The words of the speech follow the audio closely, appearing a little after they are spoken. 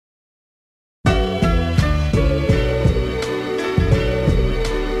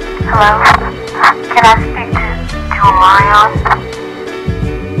Hello? Can I speak to Orion?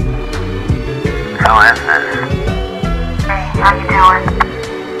 Who is this? Hey, how you doing?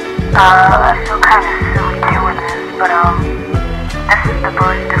 I feel kind of silly doing this, but this is the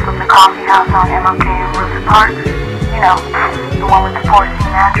barista from the coffee house on MLK in Rosa Park. You know, the one with the 4C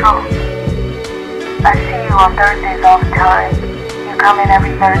Natural. I see you on Thursdays all the time. You come in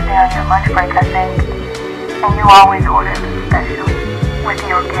every Thursday on your lunch break, I think. And you always order the special with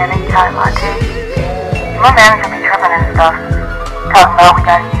the organic Thai latte. My manager be tripping and stuff, talking about we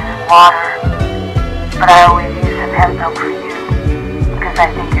gotta use water. But I always use some hemp milk for you, because I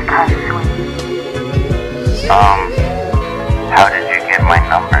think you're kind of sweet. How did you get my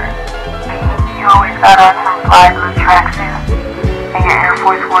number? You always got on some fly blue tracksuit, and your Air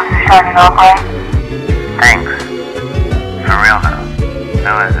Force Ones are shining all bright. Thanks. For real though,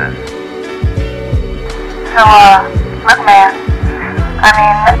 who is this? So, look man, I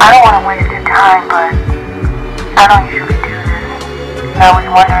mean, I don't want to waste your time, but I don't usually do this. And I was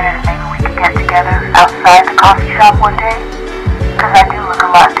wondering if maybe we could get together outside the coffee shop one day, because I do look a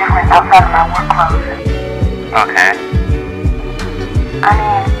lot different outside of my work clothes. Okay. I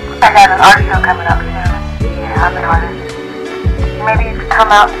mean, I got an art show coming up soon. Yeah, I'm an artist. Maybe you could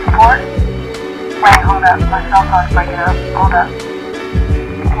come out and support? Wait, hold up. My cell phone's breaking up. Hold up.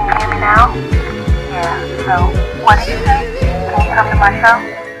 Can you hear me now? Yeah, so, what did you say? Can you come to my show?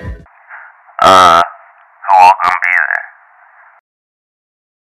 Who all gonna be there?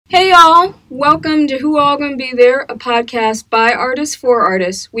 Hey y'all, welcome to Who All Gonna Be There, a podcast by artists for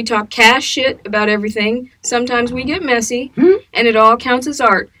artists. We talk cash shit about everything, sometimes we get messy, and it all counts as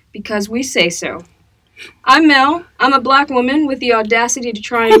art, because we say so. I'm Mel, I'm a black woman with the audacity to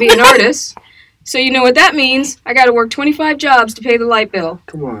try and be an artist, so you know what that means, I gotta work 25 jobs to pay the light bill.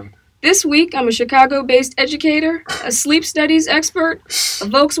 Come on. This week, I'm a Chicago-based educator, a sleep studies expert, a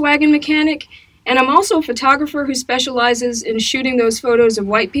Volkswagen mechanic, and I'm also a photographer who specializes in shooting those photos of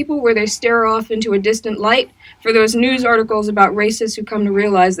white people where they stare off into a distant light for those news articles about racists who come to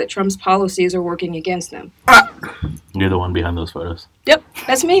realize that Trump's policies are working against them. You're the one behind those photos. Yep,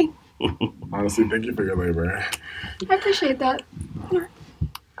 that's me. Honestly, thank you for your labor. I appreciate that.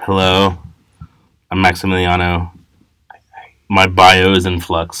 Hello, I'm Maximiliano. My bio is in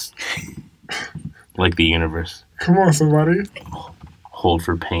flux, like the universe. Come on, somebody. Hold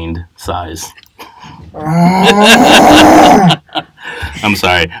for pained sighs. Ah! I'm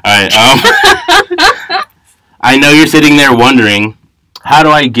sorry. All right. I know you're sitting there wondering, how do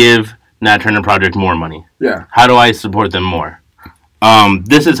I give Nat Turner Project more money? Yeah. How do I support them more?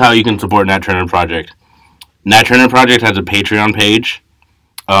 This is how you can support Nat Turner Project. Nat Turner Project has a Patreon page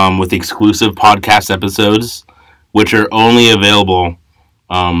with exclusive podcast episodes, which are only available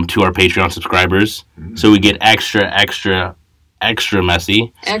to our Patreon subscribers. So we get extra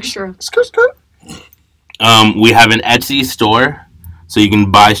messy. Extra. We have an Etsy store, so you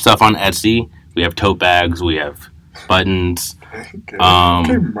can buy stuff on Etsy. We have tote bags, we have buttons. Okay,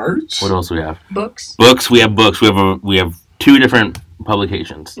 merch. What else do we have? Books. Books. We have books. We have 2 different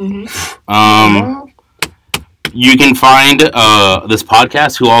publications. You can find this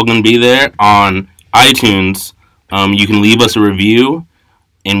podcast, Who All Gonna Be There, on iTunes. You can leave us a review,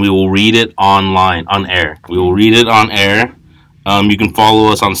 and we will read it on air. We will read it on air. You can follow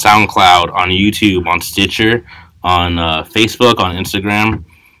us on SoundCloud, on YouTube, on Stitcher, on Facebook, on Instagram.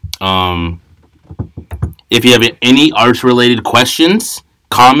 If you have any arts-related questions,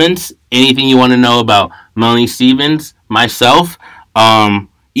 comments, anything you want to know about Melanie Stevens, myself,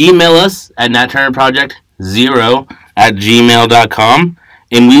 email us at natturnerproject0@gmail.com,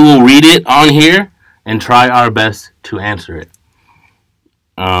 and we will read it on here and try our best to answer it.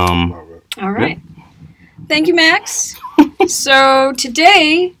 All right. Thank you, Max. So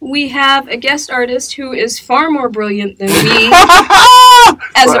today we have a guest artist who is far more brilliant than we,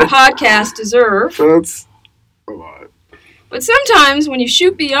 as a podcast, deserve. That's a lot. But sometimes when you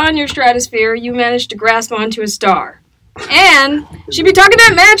shoot beyond your stratosphere, you manage to grasp onto a star. And she be talking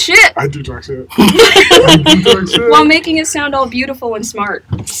that mad shit. I do talk shit. While making it sound all beautiful and smart.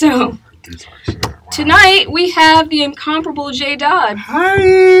 So, do talk shit. Wow. Tonight we have the incomparable jayy Dodd.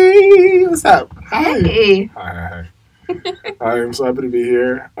 Hi. What's up? Hi. Hey. Hi. I am so happy to be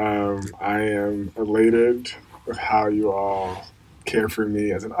here. I am elated with how you all care for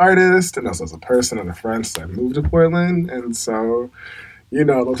me as an artist and also as a person and a friend since I moved to Portland. And so, you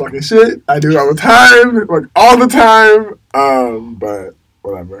know, I'm talking shit. I do it all the time, like all the time. But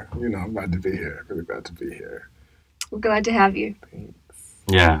whatever. You know, I'm glad to be here. Really glad to be here. We're glad to have you. Thanks.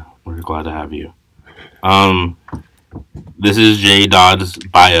 Yeah, we're glad to have you. This is jayy Dodd's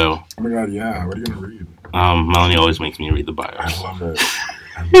bio. Oh my god, yeah. What are you going to read? Melanie always makes me read the bios. I love it.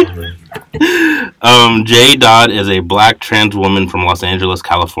 I love it. Jayy Dodd is a black trans woman from Los Angeles,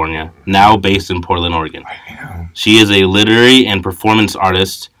 California, now based in Portland, Oregon. Damn. She is a literary and performance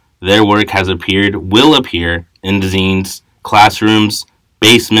artist. Their work will appear in zines, classrooms,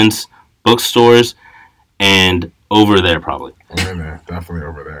 basements, bookstores, and over there probably. Over there. Definitely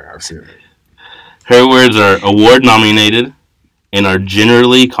over there. I've seen it. Her words are award nominated and are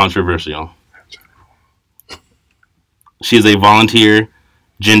generally controversial. She is a volunteer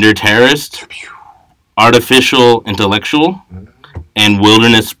gender terrorist, artificial intellectual, and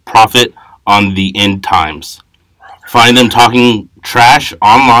wilderness prophet on the end times. Find them talking trash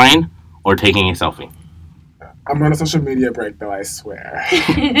online or taking a selfie. I'm on a social media break, though, I swear.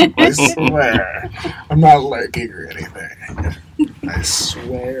 I swear. I'm not lurking or anything. I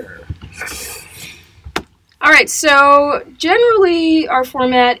swear. All right, so generally our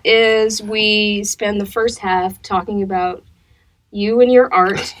format is we spend the first half talking about you and your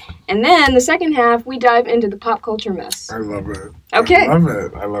art, and then the second half we dive into the pop culture mess. I love it. Okay. I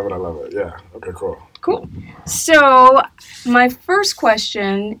love it. Yeah. Okay, cool. Cool. So my first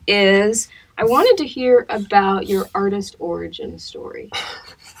question is, I wanted to hear about your artist origin story.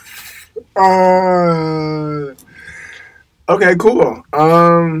 Okay, cool.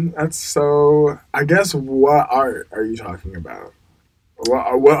 That's so. I guess what art are you talking about?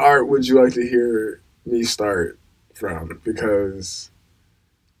 What art would you like to hear me start from? Because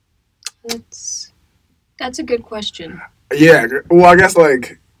that's a good question. yeah. Well, I guess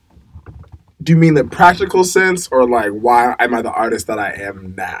like. Do you mean the practical sense, or like why am I the artist that I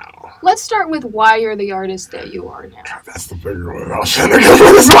am now? Let's start with why you're the artist that you are now. God, that's the bigger one. I was trying to go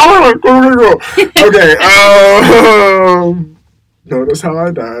for the smaller one. Okay. Notice how I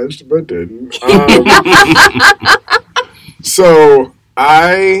dodged, but didn't. So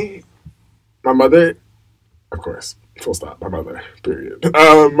my mother, of course. Full stop. My mother. Period.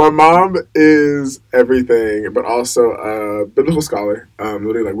 My mom is everything, but also a biblical scholar.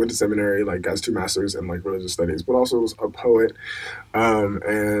 Literally, like went to seminary, like got 2 masters in like religious studies, but also was a poet,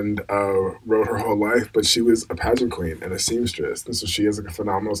 and wrote her whole life. But she was a pageant queen and a seamstress, and so she has like a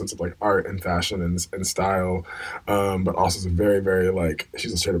phenomenal sense of like art and fashion and style, but also is a very, very like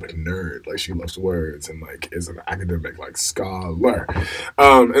she's a straight up like nerd. Like she loves words and like is an academic like scholar.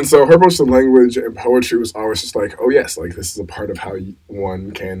 And so her approach to language and poetry was always just like, oh yes, like this is a part of how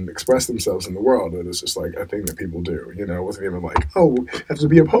one can express themselves in the world. And it's just like a thing that people do, you know. It wasn't even like, oh, you have to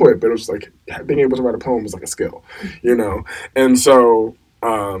be a poet, but it was just like being able to write a poem was like a skill, you know. And so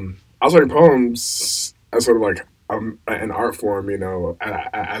I was writing poems as sort of like an art form, you know,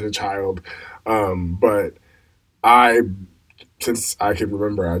 as a child. But since I can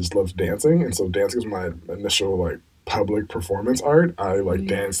remember, I just loved dancing, and so dancing was my initial like public performance art. I like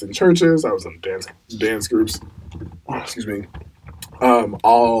danced in churches. I was in dance groups. Excuse me.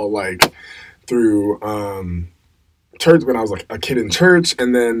 All like through church when I was like a kid in church,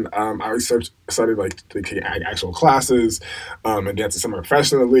 and then I started like taking actual classes and dancing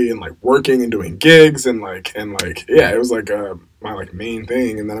semi-professionally and like working and doing gigs and like yeah, it was like my like main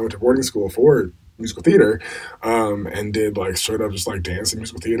thing. And then I went to boarding school for musical theater and did like straight up just like dance and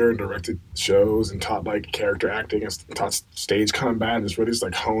musical theater and directed shows and taught like character acting and taught stage combat and just really just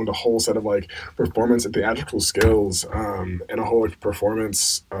like honed a whole set of like performance and theatrical skills and a whole like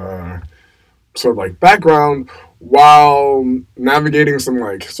performance sort of like background while navigating some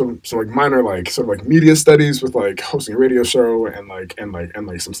like minor like sort of like media studies with like hosting a radio show and some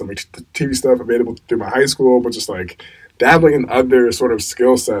like TV stuff available through my high school, but just like dabbling in other sort of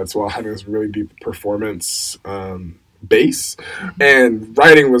skill sets while having this really deep performance base. And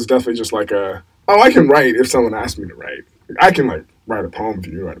writing was definitely just like I can write if someone asked me to write. I can like write a poem if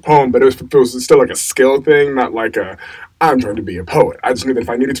you write a poem, but it was still like a skill thing, not like I'm trying to be a poet. I just knew that if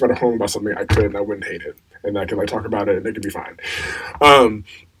I needed to write a poem about something, I could, and I wouldn't hate it, and I could like talk about it, and it could be fine.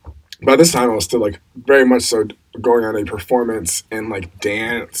 By this time, I was still like very much so going on a performance and like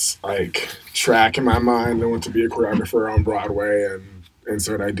dance like track in my mind. I went to be a choreographer on Broadway and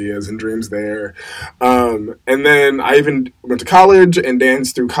insert ideas and dreams there. And then I even went to college and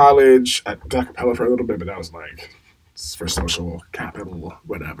danced through college. I did a cappella for a little bit, but that was like for social capital,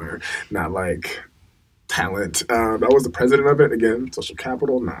 whatever, not like talent. I was the president of it, again, social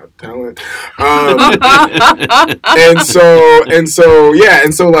capital, not talent. And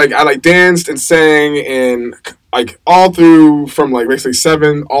so like I like danced and sang and like all through from like basically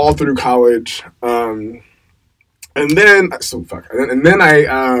 7 all through college. And then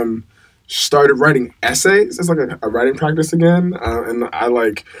I started writing essays. It's like a writing practice again. And I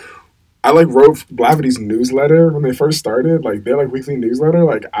like I like wrote Blavity's newsletter when they first started. Like their like weekly newsletter.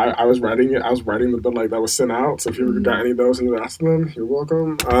 Like I was writing it. I was writing the bit like that was sent out. So if you ever got any of those and you're asking them, you're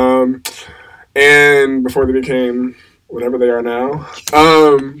welcome. And before they became whatever they are now,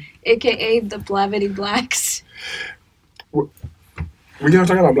 AKA the Blavity Blacks. We're going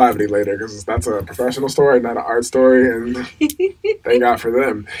to talk about Blavity later because that's a professional story, not an art story, and thank God for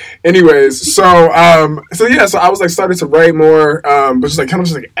them. Anyways, so I was like started to write more, but just like kind of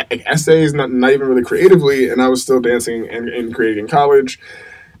just like essays, not even really creatively, and I was still dancing and creating in college.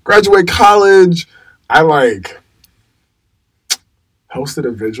 Graduate college, I like hosted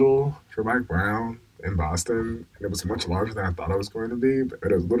a vigil for Mike Brown in Boston, and it was much larger than I thought it was going to be,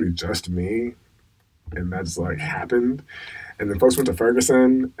 but it was literally just me, and that just like happened. And then folks went to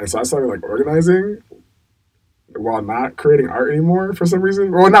Ferguson, and so I started like organizing while not creating art anymore for some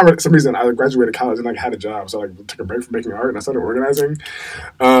reason. Well, not for some reason. I graduated college and like had a job, so I like took a break from making art and I started organizing.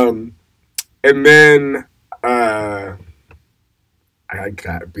 And then I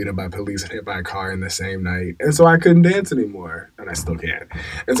got beat up by police and hit by a car in the same night, and so I couldn't dance anymore, and I still can't.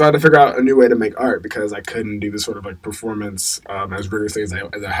 And so I had to figure out a new way to make art because I couldn't do this sort of like performance as rigorously as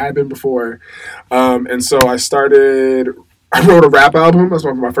I had been before. And so I wrote a rap album. That's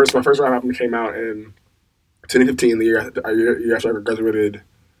my first rap album came out in 2015, the year after I graduated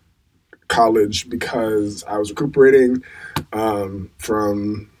college, because I was recuperating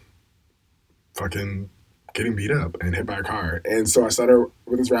from fucking getting beat up and hit by a car. And so I started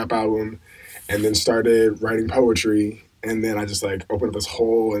with this rap album and then started writing poetry. And then I just like opened up this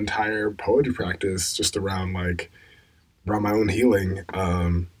whole entire poetry practice just around my own healing.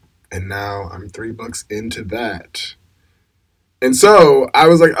 And now I'm 3 books into that. And so I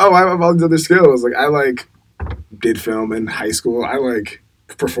was like, oh, I have all these other skills. Like I did film in high school. I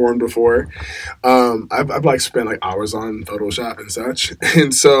performed before. I've spent hours on Photoshop and such.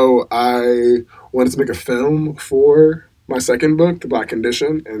 And so I wanted to make a film for my second book, The Black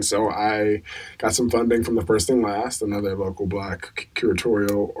Condition. And so I got some funding from the First and Last, another local Black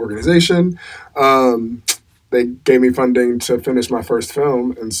curatorial organization. They gave me funding to finish my first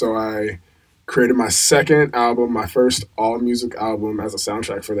film. And so I created my second album, my first all-music album as a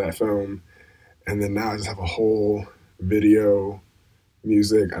soundtrack for that film. And then now I just have a whole video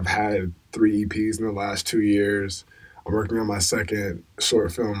music. I've had 3 EPs in the last 2 years. I'm working on my second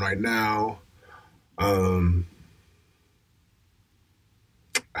short film right now.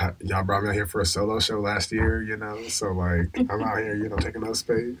 Y'all brought me out here for a solo show last year, so I'm out here, taking up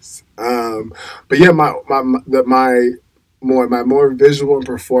space. But yeah, my more visual and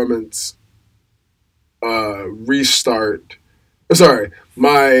performance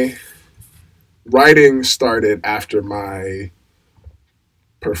my writing started after my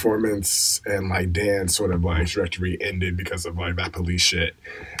performance and dance sort of trajectory ended because of that police shit.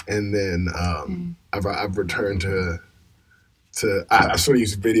 And then I've returned to I sort of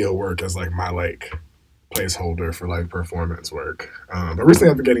use video work as my placeholder for performance work. But recently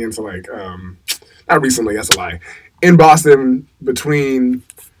I've been getting into not recently, that's a lie. In Boston, between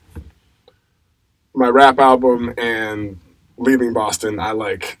my rap album and leaving Boston, I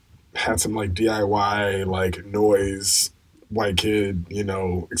had some DIY noise white kid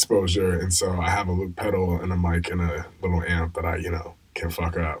exposure, and so I have a loop pedal and a mic and a little amp that I can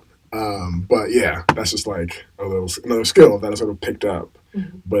fuck up. But yeah, that's just another skill that I sort of picked up,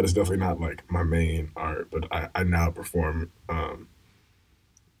 but it's definitely not my main art. But I now perform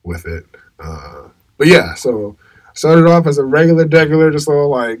with it. But yeah, so I started off as a degular, just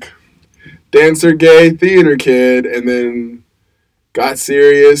little dancer, gay theater kid, and then got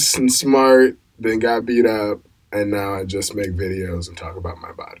serious and smart, then got beat up, and now I just make videos and talk about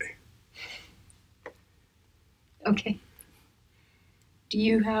my body. Okay. Do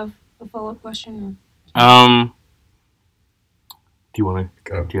you have a follow-up question? Do you want to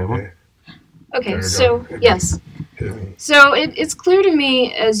go? Do you have one? Okay, so yes. So it's clear to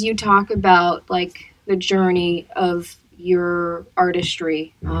me as you talk about the journey of your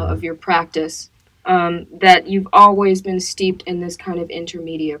artistry, of your practice, that you've always been steeped in this kind of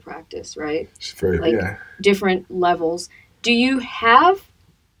intermediate practice, right? Different levels. Do you have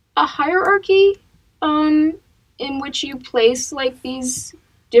a hierarchy in which you place these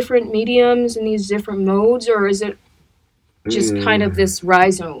different mediums and these different modes, or is it just kind of this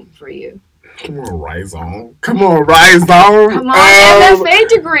rhizome for you? Come on, rhizome. Come on, MFA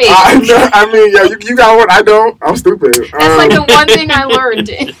degree. You got one. I don't. I'm stupid. That's the one thing I learned.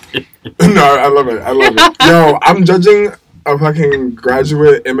 No, I love it. Yo, I'm judging a fucking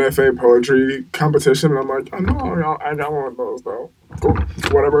graduate MFA poetry competition, and I'm like, oh no, I got one of those though. Cool.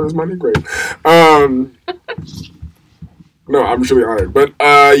 Whatever is money, great. No, I'm truly honored. But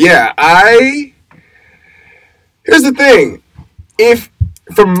yeah, here's the thing. If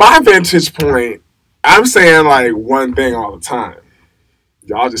from my vantage point, I'm saying like one thing all the time.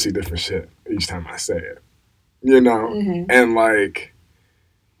 Y'all just see different shit each time I say it. You know? Mm-hmm. And like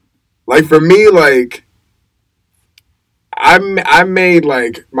for me, like I made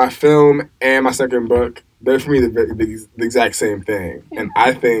like my film and my second book. They're for me the exact same thing. And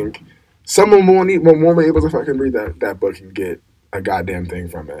I think someone won't be able to fucking read that book and get a goddamn thing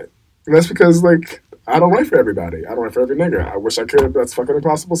from it. And that's because like I don't write for everybody. I don't write for every nigga. I wish I could, but that's fucking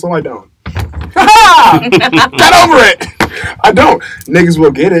impossible, so I don't. Ha! Get over it! I don't. Niggas will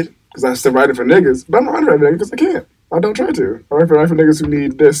get it, because I still write it for niggas, but I'm not writing for every nigga because I can't. I don't try to. I write for niggas who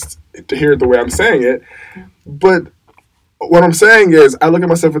need this to hear it the way I'm saying it. But what I'm saying is, I look at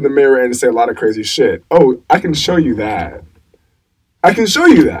myself in the mirror and say a lot of crazy shit. Oh, I can show you that. I can show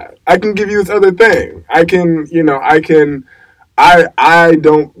you that. I can give you this other thing. I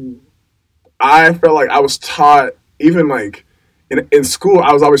felt like I was taught, even like in school,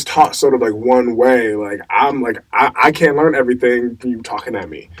 I was always taught sort of like one way. Like I can't learn everything from you talking at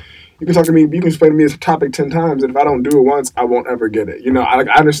me. You can talk to me, you can explain to me this topic 10 times, and if I don't do it once, I won't ever get it. You know, I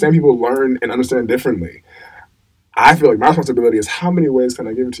understand people learn and understand differently. I feel like my responsibility is how many ways can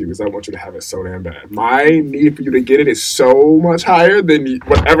I give it to you, because I want you to have it so damn bad. My need for you to get it is so much higher than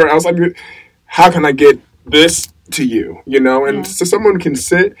whatever else I do. How can I get this to you, you know? And so someone can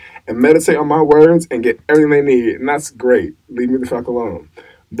sit and meditate on my words and get everything they need, and that's great. Leave me the fuck alone.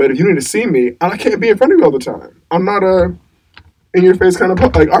 But if you need to see me, I can't be in front of you all the time. I'm not a in-your-face kind of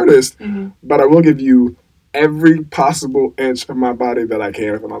like artist, but I will give you every possible inch of my body that I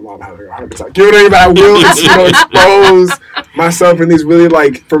can if I'm not having a heart attack. You know what I mean? But I will expose myself in these really,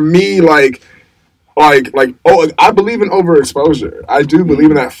 like, for me, like, I believe in overexposure. I do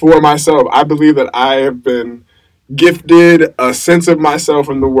believe in that for myself. I believe that I have been gifted a sense of myself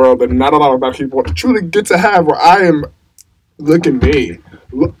in the world that not a lot of black people truly get to have, where I am, look at me.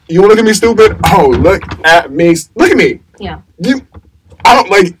 Look, you want to look at me stupid? Oh, look at me. Look at me. Yeah. I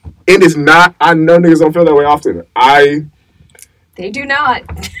don't, like, it is not, I know niggas don't feel that way often. They do not.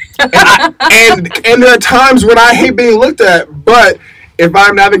 and there are times when I hate being looked at, but if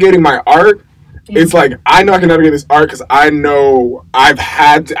I'm navigating my art, it's like, I know I can navigate this art because I know I've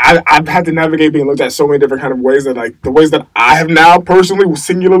had to navigate being looked at so many different kind of ways, that like the ways that I have now personally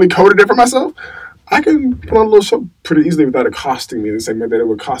singularly coded it for myself, I can put on a little show pretty easily without it costing me the same way that it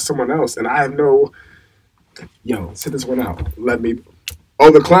would cost someone else. And I have no, sit this one out. Let me,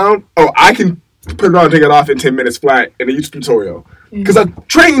 the clown, I can put it on and take it off in 10 minutes flat in a YouTube tutorial. Because I've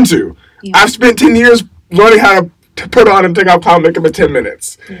trained to. Yeah. I've spent 10 years learning how to put on and take out clown makeup in 10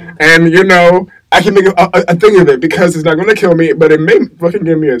 minutes. Yeah. And, I can make a thing of it because it's not going to kill me, but it may fucking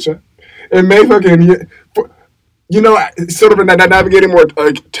give me a shot. It may fucking, sort of navigating more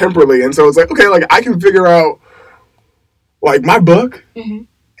like temporally. And so it's like, okay, like I can figure out, like my book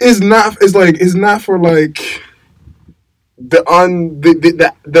is not for like the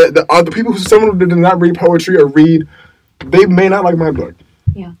people someone who did not read poetry or read, they may not like my book.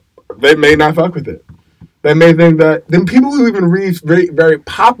 Yeah. They may not fuck with it. They may think that then people who even read very, very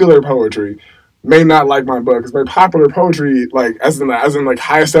popular poetry may not like my book. Because very popular poetry, like as in like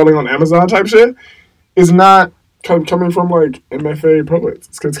highest selling on Amazon type shit, is not coming from like MFA poets.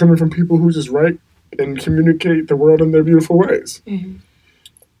 It's coming from people who just write and communicate the world in their beautiful ways. Mm-hmm.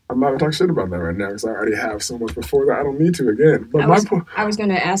 I'm not gonna talk shit about that right now because I already have so much before that I don't need to again. But I was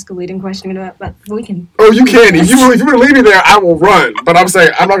gonna ask a leading question about, but we can. Oh, you can. If you want to leave me there, I will run. But I'm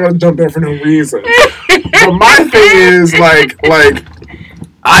saying I'm not gonna jump there for no reason. But my thing is like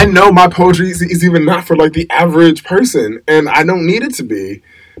I know my poetry is even not for like the average person, and I don't need it to be.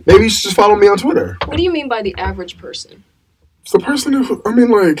 Maybe you should just follow me on Twitter. What do you mean by the average person? It's the person who,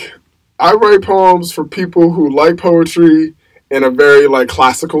 I write poems for people who like poetry in a very, like,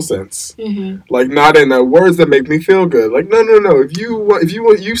 classical sense. Mm-hmm. Like, not in words that make me feel good. Like, no. If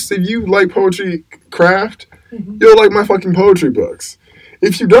you like poetry craft, you'll like my fucking poetry books.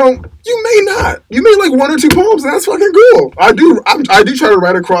 If you don't, you may not. You may like one or two poems, and that's fucking cool. I do try to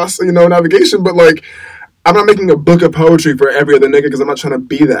write across, navigation, but, like, I'm not making a book of poetry for every other nigga because I'm not trying to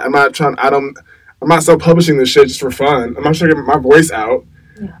be that. I'm not self-publishing this shit just for fun. I'm not trying to get my voice out.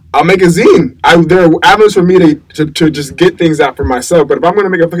 Yeah. I'll make a zine. There are avenues for me to just get things out for myself. But if I'm going to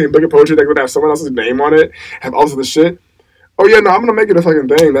make a fucking book of poetry that's going to have someone else's name on it, have all of the shit, I'm going to make it a fucking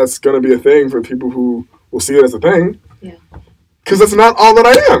thing that's going to be a thing for people who will see it as a thing. Yeah. Because that's not all that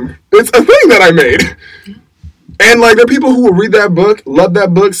I am. It's a thing that I made. Yeah. And, like, there are people who will read that book, love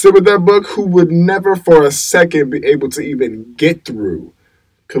that book, sit with that book, who would never for a second be able to even get through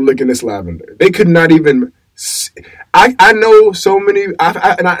Calicula's Lavender. They could not even I know so many.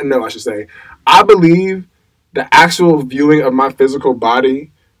 I should say, I believe the actual viewing of my physical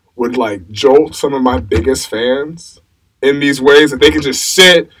body would like jolt some of my biggest fans in these ways that they can just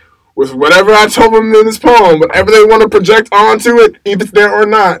sit with whatever I told them in this poem, whatever they want to project onto it, if it's there or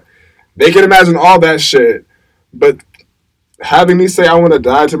not. They can imagine all that shit, but having me say I want to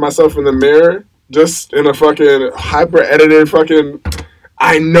die to myself in the mirror, just in a fucking hyper edited fucking,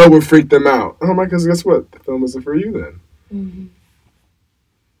 I know would freak them out. Oh my, because guess what? The film isn't for you then. Mm-hmm.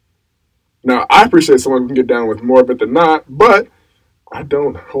 Now, I appreciate someone who can get down with more of it than not, but I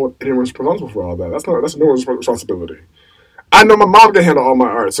don't hold anyone responsible for all that. That's no one's responsibility. I know my mom can handle all my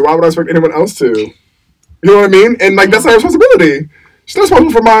art, so why would I expect anyone else to? You know what I mean? And like that's her responsibility. She's not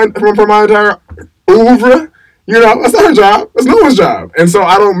responsible for my entire oeuvre. You know, that's not her job. That's no one's job. And so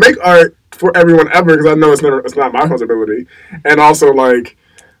I don't make art for everyone ever because I know it's not my responsibility. And also, like,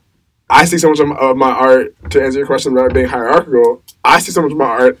 I see so much of my art, to answer your question about being hierarchical, I see so much of my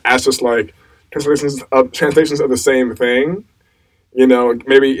art as just like translations of the same thing. You know,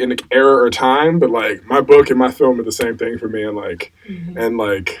 maybe in an era or time, but like my book and my film are the same thing for me, and like, and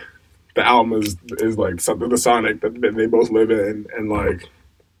like the album is like something, the sonic that they both live in, and like,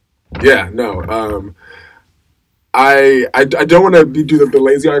 yeah, no, I don't want to do the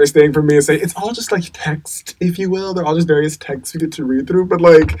lazy artist thing for me and say it's all just like text, if you will. They're all just various texts you get to read through, but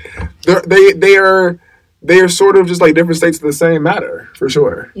like they are sort of just like different states of the same matter for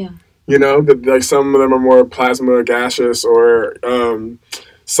sure. Yeah. You know, that like some of them are more plasma, gaseous, or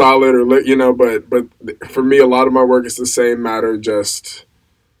solid, or lit. You know, but for me, a lot of my work is the same matter, just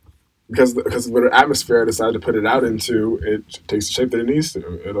because whatever atmosphere I decide to put it out into, it takes the shape that it needs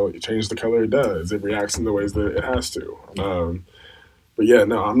to. It'll change the color it does. It reacts in the ways that it has to. But yeah,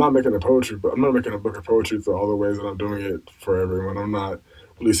 no, I'm not making a book of poetry for all the ways that I'm doing it for everyone. I'm not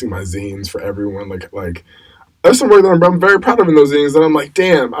releasing my zines for everyone. Like. There's some work that I'm very proud of in those zines that I'm like,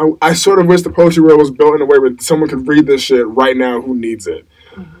 damn, I sort of wish the poetry world was built in a way where someone could read this shit right now who needs it.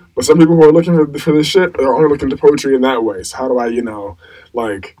 Mm-hmm. But some people who are looking for this shit are only looking to poetry in that way. So how do I, you know,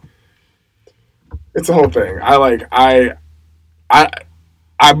 like, it's a whole thing. I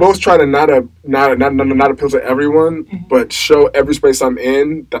both try to not appeal to everyone, but show every space I'm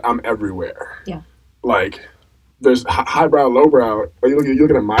in that I'm everywhere. Yeah. Like, there's highbrow, lowbrow. Are you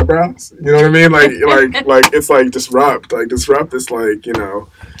looking at my brows? You know what I mean? Like it's like disrupt. Like disrupt is like, you know,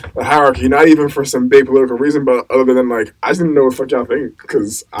 a hierarchy. Not even for some big political reason, but other than like I just need to know what the fuck y'all think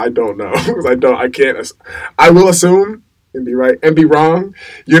because I don't know. Because I can't. I will assume and be right and be wrong.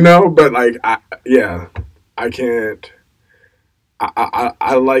 You know, but like I can't.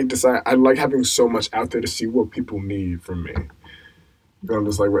 I like having so much out there to see what people need from me. I'm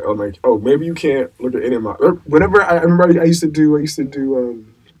just like, oh, maybe you can't look at any of my. Whenever I remember, I used to do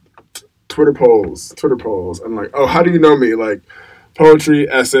Twitter polls. I'm like, oh, how do you know me? Like, poetry,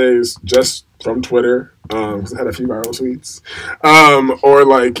 essays, just from Twitter, because I had a few viral tweets, or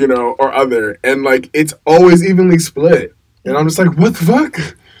like, you know, or other, and like it's always evenly split, and I'm just like, what the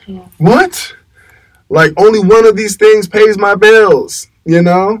fuck? Yeah. What? Like, only one of these things pays my bills, you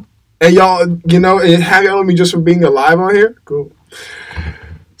know, and y'all, you know, and hang out with me just for being alive on here, cool.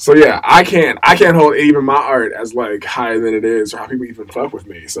 So yeah, I can't hold even my art as like higher than it is, or how people even fuck with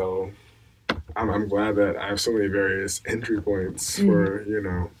me. So I'm glad that I have so many various entry points for, you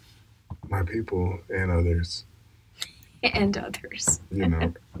know, my people and others. And others. You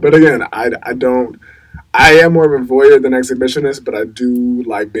know, but again, I am more of a voyeur than exhibitionist, but I do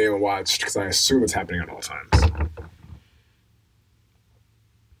like being watched because I assume it's happening at all times.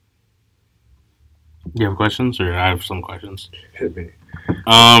 You have questions, or I have some questions? Hit me.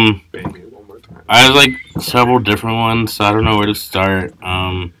 Baby, one more time. I have like several different ones, so I don't know where to start.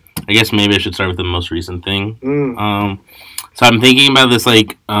 I guess maybe I should start with the most recent thing. So I'm thinking about this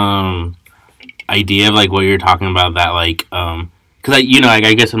like idea of like what you're talking about, that like because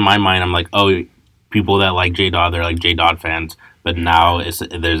I guess in my mind I'm like, oh, people that like J Dodd, they're like J Dodd fans, but now there's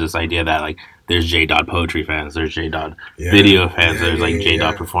this idea that like there's J Dodd poetry fans, there's J Dodd video fans, there's like J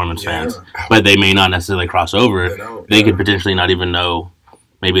Dodd performance fans, but they may not necessarily cross over. They could potentially not even know.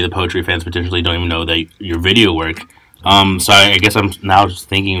 Maybe the poetry fans potentially don't even know that your video work. So I guess I'm now just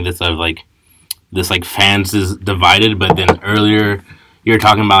thinking of this like fans is divided, but then earlier you were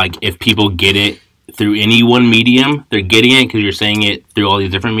talking about like if people get it through any one medium, they're getting it because you're saying it through all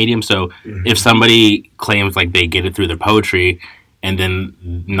these different mediums. So if somebody claims like they get it through their poetry and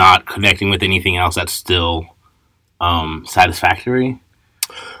then not connecting with anything else, that's still satisfactory.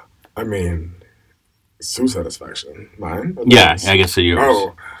 I mean, Sue's satisfaction. Mine? Yeah, I guess so.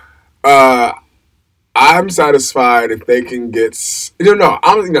 Yours. I'm satisfied if they can get.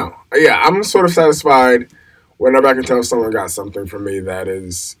 I'm sort of satisfied whenever I can tell someone got something from me that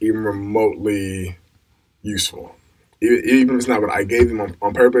is even remotely useful, even if it's not what I gave them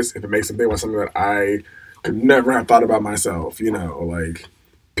on purpose, if it makes them think about something that I could never have thought about myself, like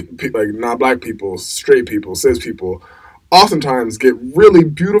non-black people, straight people, cis people, oftentimes get really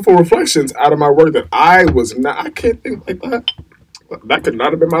beautiful reflections out of my work that I can't think like that. That could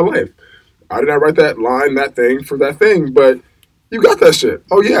not have been my life. I did not write that line, that thing for that thing, but you got that shit.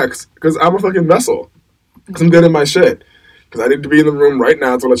 Oh yeah, because I'm a fucking vessel. Because I'm good at my shit. Because I need to be in the room right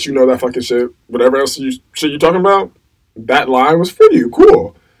now to let you know that fucking shit. Whatever else shit you talking about, that line was for you.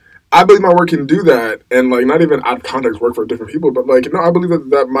 Cool. I believe my work can do that, and like not even out of context work for different people, but like no, I believe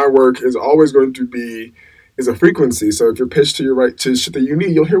that my work is always going to be a frequency. So if you're pitched to your right to shit that you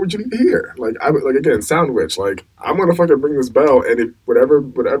need, you'll hear what you need to hear. Like again, sandwich. Like I'm gonna fucking ring this bell, and if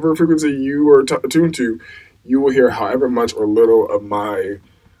whatever frequency you are attuned to, you will hear however much or little of my,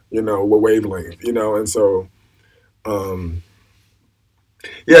 wavelength. And so,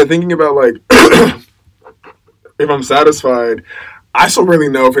 yeah, thinking about like if I'm satisfied. I still really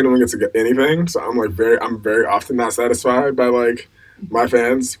know if anyone gets to get anything, so I'm very often not satisfied by like my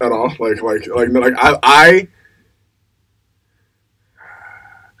fans at all.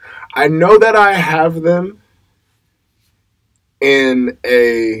 I know that I have them in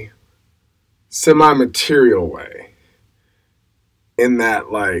a semi-material way, in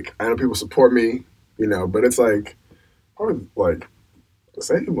that like I know people support me, but it's like probably like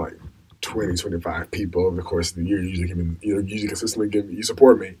say like 20, 25 people over the course of the year usually consistently give you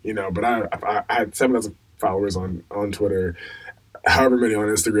support me, but I had 7,000 followers on Twitter, however many on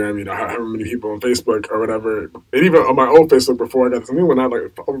Instagram, however many people on Facebook or whatever, and even on my old Facebook before I got this new one, I had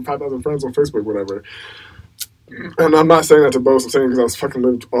like over 5,000 friends on Facebook, whatever. And I'm not saying that to boast, I'm saying because I was fucking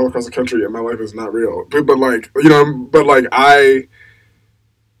lived all across the country and my life is not real, but like,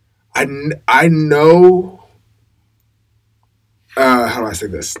 I know, how do I say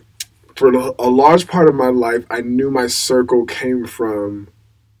this? For a large part of my life, I knew my circle came from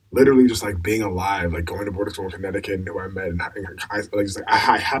literally just like being alive, like going to boarding school in Connecticut and who I met, and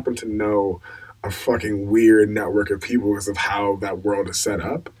I happen to know a fucking weird network of people because of how that world is set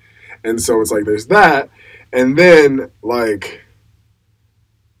up, and so it's like there's that, and then like,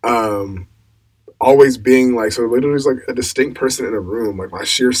 always being like, so literally just like a distinct person in a room, like my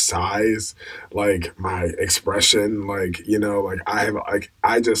sheer size, like my expression, like like I have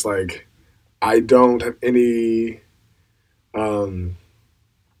like I don't have any,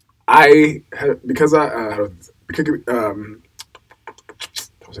 I have, because I in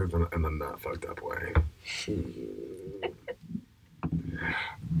a not fucked up way.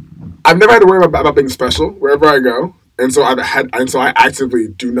 I've never had to worry about being special wherever I go, and so I actively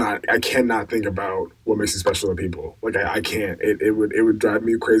cannot think about what makes you special to people. Like I can't. It would drive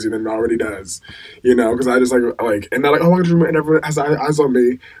me crazy than it already does, because I just like and not like, oh, and everyone has eyes on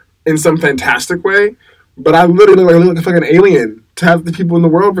me in some fantastic way, but I literally look like a fucking alien to have the people in the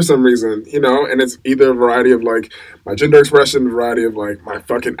world for some reason, and it's either a variety of like my gender expression, a variety of like my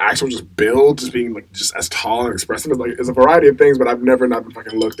fucking actual just build, just being like just as tall and expressive, it's a variety of things, but I've never not been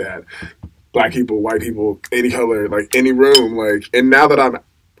fucking looked at. Black people, white people, any color, like any room, like, and now that I'm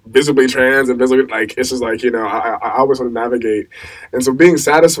visibly trans and visibly like, it's just like, I always want to navigate, and so being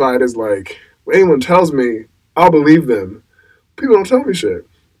satisfied is like, when anyone tells me, I'll believe them. People don't tell me shit.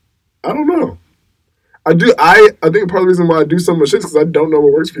 I don't know. I think part of the reason why I do so much shit is because I don't know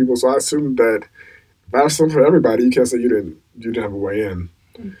what works for people. So I assume that if I have something for everybody, you can't say you didn't have a way in.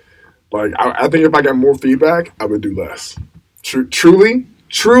 Like I think if I got more feedback, I would do less. Truly,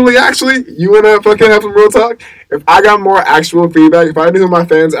 actually, you and I fucking have some real talk. If I got more actual feedback, if I knew who my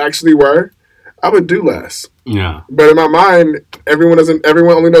fans actually were, I would do less. Yeah. But in my mind, everyone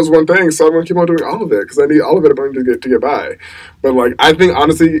only knows one thing, so I'm gonna keep on doing all of it because I need all of it to get by. But like, I think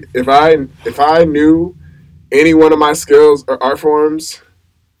honestly, if I knew any one of my skills or art forms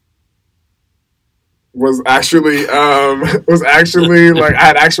was actually like I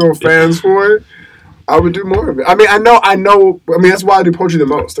had actual fans for it, I would do more of it. I mean, I know. I mean, that's why I do poetry the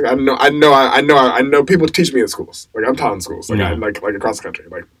most. Like, I know. People teach me in schools. Like, I'm taught in schools. Like, yeah. like across the country.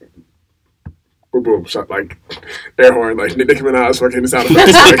 Like, boom, boom, shot, like air horn, like Nicki Minaj, fucking sound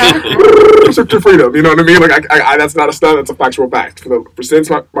effects, like ship to freedom. You know what I mean? Like, I that's not a stunt. That's a factual fact. Since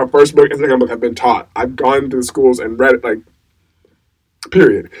my first book and second book have been taught, I've gone to the schools and read it. Like,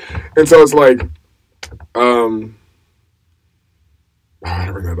 period. And so it's like, I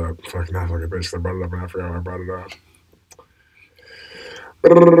didn't bring that up. Fuck, not fucking bitch. I brought it up and I forgot why I brought it up.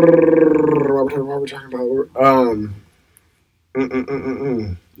 What were we talking about?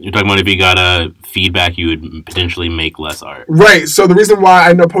 You're talking about if you got a feedback, you would potentially make less art. Right. So the reason why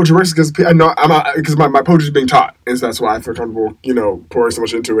I know poetry works is because I know because my poetry is being taught, and so that's why I feel comfortable, pouring so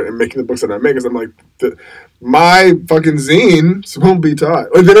much into it and making the books that I make. Because I'm like, my fucking zines won't be taught,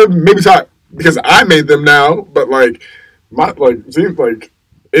 or they may be taught because I made them now. But like my zines,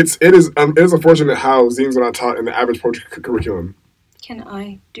 it is unfortunate how zines are not taught in the average poetry curriculum. Can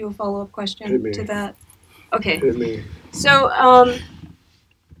I do a follow-up question to that? Okay. Hit me. So,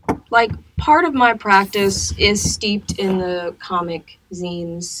 part of my practice is steeped in the comic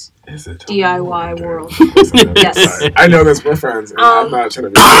zines DIY world. Yes. I know this. We're friends. And I'm not trying to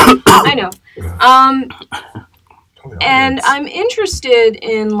be I know. And I'm interested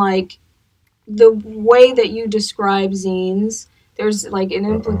in, the way that you describe zines. There's, an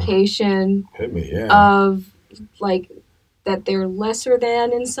implication Hit me, yeah. of, that they're lesser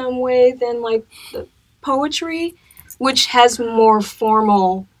than in some way than, the poetry, which has a more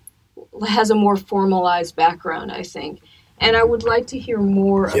formalized background, I think. And I would like to hear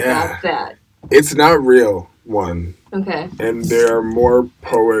more about that. It's not real, one. Okay. And there are more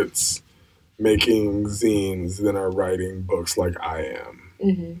poets making zines than are writing books like I am.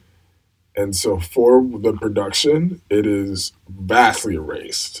 Mm-hmm. And so for the production, it is vastly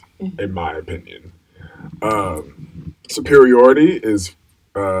erased, in my opinion. Superiority is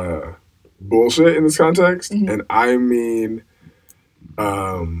bullshit in this context, and I mean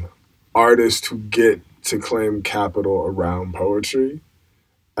artists who get to claim capital around poetry,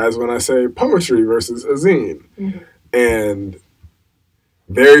 as when I say poetry versus a zine. And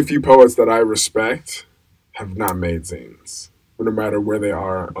very few poets that I respect have not made zines, no matter where they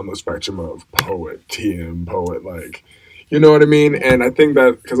are on the spectrum of poet, TM, poet, you know what I mean? And I think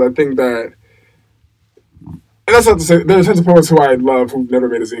that, and that's not to say, there are tons of poets who I love who've never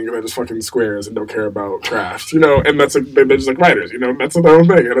made a zine because they're just fucking squares and don't care about craft, and that's they're just writers, that's their own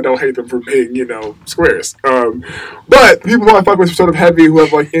thing, and I don't hate them for being, squares. But people who I fuck with sort of heavy, who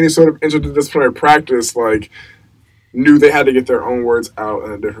have any sort of interdisciplinary practice, knew they had to get their own words out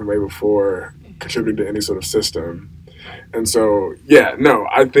in a different way before contributing to any sort of system. And so,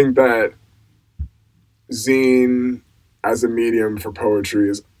 I think that zine as a medium for poetry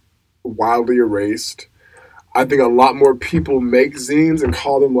is wildly erased. I think a lot more people make zines and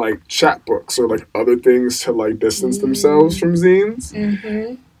call them chapbooks or other things to distance themselves from zines.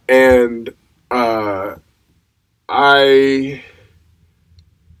 Mm-hmm. And I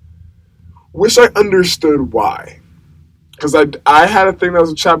wish I understood why. Because I had a thing that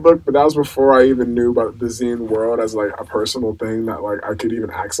was a chapbook, but that was before I even knew about the zine world as a personal thing that I could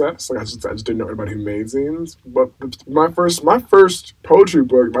even access. I just didn't know anybody who made zines. But my first poetry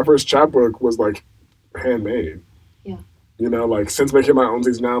book, my first chapbook was handmade. Yeah. Since making my own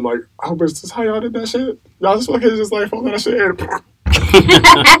zines now, I'm oh, but is this how y'all did that shit? Y'all just fucking fold that shit in.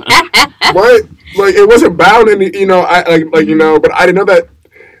 What? It wasn't bound in, but I didn't know that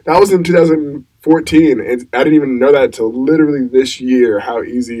was in 2014. And I didn't even know that till literally this year, how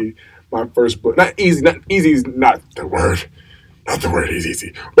easy my first book, not easy is not the word is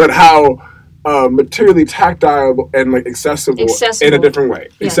easy, but how materially tactile and accessible in a different way.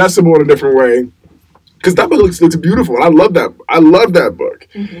 Yeah. Accessible in a different way. Because that book looks beautiful, and I love that book,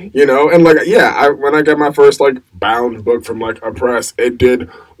 and when I got my first bound book from a press, it did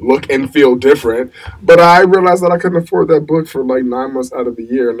look and feel different, but I realized that I couldn't afford that book for 9 months out of the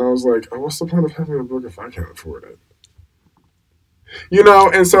year, and I was like, oh, what's the point of having a book if I can't afford it?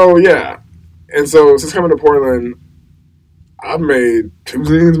 And so since coming to Portland, I've made 2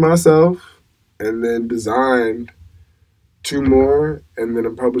 zines myself, and then designed 2 more, and then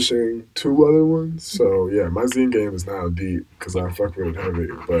I'm publishing 2 other ones. So my zine game is now deep because I fuck with it heavy.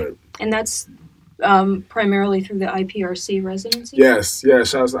 And that's primarily through the IPRC residency? Yes.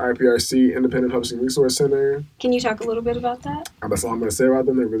 Shout out to IPRC, Independent Publishing Resource Center. Can you talk a little bit about that? That's all I'm going to say about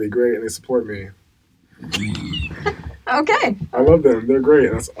them. They're really great, and they support me. Okay. I love them. They're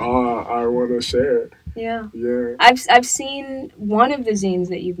great. That's all I want to share. Yeah. Yeah. I've seen one of the zines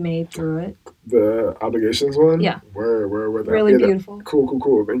that you've made through it. The Obligations one? Yeah. Where that? Really beautiful.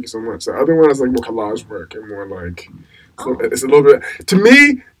 Cool. Thank you so much. The other one is more collage work and more it's a little bit, to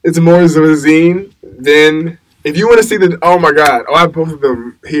me, it's more as a zine than, if you want to see oh my God, I have both of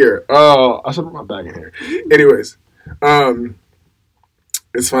them here. Oh, I should put my bag in here. Anyways,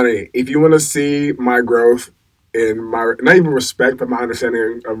 it's funny. If you want to see my growth in my, not even respect, but my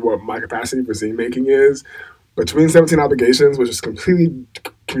understanding of what my capacity for zine making is, between 17 Obligations, which is completely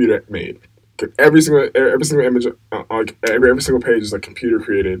computer made. Every single image, every single page is computer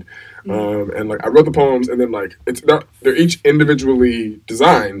created, and I wrote the poems, and then they're each individually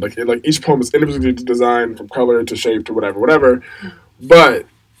designed. Each poem is individually designed from color to shape to whatever. But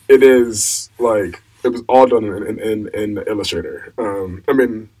it is like it was all done in Illustrator.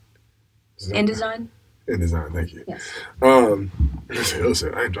 InDesign? InDesign, thank you. Yes.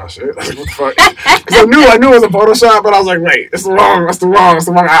 Listen, I ain't draw shit. Like, what the fuck? Because I knew it was a Photoshop, but I was like, wait, it's the wrong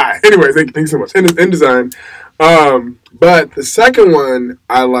eye. Anyways, thank you so much. InDesign. But the second one,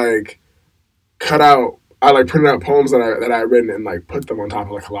 I like cut out. I like printed out poems that I had written and like put them on top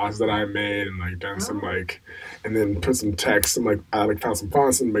of like collages that I made and like done some like, and then put some text and like I like found some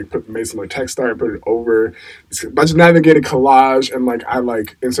fonts and like made some like text art, put it over. It's a bunch of navigated collage and like I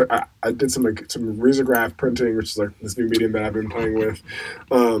like insert. I did some like some risograph printing, which is like this new medium that I've been playing with.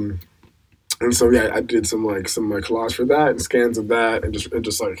 And so yeah, I did some collage for that and scans of that and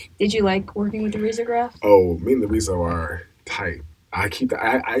just like. Did you like working with the risograph? Oh, me and the Riso are tight. I keep that.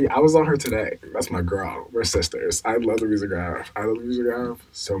 I was on her today. That's my girl. We're sisters. I love the risograph. I love the risograph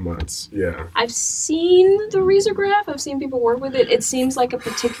so much. Yeah. I've seen the risograph. I've seen people work with it. It seems like a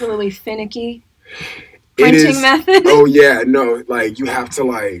particularly finicky printing method. Oh yeah, no. Like you have to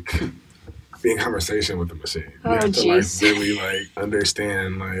like be in conversation with the machine. You have to like really like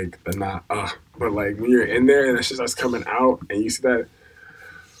understand like the not. But like when you're in there and it's just starts coming out and you see that,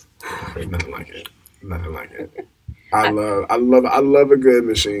 there's nothing like it. Nothing like it. I love a good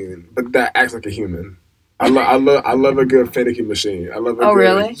machine, but that acts like a human. I love a good finicky machine. I love a good.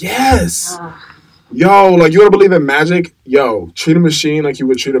 Really? Yes. Yo, like you want to believe in magic? Yo, treat a machine like you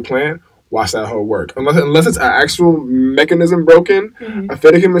would treat a plant. Watch that whole work. Unless it's an actual mechanism broken, a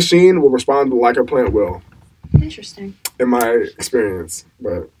finicky machine will respond like a plant will. Interesting. In my experience,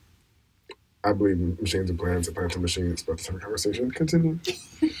 but I believe in machines and plants and machines. But this conversation continue.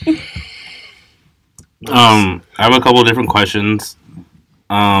 I have a couple of different questions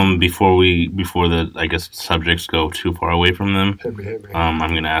before the I guess subjects go too far away from them. Hit me. I'm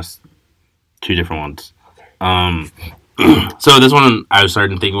gonna ask two different ones. So this one I was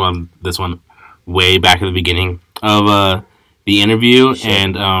starting to think about this one way back at the beginning of the interview,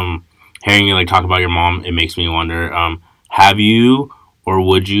 and hearing you like talk about your mom, it makes me wonder: have you or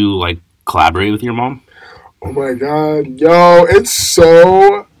would you like collaborate with your mom? Oh my god, yo, it's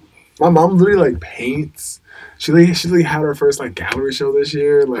so. My mom literally like paints. She had her first like gallery show this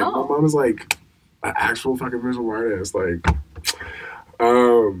year. Like my mom is like an actual fucking visual artist. Like,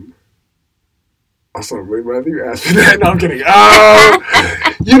 also, wait, I think you asked me that. No, I'm kidding.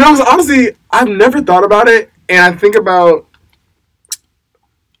 You know, so honestly, I've never thought about it, and I think about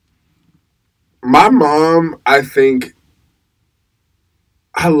my mom. I think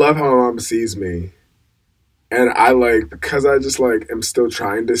I love how my mom sees me. And I like, because I just like am still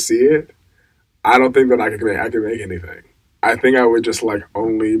trying to see it, I don't think that I can make anything. I think I would just like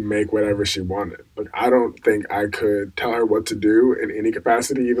only make whatever she wanted. Like I don't think I could tell her what to do in any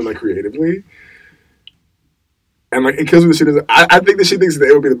capacity, even like creatively. And like it kills me that she doesn't. I think that she thinks that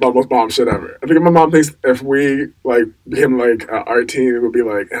it would be the most bomb shit ever. I think my mom thinks if we like became like an art team, it would be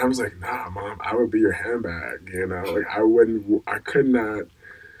like, and I was like, nah, mom, I would be your handbag. You know, like I could not.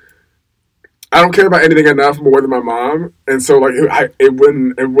 I don't care about anything enough more than my mom, and so like it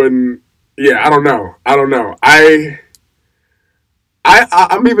wouldn't. Yeah, I don't know.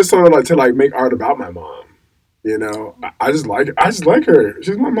 I'm even sort of like to like make art about my mom. You know, I just like her.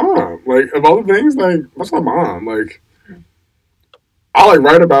 She's my mom. Like of all the things, like that's my mom. Like I like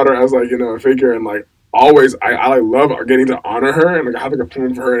write about her as like a figure, and like always I like love getting to honor her, and like I have like a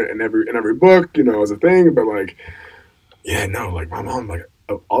poem for her in every book, as a thing. But like, yeah, no, like my mom, like.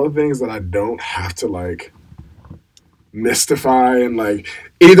 All the things that I don't have to like mystify and like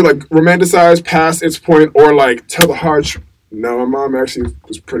either like romanticize past its point or like tell the hard truth. No, my mom actually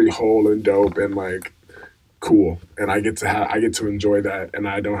was pretty whole and dope and like cool, and I get to enjoy that, and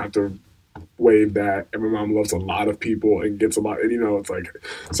I don't have to wave that. And my mom loves a lot of people and gets a lot, and it's like,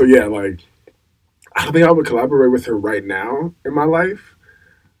 so yeah, like I don't think I would collaborate with her right now in my life.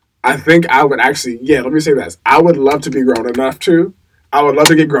 I think I would actually, let me say this. I would love to be grown enough to. I would love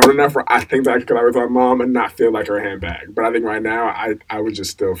to get grown enough where I think that I could collaborate with my mom and not feel like her handbag. But I think right now I would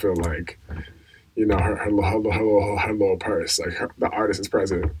just still feel like, her little purse. Like the artist is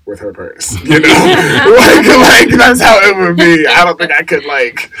present with her purse. like that's how it would be. I don't think I could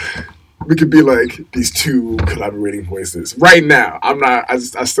we could be like these two collaborating voices. Right now, I'm not. I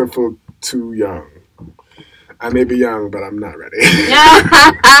still feel too young. I may be young, but I'm not ready.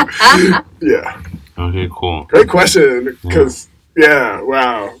 Yeah. Okay, cool. Great question, because. Yeah,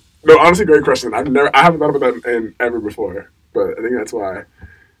 wow. No, honestly, great question. I haven't thought about that ever before, but I think that's why.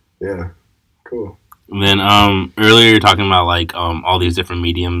 Yeah, cool. And then earlier you're talking about like all these different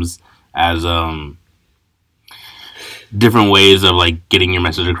mediums as different ways of like getting your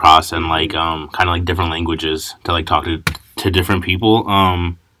message across, and like kind of like different languages to like talk to different people.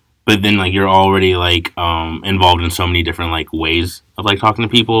 but then like you're already like involved in so many different like ways of like talking to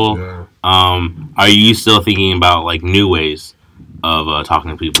people. Yeah. Are you still thinking about like new ways of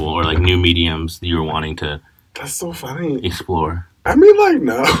talking to people or like new mediums that you're wanting to That's so funny. explore? I mean, like,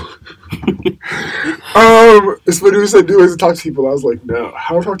 no. It's funny you said new ways to talk to people. I was like, no.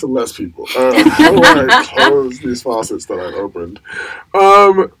 How do I talk to less people? How do I close these faucets that I've opened?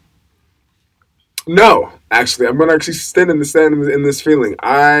 No, actually, I'm gonna actually stand in this feeling.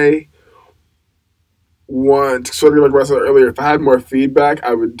 I want, sort of like what I said earlier, if I had more feedback,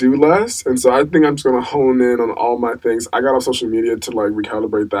 I would do less. And so I think I'm just going to hone in on all my things. I got off social media to like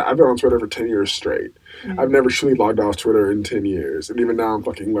recalibrate that. I've been on Twitter for 10 years straight. Mm-hmm. I've never truly logged off Twitter in 10 years. And even now I'm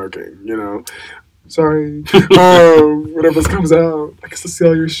fucking lurking, you know? Sorry. Whenever this comes out, I guess to see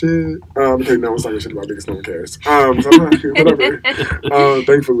all your shit. Okay, no one's talking shit about me because no one cares. So I'm not, whatever.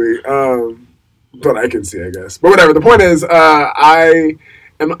 Thankfully. But I can see, I guess. But whatever. The point is, I'm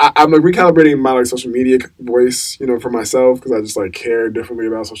like recalibrating my like social media voice, you know, for myself because I just like care differently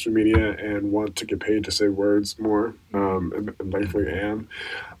about social media and want to get paid to say words more, and thankfully am.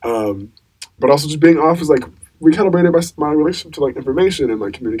 But also just being off is like recalibrated my relationship to like information and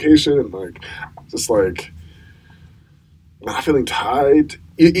like communication and like just like not feeling tied.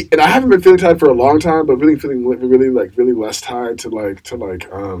 And I haven't been feeling tied for a long time, but really feeling really less tied to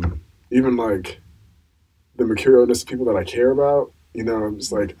even like the mercurialness of people that I care about. You know, I'm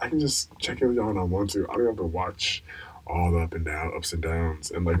just like, I can just check in with y'all when I want to. I don't have to watch all the ups and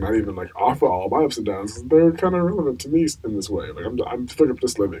downs, and like not even like offer all my ups and downs. They're kind of relevant to me in this way. Like I'm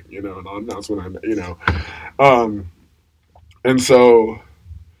just living, you know, and that's when I'm, you know, and so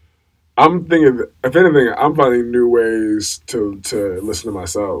I'm thinking, if anything, I'm finding new ways to listen to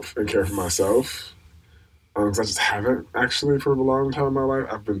myself and care for myself. Because I just haven't actually for a long time in my life.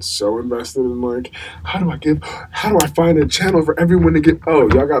 I've been so invested in like, how do I find a channel for everyone to get?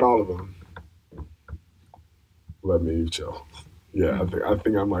 Oh, y'all got all of them. Let me chill. Yeah, I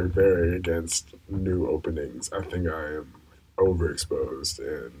think I'm like very against new openings. I think I am overexposed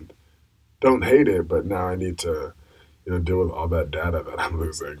and don't hate it, but now I need to, you know, deal with all that data that I'm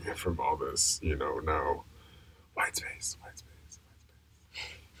losing from all this, you know, now white space.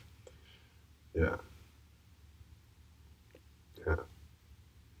 Yeah.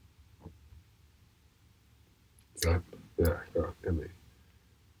 Yeah, hit me.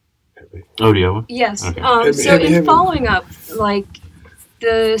 Oh, do you have one? Yes. Okay. So following up, like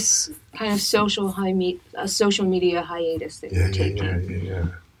this kind of social media hiatus that you're taking. Yeah.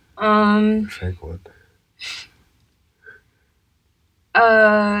 Fake one.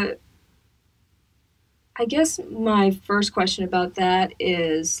 I guess my first question about that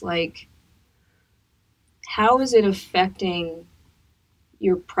is like, how is it affecting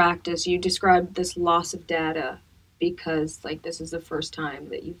your practice? You described this loss of data because like this is the first time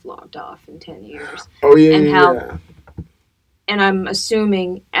that you've logged off in 10 years. Oh yeah, and how, yeah. And I'm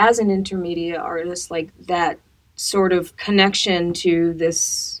assuming as an intermediate artist, like that sort of connection to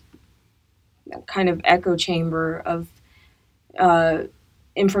this kind of echo chamber of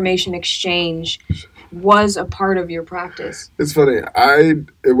information exchange was a part of your practice. It's funny.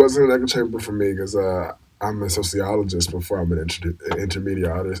 It wasn't an echo chamber for me because I'm a sociologist before I'm an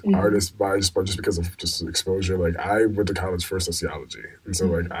intermediate artist by just because of just exposure. Like I went to college for sociology, and so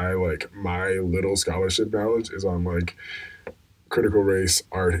like my little scholarship knowledge is on like critical race,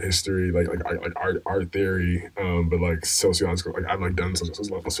 art history, like art theory, but like sociological. Like I've like done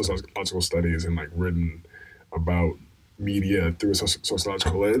sociological studies and like written about media through a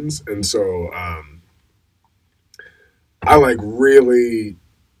sociological lens, and so I like really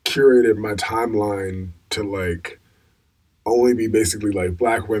curated my timeline to like only be basically like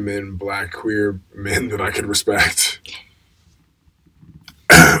black women, black queer men that I could respect.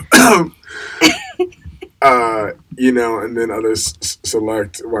 You know, and then others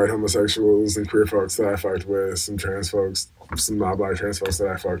select white homosexuals and queer folks that I fucked with, some trans folks, some non-black trans folks that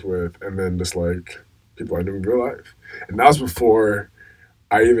I fucked with, and then just like people I knew in real life. And that was before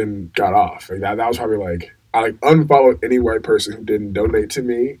I even got off. Like that was probably like I like unfollowed any white person who didn't donate to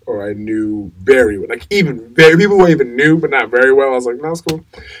me or I knew very well. Like even very people who I even knew but not very well. I was like, no, it's cool.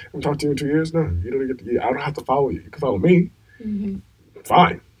 I'm talking to you in 2 years. No, you don't get to. I don't have to follow you. You can follow me. Mm-hmm.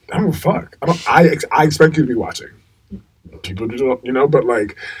 Fine. I don't give a fuck. I expect you to be watching. People do, you know, but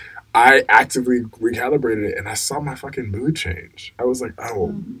like I actively recalibrated it and I saw my fucking mood change. I was like,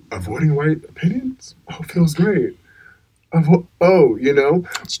 oh, avoiding white opinions? Oh, feels great. You know?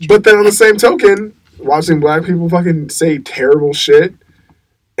 But then on the same token, watching black people fucking say terrible shit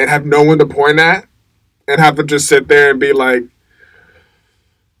and have no one to point at and have to just sit there and be like,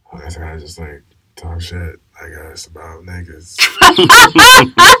 oh, this guy just like talk shit, I guess, about niggas.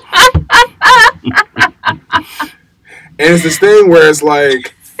 it's this thing where it's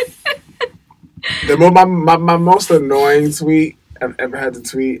like my most annoying tweet I've ever had to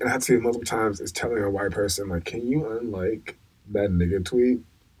tweet, and I had to tweet it multiple times, is telling a white person, like, can you unlike that nigga tweet?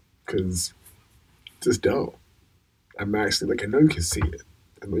 Because just don't. I'm actually like, I know you can see it.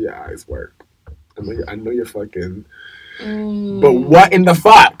 I know your eyes work. I know you're fucking. But what in the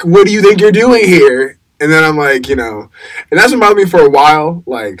fuck? What do you think you're doing here? And then I'm like, you know, and that's what bothered me for a while.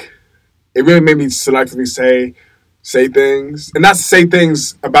 Like, it really made me selectively say things, and not to say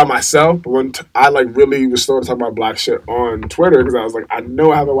things about myself, but when I like really was starting to talk about black shit on Twitter, because I was like, I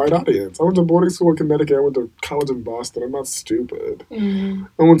know I have a white audience. I went to boarding school in Connecticut. I went to college in Boston. I'm not stupid. I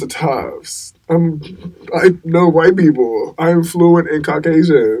went to Tufts. I know white people. I'm fluent in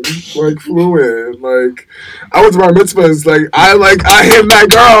Caucasian, like fluent. Like I went to bar mitzvahs. Like I am that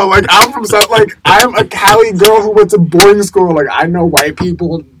girl. Like I'm from South. Like I'm a Cali girl who went to boarding school. Like I know white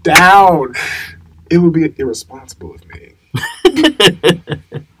people down. It would be irresponsible of me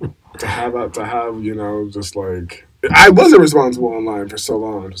to have, you know, just like, I was irresponsible online for so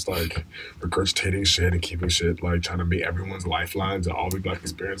long, just like regurgitating shit and keeping shit, like trying to be everyone's lifelines and all the black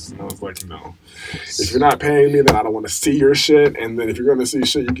experiences. And I was like, no, if you're not paying me, then I don't want to see your shit. And then if you're going to see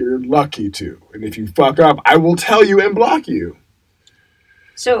shit, you're lucky to. And if you fuck up, I will tell you and block you.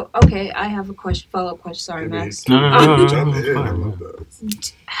 So, okay, I have a follow-up question. Sorry, Max. No. I love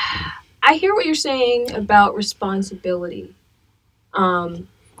those. I hear what you're saying about responsibility.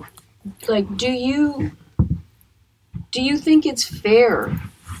 Like, do you think it's fair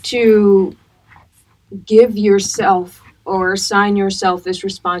to give yourself or assign yourself this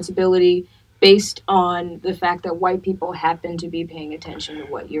responsibility based on the fact that white people happen to be paying attention to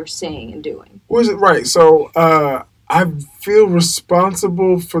what you're saying and doing? Was it right? So, I feel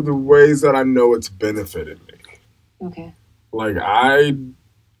responsible for the ways that I know it's benefited me. Okay. Like, I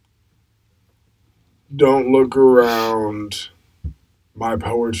don't look around my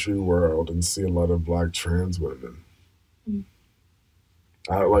poetry world and see a lot of black trans women.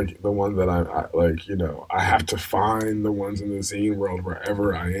 I like the one that I like, you know, I have to find the ones in the zine world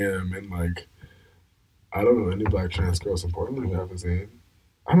wherever I am. And like, I don't know any black trans girls in Portland who have a zine.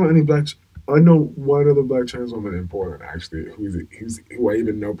 I know one other black trans woman in Portland, actually, who I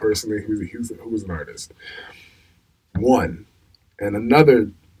even know personally, who's an artist. One. And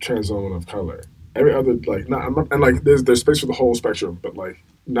another trans woman of color. Every other, like, there's space for the whole spectrum, but like,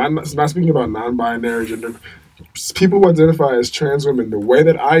 not speaking about non-binary gender, people who identify as trans women the way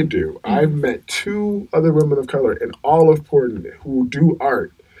that I do. I've met 2 other women of color in all of Portland who do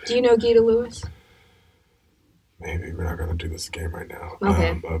art. Do you know Gita Lewis? Maybe we're not gonna do this game right now.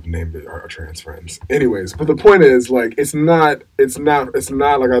 Okay. Of name our trans friends. Anyways, but the point is, like, it's not like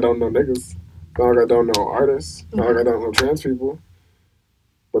I don't know niggas. It's not like I don't know artists. It's not like I don't know trans people.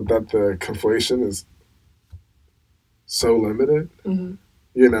 But that the conflation is so limited, you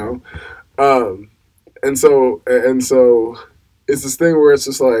know? And so it's this thing where it's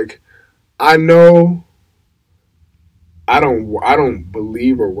just like, I know I don't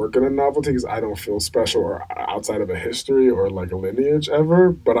believe or work in a novelty because I don't feel special or outside of a history or like a lineage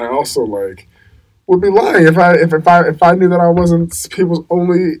ever. But I also like would be lying if I knew that I wasn't people's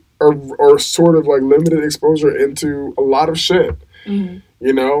only or sort of like limited exposure into a lot of shit.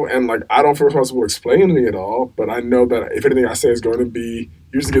 You know, and like I don't feel responsible explaining it all, but I know that if anything I say is going to be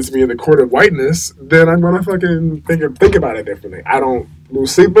used against me in the court of whiteness, then I'm gonna fucking think about it differently. I don't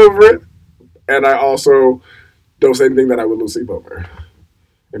lose sleep over it, and I also don't say anything that I would lose sleep over.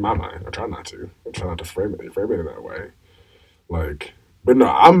 In my mind, I try not to. I try not to frame it in that way. Like, but no,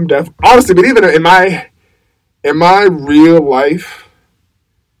 I'm honestly, but even in my real life,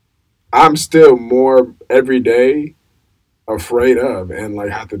 I'm still more every day afraid of and like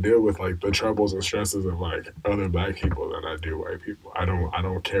have to deal with like the troubles and stresses of like other black people than I do white people. I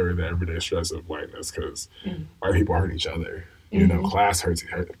don't carry the everyday stress of whiteness because white people hurt each other. You know, class hurts.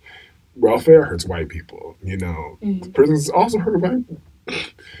 Welfare hurts white people. You know, prisons also hurt white.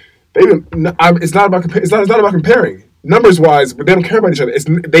 It's not about comparing numbers wise, but they don't care about each other.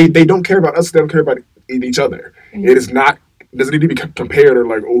 They don't care about us. They don't care about each other. It is not. Doesn't need to be compared or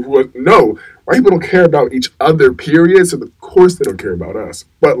like, no, white people don't care about each other, period. So of course they don't care about us.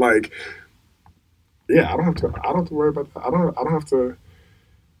 But like, yeah, I don't have to worry about that. I don't have to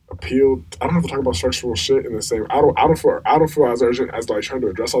appeal. I don't have to talk about structural shit in the same. I don't feel as urgent as like trying to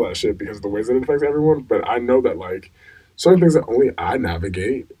address all that shit because of the ways that it affects everyone. But I know that like certain things that only I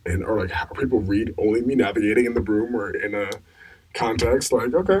navigate or like how people read only me navigating in the room or in a context.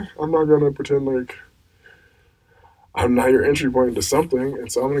 Like, okay, I'm not gonna pretend like I'm not your entry point into something, and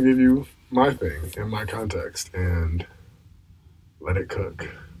so I'm going to give you my thing in my context and let it cook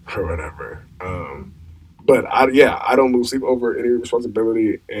or whatever. But I don't lose sleep over any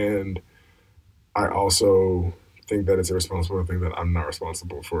responsibility, and I also think that it's irresponsible to think that I'm not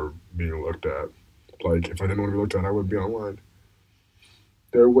responsible for being looked at. Like, if I didn't want to be looked at, I would be online.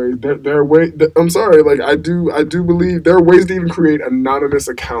 There are ways. There are ways. I'm sorry. Like, I do believe there are ways to even create anonymous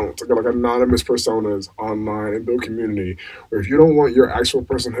accounts, like anonymous personas online and build community. Where if you don't want your actual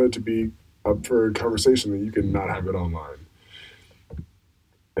personhood to be up for conversation, then you can not have it online.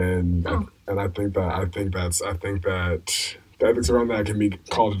 And I think that the ethics around that can be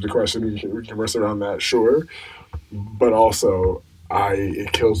called into question. We can rest around that, sure, but also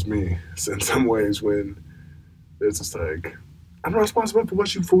it kills me in some ways when it's just like, I'm not responsible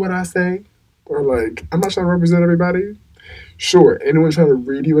for what I say, or like, I'm not trying to represent everybody. Sure, anyone trying to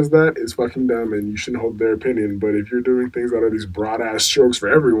read you as that is fucking dumb, and you shouldn't hold their opinion. But if you're doing things out of these broad ass strokes for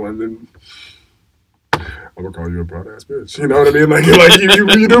everyone, then I'm gonna call you a broad ass bitch. You know what I mean? Like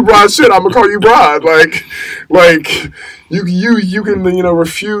you do broad shit, I'm gonna call you broad. Like you can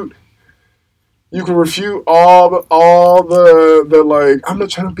refute. You can refute all the like, I'm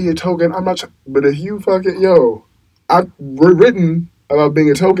not trying to be a token. But if you fucking I've written about being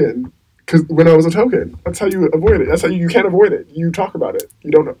a token because when I was a token, that's how you avoid it. That's how you can't avoid it. You talk about it.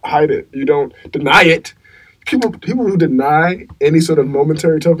 You don't hide it. You don't deny it. People who deny any sort of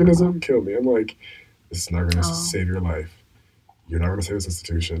momentary tokenism kill me. I'm like, this is not going to save your life. You're not going to save this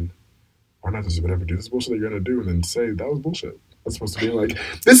institution. Why not just whatever do this bullshit that you're going to do and then say that was bullshit? That's supposed to be like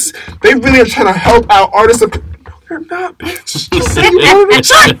this. They really are trying to help out artists. They're not, bitch. Say you wanted a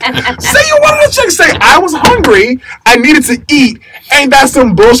check. Say you wanted a check. Say I was hungry. I needed to eat. Ain't that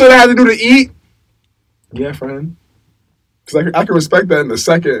some bullshit I had to do to eat? Yeah, friend. Because I can respect that in a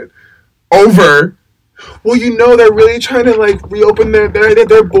second. Over. Well, they're really trying to like reopen their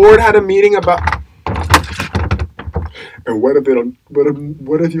board had a meeting about. And what if they don't?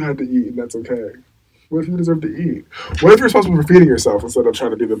 What if you had to eat and that's okay? What if you deserve to eat? What if you're responsible for feeding yourself instead of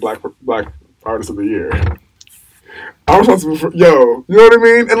trying to be the black artist of the year? I'm responsible for you know what I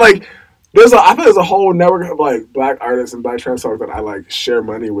mean? And like, I feel there's a whole network of like black artists and black trans folks that I like share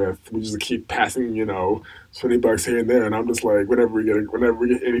money with. We just keep passing, $20 here and there, and I'm just like, whenever we get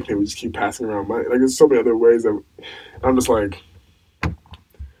anything, we just keep passing around money. Like, there's so many other ways that I'm just like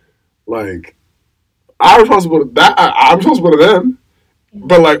I'm responsible to that. I'm responsible to them.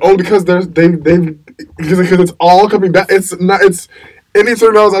 But like only because because it's all coming back. It's not. It's any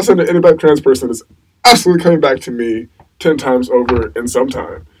 $30 I send to any black trans person is absolutely coming back to me 10 times over in some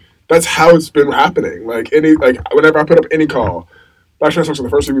time. That's how it's been happening. Like whenever I put up any call, black trans folks are the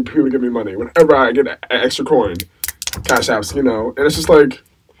first people to give me money. Whenever I get an extra coin, cash apps, and it's just like,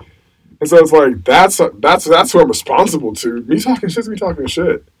 and so it's like that's who I'm responsible to. Me talking shit's me talking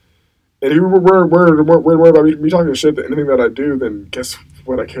shit. And if you were worried about me talking shit to anything that I do, then guess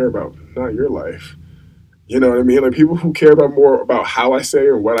what I care about? Not your life. You know what I mean? Like, people who care about more about how I say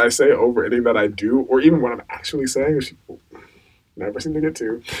or what I say over anything that I do, or even what I'm actually saying, which people never seem to get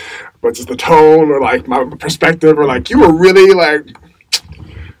to, but just the tone or like my perspective or like, you were really like,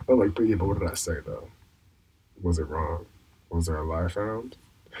 I'm like, but what did I say though? Was it wrong? Was there a lie found?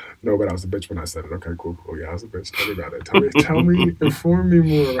 No, but I was a bitch when I said it. Okay, cool. Yeah, I was a bitch. Tell me about it. Inform me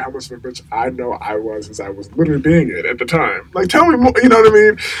more about how much of a bitch I know I was, since I was literally being it at the time. Like, tell me more, you know what I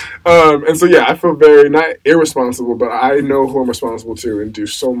mean? And so, yeah, I feel very, not irresponsible, but I know who I'm responsible to and do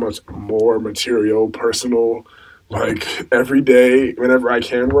so much more material, personal, like, every day, whenever I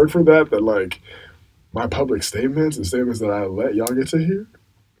can work for that, like, my public statements and statements that I let y'all get to hear,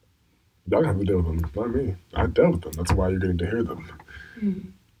 y'all have to deal with them, not me. I dealt with them. That's why you're getting to hear them. Mm-hmm.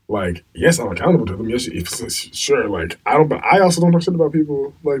 Like, yes, I'm accountable to them. Yes, sure. Like, but I also don't talk shit about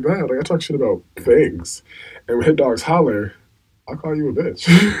people like that. Like, I talk shit about things. And when hit dogs holler, I'll call you a bitch.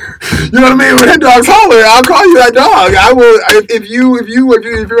 You know what I mean? When hit dogs holler, I'll call you that dog. I will. If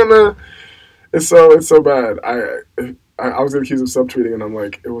you're gonna. It's so bad. I was accused of subtweeting, and I'm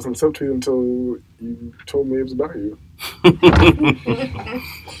like, it wasn't a subtweet until you told me it was about you. If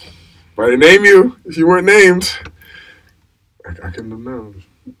I didn't name you, if you weren't named, I couldn't have known.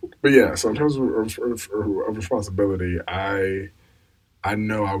 But yeah, so in terms of responsibility, I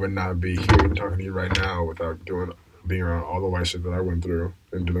know I would not be here even talking to you right now without being around all the white shit that I went through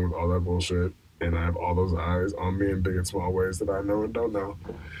and dealing with all that bullshit. And I have all those eyes on me in big and small ways that I know and don't know.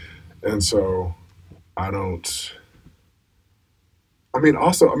 And so I don't really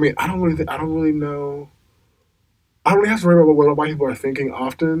really know. I don't really have to worry about what white people are thinking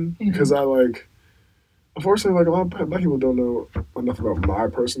often, because unfortunately, like, a lot of black people don't know enough about my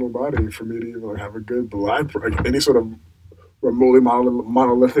personal body for me to even have a good any sort of remotely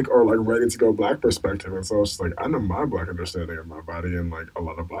monolithic or like ready to go black perspective. And so it's just like, I know my black understanding of my body and like a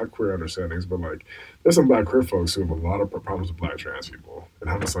lot of black queer understandings, but like there's some black queer folks who have a lot of problems with black trans people. And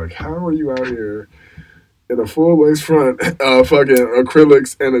I'm just like, how are you out here in a full lace front, fucking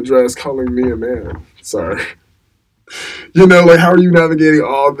acrylics and a dress calling me a man? Sorry. You know, like, how are you navigating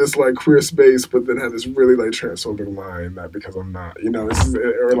all this, like, queer space, but then have this really, like, transphobic line that because I'm not, you know, this is,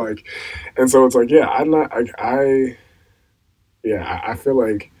 or, like, and so it's like, yeah, I'm not, like, I feel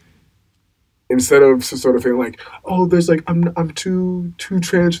like instead of sort of feeling like, oh, there's, like, I'm too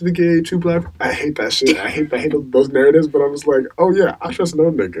trans for the gay, too black, I hate that shit. I hate those narratives, but I'm just like, oh, yeah, I trust no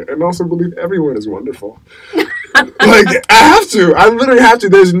nigga, and also believe everyone is wonderful. Like, I literally have to.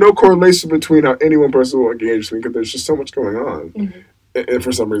 There's no correlation between how any one person will engage with me because there's just so much going on. And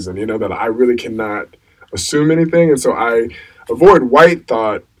for some reason, you know, that I really cannot assume anything. And so I avoid white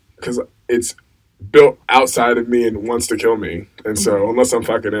thought because it's built outside of me and wants to kill me. And so unless I'm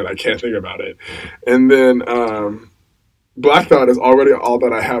fucking it, I can't think about it. And then black thought is already all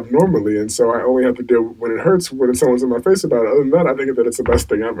that I have normally, and so I only have to deal when it hurts when someone's in my face about it. Other than that, I think that it's the best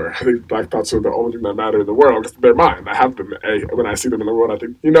thing ever. I think black thoughts are the only thing that matter in the world because they're mine. I have them. When I see them in the world, I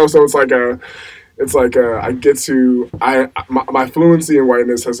think, you know. So it's like I get to my fluency in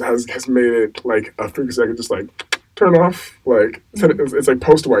whiteness has made it like a frequency I can just like turn off. Like it's like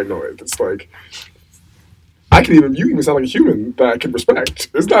post white noise. It's like. You even sound like a human that I can respect.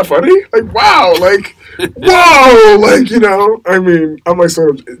 Isn't that funny? Like, wow, like, whoa, like, you know, I mean, I'm like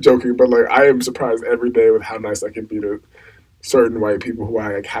sort of joking, but like, I am surprised every day with how nice I can be to certain white people who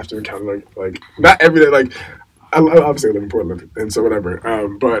I like have to encounter, like, not every day, like, I obviously live in Portland, and so whatever,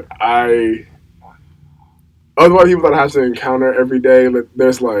 but other white people that I have to encounter every day,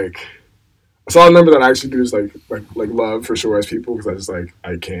 there's like, so I remember that I actually do just like love for sure as people because I just like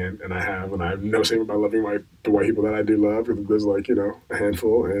I can and I have no shame about loving the white people that I do love because there's like, you know, a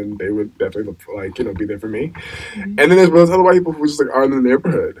handful and they would definitely like, you know, be there for me. And then there's those other white people who just like are in the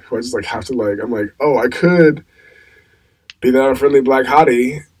neighborhood who I just like have to like, I'm like, oh, I could be that friendly black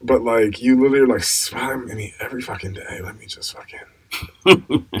hottie, but like you literally are like smiling at me every fucking day. Let me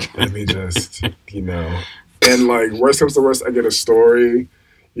just, you know, and like worst comes to worst, I get a story.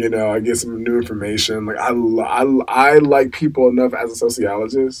 You know, I get some new information. Like, I like people enough as a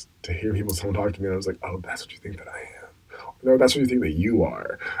sociologist to hear people talk to me, and I was like, oh, that's what you think that I am. No, that's what you think that you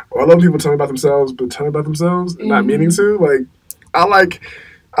are. Or I love people telling me about themselves, but telling about themselves and not meaning to. Like, I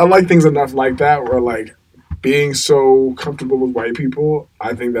like things enough like that where, like, being so comfortable with white people,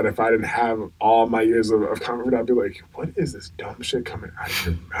 I think that if I didn't have all my years of comfort, I'd be like, what is this dumb shit coming out of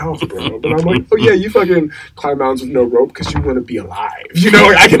your mouth, bro? But I'm like, oh yeah, you fucking climb mountains with no rope because you want to be alive. You know,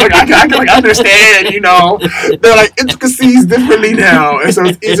 like, I can understand, you know, they're like intricacies differently now. And so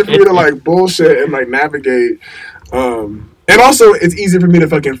it's easy for me to like bullshit and like navigate. And also, it's easier for me to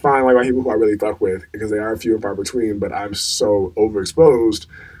fucking find like white people who I really fuck with because they are few and far between, but I'm so overexposed,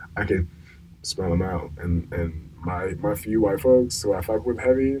 I can smell them out, and my few white folks who I fuck with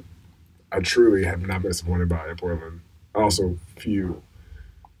heavy, I truly have not been disappointed by in Portland. Also, few.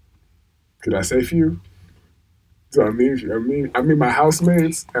 Could I say few? So I mean my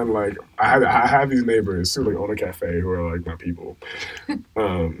housemates and like I have these neighbors who like own a cafe who are like my people.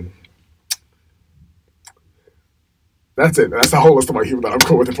 That's it. That's the whole list of my people that I'm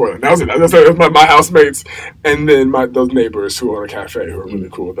cool with in Portland. That was it. That's my housemates, and then those neighbors who own a cafe who are really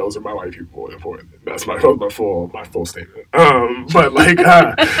cool. Those are my white people in Portland. That's my full statement. But like,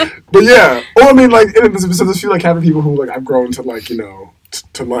 but yeah. Or I mean, like, there's feel like having people who like I've grown to like, you know,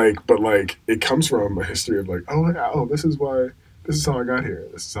 to like, but like it comes from a history of like, this is how I got here.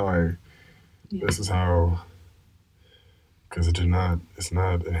 This is how, because it's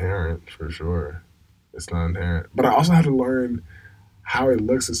not inherent for sure. It's not inherent. But I also have to learn how it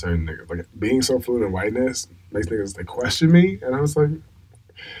looks to certain niggas. Like, being so fluid in whiteness makes niggas, like, question me. And I was like,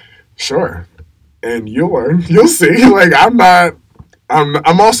 sure. And you'll learn. You'll see. Like, I'm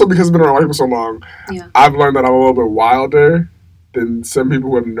also, because I've been around white people so long, I've learned that I'm a little bit wilder than some people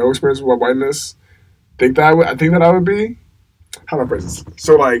who have no experience with whiteness think that I would be. How do I phrase this?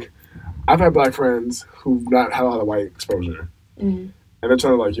 So, like, I've had black friends who've not had a lot of white exposure. Mm-hmm. And they're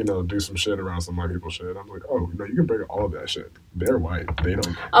trying to, like, you know, do some shit around some white people shit. I'm like, oh, no, you can break all of that shit. They're white. They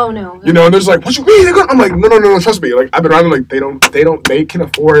don't. Oh, no. You know, and they're just like, what you mean? I'm like, no, trust me. Like, I've been around them, like, they can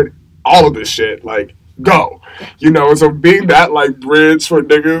afford all of this shit. Like, go. You know, and so being that, like, bridge for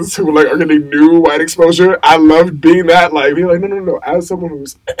niggas who, like, are getting new white exposure, I love being that, like, being like, no. As someone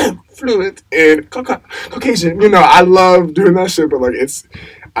who's fluent and Caucasian, you know, I love doing that shit, but, like,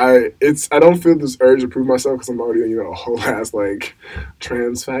 I don't feel this urge to prove myself because I'm already, you know, a whole ass like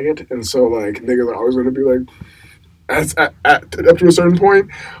trans faggot, and so like niggas are always going to be like, up to a certain point.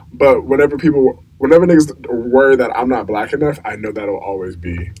 But whenever niggas worry that I'm not black enough, I know that'll always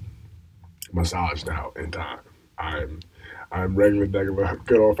be massaged out in time. I'm regular,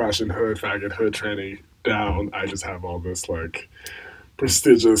 good old fashioned hood faggot, hood tranny down. I just have all this like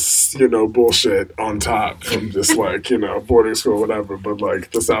prestigious, bullshit on top from just like, boarding school, whatever. But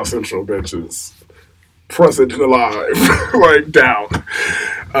like the South Central bitches, present and alive, like down.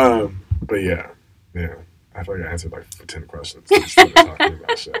 But yeah. I feel like I answered like 10 questions. Just talking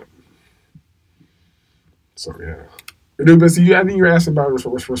about shit. So yeah. Dude, but see, I think you're asking about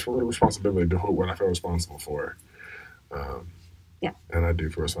responsibility, what I feel responsible for. Yeah. And I do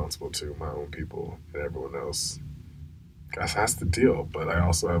feel responsible to my own people and everyone else. That's the deal. But I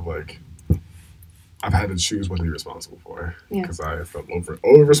also have I've had to choose what to be responsible for. Because I felt over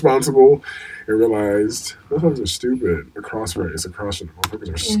responsible and realized motherfuckers are stupid across race, across gender.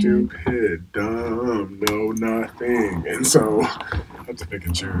 Motherfuckers are stupid, dumb, know nothing. And so I have to pick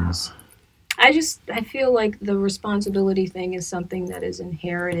and choose. I feel like the responsibility thing is something that is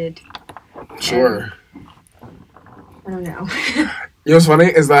inherited. Sure. I don't know. You know what's funny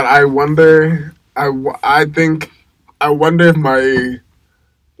is that I wonder if my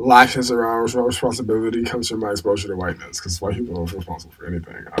lashes around responsibility comes from my exposure to whiteness, because white people don't feel responsible for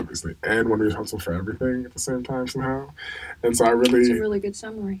anything, obviously, and want to be responsible for everything at the same time somehow. And so That's a really good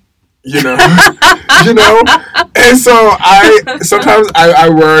summary. And so sometimes I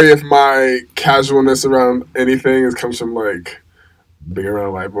worry if my casualness around anything comes from like being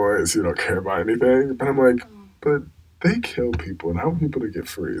around white boys who don't care about anything. But I'm like, but they kill people and I want people to get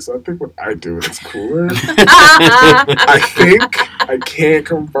free. So I think what I do is cooler. I think. I can't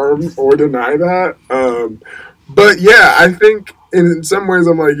confirm or deny that. But yeah, I think in some ways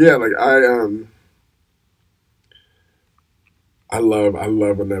I'm like, yeah, like I love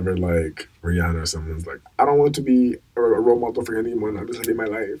whenever like Rihanna or someone's like, I don't want to be a role model for anyone. I'm just living my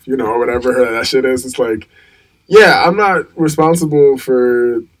life, or whatever that shit is. It's like, yeah, I'm not responsible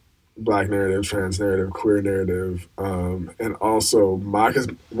for Black narrative, trans narrative, queer narrative, and also my ideas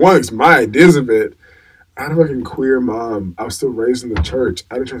of it. I had a fucking queer mom. I was still raised in the church.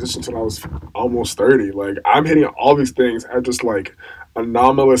 I didn't transition until I was almost 30. Like, I'm hitting all these things at just like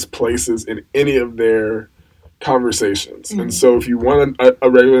anomalous places in any of their conversations. Mm-hmm. And so if you want a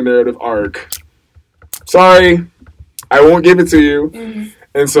regular narrative arc, sorry, I won't give it to you. Mm-hmm.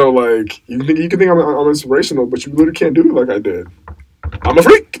 And so like you can think I'm inspirational, but you literally can't do it like I did. I'm a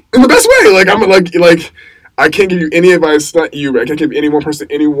freak in the best way. Like I'm like I can't give you any advice. Not you, but I can't give any one person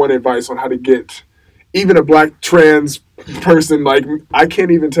advice on how to get even a Black trans person. Like I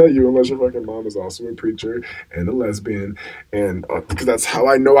can't even tell you unless your fucking mom is also a preacher and a lesbian, and because that's how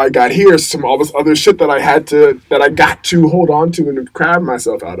I know I got here. Some all this other shit that I got to hold on to and crab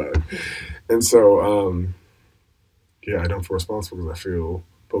myself out of. And so yeah, I don't feel responsible because I feel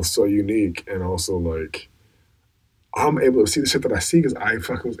both so unique and also like I'm able to see the shit that I see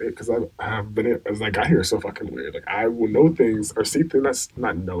because I have been as I got here so fucking weird. Like I will know things or see things. That's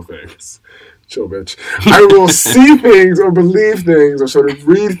not know things. Chill, bitch. I will see things or believe things or sort of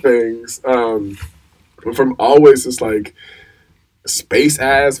read things from always this like space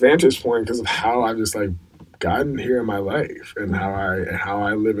ass vantage point because of how I've just like gotten here in my life and how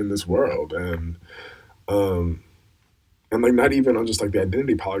I live in this world and like not even on just like the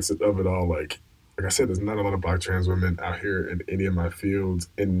identity politics of it all. Like I said, there's not a lot of Black trans women out here in any of my fields,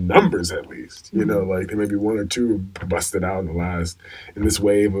 in numbers at least. You know, like there may be one or two busted out in this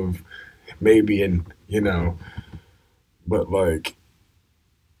wave of maybe, but like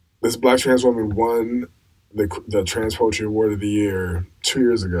this Black trans woman won the Trans Poetry Award of the Year 2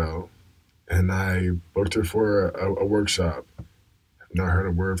 years ago, and I booked her for a workshop. I've not heard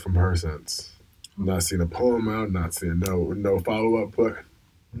a word from her since. Not seen a poem out, not seen no follow-up book,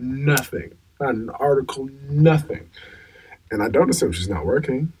 nothing. Not an article, nothing. And I don't assume she's not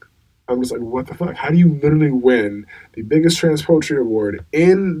working. I'm just like, what the fuck? How do you literally win the biggest trans poetry award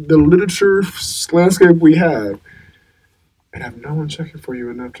in the literature landscape we have and have no one checking for you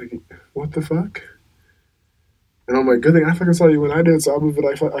enough to get, what the fuck? And I'm like, good thing I fucking saw you when I did, so I'll move it.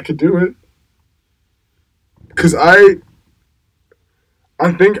 I could do it. Because I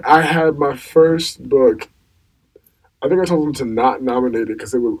think I had my first book. I think I told them to not nominate it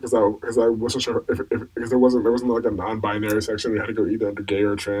because I wasn't sure because there wasn't like a non-binary section. We had to go either under gay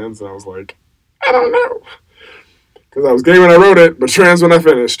or trans, and I was like, I don't know, because I was gay when I wrote it, but trans when I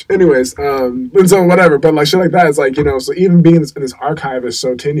finished. Anyways, and so whatever. But like shit like that, it's like so even being in this archive is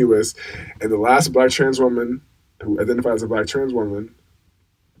so tenuous, and the last Black trans woman who identified as a Black trans woman,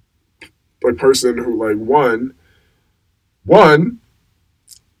 like person who like won,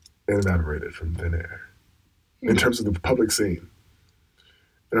 and evaporated from thin air. in terms of the public scene.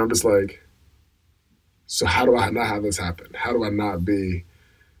 And I'm just like, so how do I not have this happen? How do I not be?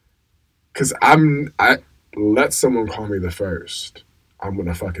 Because I let someone call me the first, I'm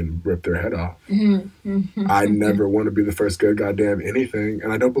gonna fucking rip their head off. I never want to be the first good goddamn anything,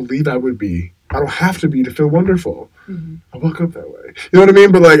 and I don't believe I would be. I don't have to be to feel wonderful. I woke up that way. You know what I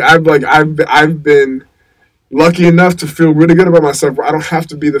mean? But I've been lucky enough to feel really good about myself where I don't have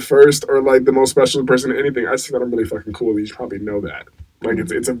to be the first or like the most special person in anything. I just think that I'm really fucking cool. You should probably know that. Like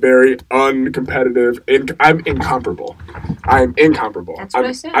it's a very uncompetitive, I'm incomparable. I'm incomparable. That's what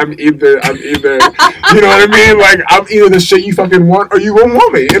I said. I'm either, you know what I mean? Like I'm either the shit you fucking want or you won't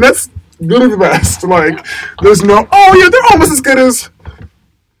want me, and that's really the best. Like there's no, oh yeah, they're almost as good as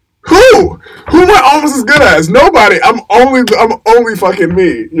who? Who am I almost as good as? Nobody. I'm only fucking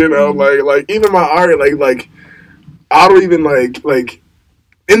me. You know, like even my art, like I don't even like.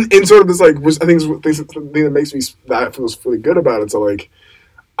 In sort of this, like, which I think is the thing that makes me, that I feel really good about it. So, like,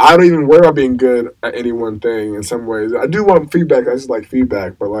 I don't even worry about being good at any one thing in some ways. I do want feedback. I just like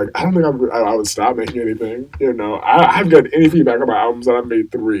feedback. But, like, I don't think I would stop making anything. You know, I haven't got any feedback on my albums that I've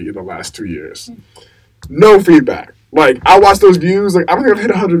made 3 in the last 2 years. No feedback. Like, I watch those views. Like, I don't think I've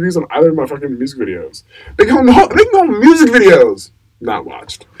hit 100 views on either of my fucking music videos. They go on music videos. Not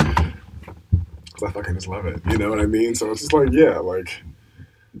watched. Because I fucking just love it. You know what I mean? So, it's just like, yeah, like...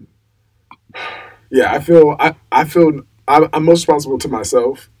 Yeah, I feel I'm most responsible to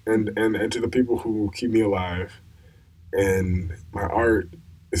myself and to the people who keep me alive. And my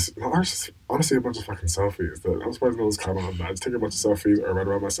art's honestly a bunch of fucking selfies. I'm surprised no one's caught on. I just take a bunch of selfies or write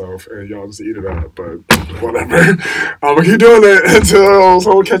about myself and y'all just eat it up. But whatever. I'm gonna keep doing it until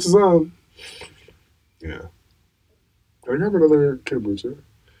someone catches on. Yeah. I grab another kombucha.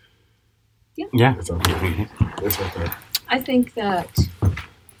 Yeah. It's up there. It's right there. I think that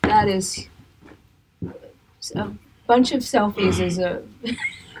is a bunch of selfies is a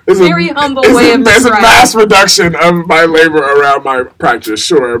very humble way of describing. It's a mass reduction of my labor around my practice,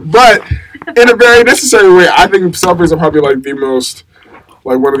 sure. But in a very necessary way, I think selfies are probably like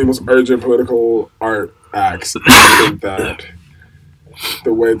one of the most urgent political art acts. I think that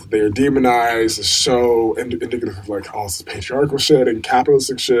the way that they are demonized is so indicative of like all this patriarchal shit and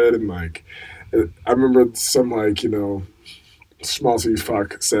capitalistic shit. And like, I remember some like, you know, small C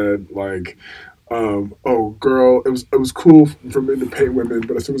fuck said like, oh girl, it was cool for men to paint women,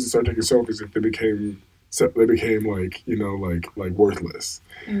 but as soon as they started taking selfies, they became like, you know, like worthless.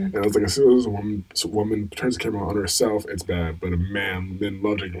 And I was like, as soon as a woman turns the camera on herself, it's bad. But men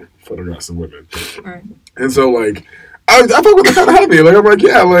love taking photographs of women. Right. And so like, I fuck with that kind of heavy. Like I'm like,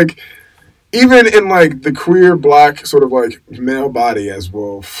 yeah, like even in like the queer black sort of like male body, as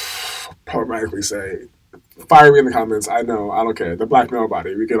we'll problematically say. Fire me in the comments. I know. I don't care. The black male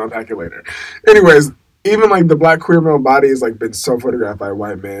body. We can unpack it later. Anyways, even like the black queer male body has like been so photographed by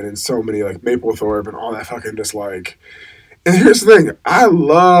white men and so many like Mapplethorpe and all that fucking just like. And here's the thing. I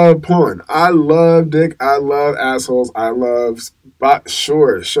love porn. I love dick. I love assholes. I love.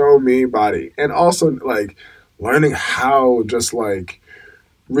 Sure, show me body. And also like learning how just like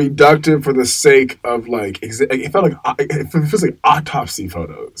reductive for the sake of like it feels like autopsy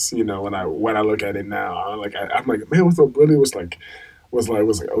photos, you know, when I look at it now. I'm like man, what really was like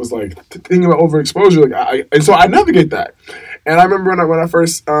thinking about overexposure, and so I navigate that. And I remember when I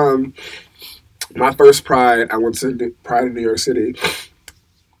first my first Pride, I went to Pride in New York City,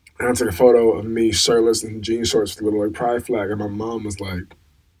 and I took a photo of me shirtless in jean shorts with a little like Pride flag, and my mom was like,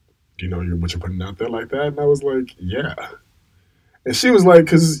 "Do you know what you're putting out there like that?" And I was like, "Yeah." And she was like,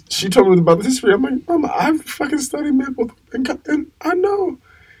 because she told me about the history. I'm like, Mama, I've fucking studied Maple, and I know.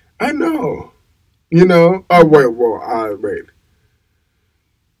 You know? Oh, wait.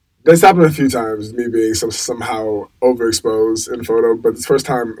 This happened a few times, me being somehow overexposed in a photo, but this first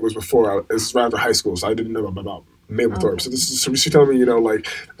time it was before, it was right after high school, so I didn't know about Mapplethorpe. So she told me, you know, like,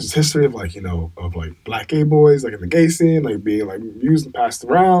 there's a history of, like, you know, of, like, black gay boys, like, in the gay scene, like, being, like, used and passed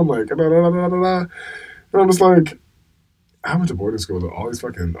around, like, And I was like, I went to boarding school with all these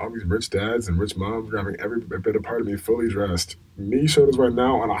rich dads and rich moms grabbing every bit of part of me fully dressed. Me shoulders right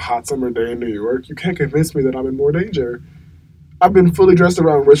now on a hot summer day in New York. You can't convince me that I'm in more danger. I've been fully dressed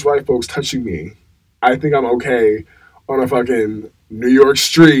around rich white folks touching me. I think I'm okay on a fucking New York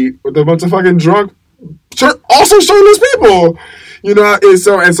street with a bunch of fucking drunk, also shirtless people. You know, and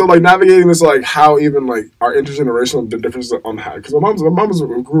so like navigating this, like how even like our intergenerational differences on how, because my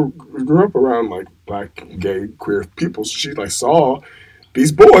mom grew up around like black, gay, queer people. So she like saw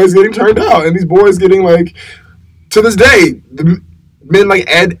these boys getting turned out, and these boys getting like, to this day, the men like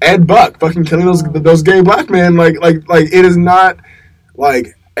Ed Buck fucking killing those gay black men. Like it is not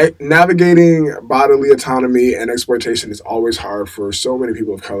like navigating bodily autonomy and exploitation is always hard for so many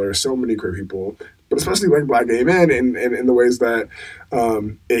people of color, so many queer people, but especially like Black gay men in the ways that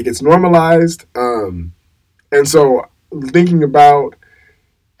it gets normalized. And so thinking about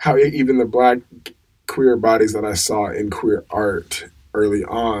how even the Black queer bodies that I saw in queer art early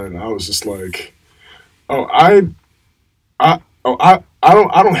on, I was just like, I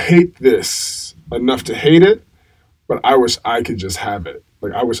don't hate this enough to hate it, but I wish I could just have it.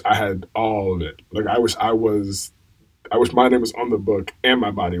 Like, I wish I had all of it. Like, I wish my name was on the book and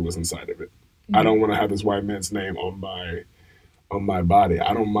my body was inside of it. Mm-hmm. I don't want to have this white man's name on my body.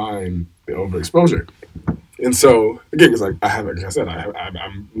 I don't mind the overexposure. And so, again, it's like,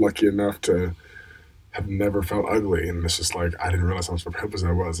 I'm lucky enough to have never felt ugly. And it's just like, I didn't realize how much of a privilege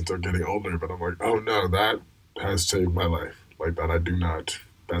that was until getting older. But I'm like, oh no, that has changed my life. Like,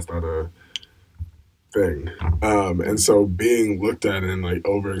 that's not a thing. And so being looked at and like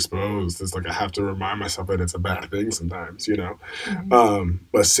overexposed, it's like I have to remind myself that it's a bad thing sometimes, you know. Mm-hmm.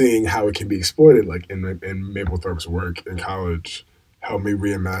 But seeing how it can be exploited, like in Mapplethorpe's work in college, helped me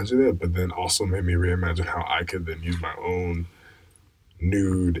reimagine it, but then also made me reimagine how I could then use my own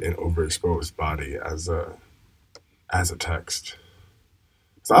nude and overexposed body as a text.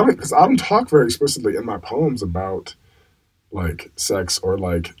 Because I don't talk very explicitly in my poems about like sex or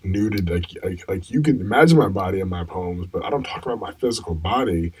like nudity, like you can imagine my body in my poems, but I don't talk about my physical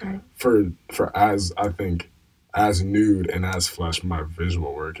body for as I think as nude and as flesh my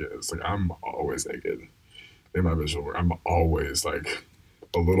visual work is. Like, I'm always naked in my visual work. I'm always like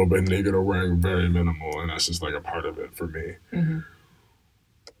a little bit naked or wearing very minimal, and that's just like a part of it for me. Mm-hmm.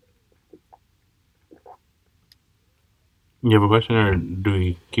 You have a question, or do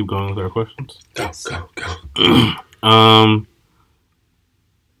we keep going with our questions? Go.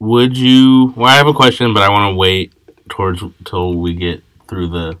 Would you... Well, I have a question, but I want to wait till we get through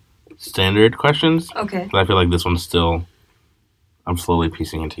the standard questions. Okay. But I feel like this one's still... I'm slowly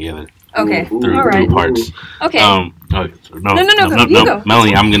piecing it together. Okay. Through parts. Okay. No, you go.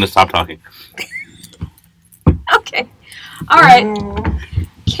 Melanie, I'm going to stop talking. Okay. All right.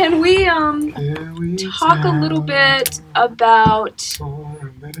 Can we talk a little bit about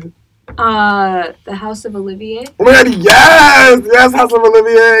the House of Olivier? Oh my God, yes, House of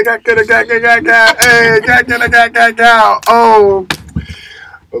Olivier. Oh,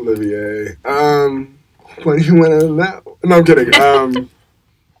 Olivier. What do you want to know? No, I'm kidding.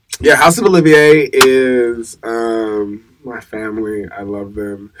 Yeah, House of Olivier is my family. I love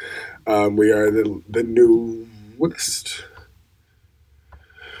them. We are the newest.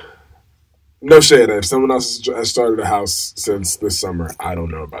 No shade. If someone else has started a house since this summer, I don't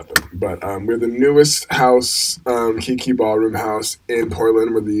know about them. But we're the newest house, Kiki Ballroom House in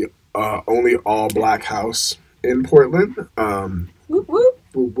Portland. We're the only all-Black house in Portland. Whoop, whoop.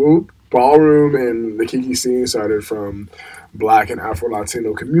 Whoop, whoop. Ballroom and the Kiki scene started from Black and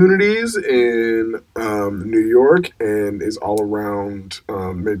Afro-Latino communities in New York and is all around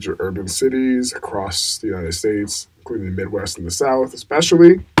major urban cities across the United States, including the Midwest and the South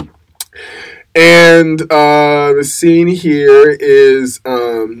especially. And the scene here is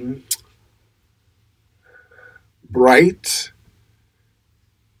bright,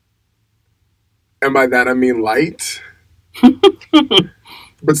 and by that I mean light,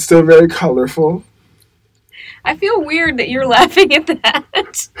 but still very colorful. I feel weird that you're laughing at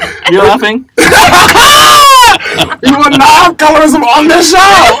that. You're laughing? You will not have colorism on this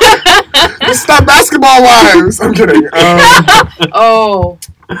show! Stop basketball wives! I'm kidding. Oh.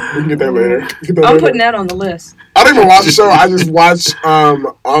 We can get that later. I'm putting that on the list. I don't even watch the show. I just watch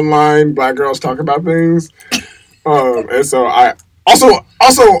online Black girls talk about things. And so I... Also,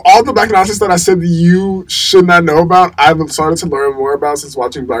 all the Black analysis that I said that you should not know about, I've started to learn more about since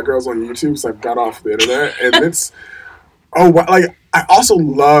watching Black girls on YouTube. So I got off the internet, and it's like I also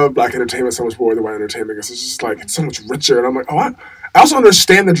love Black entertainment so much more than white entertainment because it's just like it's so much richer. And I'm like, I also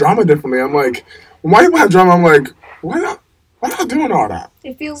understand the drama differently. I'm like, when white people have drama, I'm like, why not doing all that?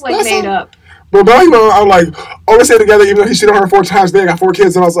 It feels like made up. But I'm like, they stay together even though he cheated on her 4 times. They got 4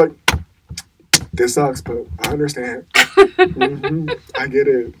 kids, and I was like, this sucks, but I understand. Mm-hmm. I get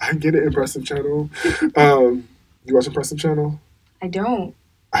it. Impressive Channel. You watch Impressive Channel? I don't.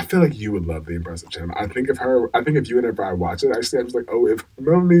 I feel like you would love the Impressive Channel. I think if you and if I watch it, actually, I was like, if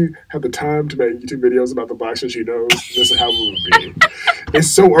Melanie had the time to make YouTube videos about the Black shit she knows, this is how it would be.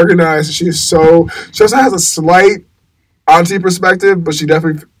 It's so organized. She also has a slight auntie perspective, but she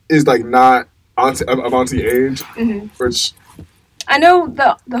definitely is like not auntie of auntie age, mm-hmm. Which. I know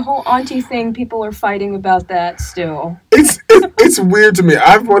the whole auntie thing, people are fighting about that still. It's weird to me.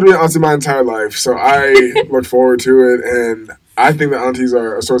 I've wanted an auntie my entire life, so I look forward to it, and I think that aunties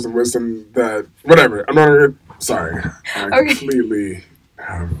are a source of wisdom that, whatever. I'm not, sorry. I completely,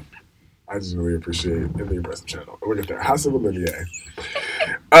 I just really appreciate the impressive channel. We'll get there. House of Olivier.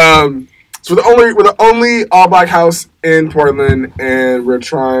 So we're the only all-black house in Portland, and we're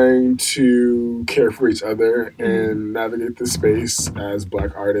trying to care for each other and navigate the space as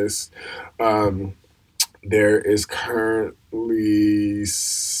black artists. There is currently, we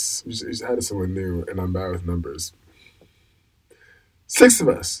just had someone new, and I'm bad with numbers. 6 of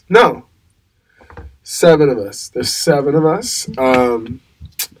us. No. 7 of us. There's 7 of us.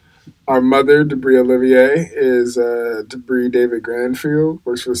 Our mother, Debris Olivier, is Debris David Granfield,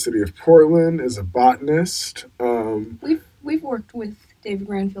 works for the city of Portland, is a botanist. We've worked with David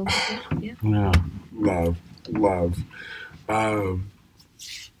Granfield before. Yeah. Love.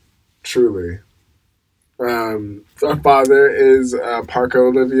 Truly. Our father is Parker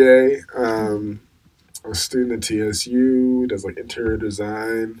Olivier, a student at TSU, does like interior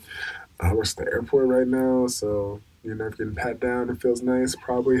design. Works at the airport right now, so you know, if you're getting pat down, it feels nice.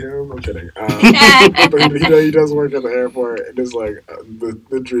 Probably him. I'm kidding. But he does work at the airport and is like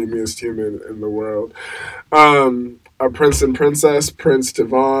the dreamiest human in the world. Our prince and princess, Prince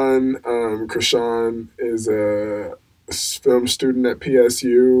Devon. Krishan is a film student at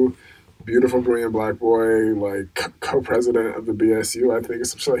PSU. Beautiful, brilliant black boy, like co-president of the BSU. I think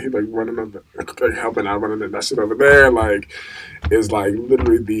it's he like running on helping out running that shit over there. Like, is like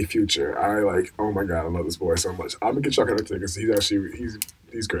literally the future. I like, oh my god, I love this boy so much. I'm gonna get y'all connected because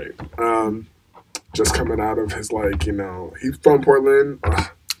he's great. Just coming out of his like, you know, he's from Portland.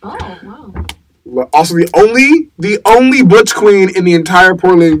 Oh wow. Also, the only butch queen in the entire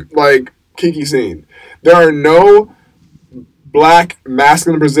Portland like Kiki scene. There are no black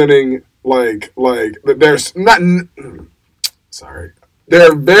masculine presenting like there's not. Sorry,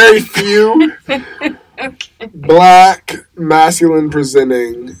 there are very few black masculine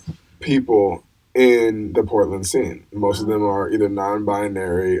presenting people in the Portland scene. Most of them are either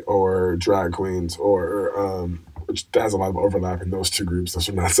non-binary or drag queens, or which has a lot of overlap in those two groups. Those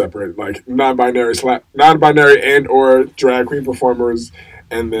are not separate. Like non-binary and or drag queen performers,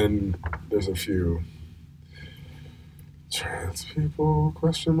 and then there's a few trans people, ?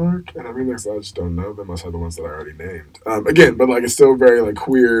 And I mean, I just don't know. They must have the ones that I already named. Again, but like it's still very like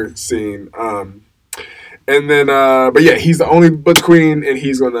queer scene. And then, but yeah, he's the only butch queen, and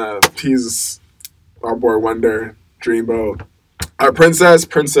he's our boy Wonder, Dreamboat. Our princess,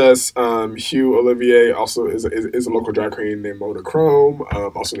 Hugh Olivier, also is a local drag queen named Mona Chrome,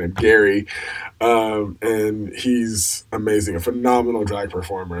 also named Gary, and he's amazing, a phenomenal drag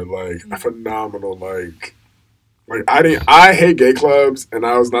performer, like a phenomenal like. Like I hate gay clubs, and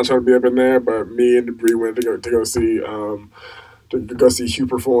I was not trying to be up in there. But me and Debris went to go see Hugh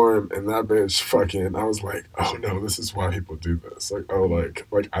perform, and that bitch fucking. I was like, oh no, this is why people do this. Like, oh, like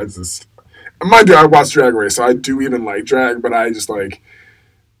I just. Mind you, I watch Drag Race, so I do even like drag, but I just like.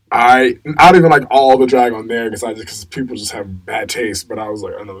 I don't even like all the drag on there because people just have bad taste. But I was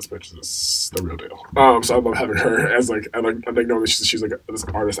like, oh no, this bitch is the real deal. So I love having her as like I think knowing that she's like this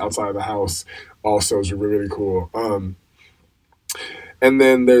artist outside of the house also is really, really cool. And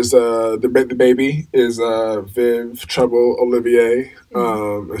then there's the baby is Viv Trouble Olivier,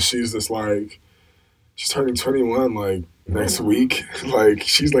 and she's this like she's turning 21 like next week. Like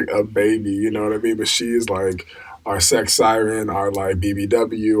she's like a baby, you know what I mean? But she is like our sex siren, our like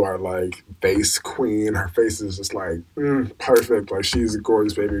BBW, our like face queen. Her face is just like perfect. Like she's a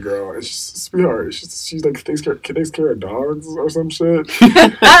gorgeous baby girl. And she's a sweetheart. She's like takes care of dogs or some shit.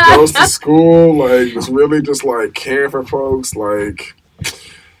 Goes to school, like just really just like caring for folks. Like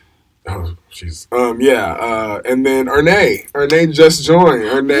oh jeez. And then Arne just joined.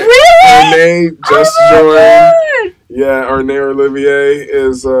 Arne just joined. Yeah, Arne Olivier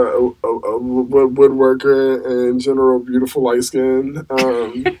is a woodworker and general beautiful light skin.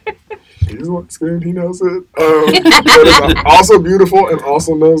 He's light skinned, he knows it. But is also beautiful and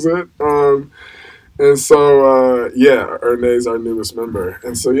also knows it. And so, Arne's our newest member.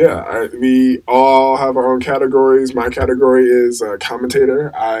 And so, we all have our own categories. My category is commentator.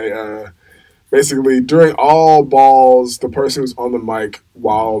 I basically, during all balls, the person who's on the mic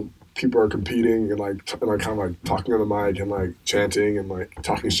while people are competing and kind of like talking on the mic and like chanting and like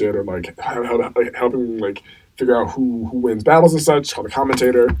talking shit or like helping like figure out who wins battles and such, called a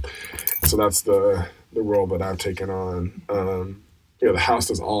commentator. So that's the role that I've taken on. The house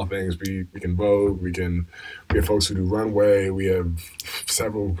does all things. We can vogue. We have folks who do runway. We have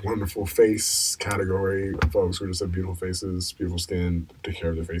several wonderful face category folks who just have beautiful faces, beautiful skin, take care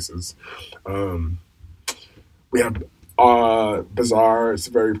of their faces. We have Bazaar. It's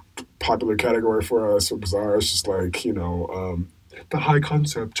a very popular category for us with Bizarre. It's just like, the high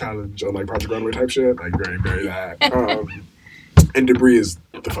concept challenge or like Project Runway type shit. Like very that. And Debris is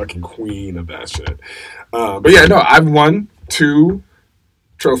the fucking queen of that shit. But yeah, no, I've won 2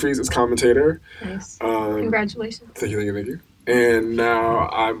 trophies as commentator. Nice. Congratulations. Thank you. And now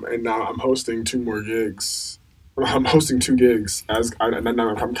I'm hosting 2 more gigs. I'm hosting 2 gigs and now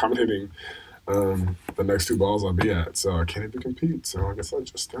I'm commentating the next 2 balls I'll be at. So I can't even compete. So I guess I'm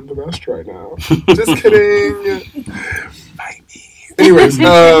the best right now. Just kidding. Fight me. Anyways,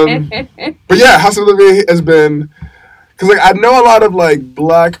 but yeah, House of Olivia has been, because like I know a lot of like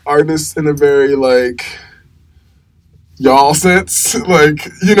black artists in a very like y'all sense, like,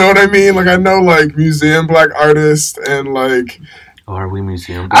 you know what I mean? Like I know like museum black artists and like. Oh, are we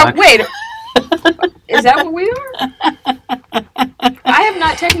museum black? Wait. Is that what we are? I have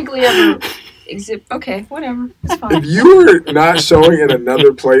not technically ever okay, whatever. It's fine. If you were not showing in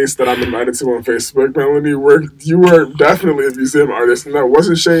another place that I'm invited to on Facebook, Melanie, you were definitely a museum artist, and that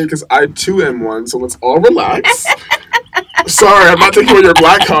wasn't shade because I too am one, so let's all relax. Sorry, I'm not taking away your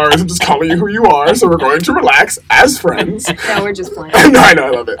black cards. I'm just calling you who you are, so we're going to relax as friends. No, we're just playing. No, I know,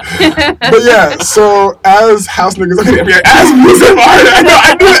 I love it. But yeah, so as house niggas, as museum artists,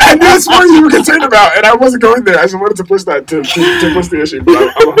 I knew that's what you were concerned about, and I wasn't going there. I just wanted to push that to push the issue, but I'm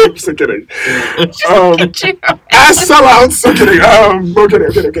 100% kidding. As sellouts, I'm kidding. I'm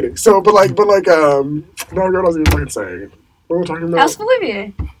kidding. So, but like, no, girl, I was even fucking saying. What were we talking about? House of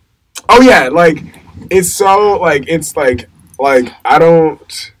Olivia. Oh yeah, like it's so like it's like I'm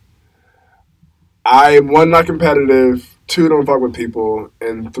 1, not competitive, 2, don't fuck with people,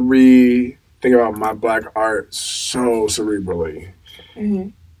 and 3, think about my black art so cerebrally. Mm-hmm.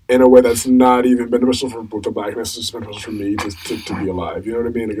 In a way that's not even beneficial for blackness, it's just beneficial for me to be alive. You know what I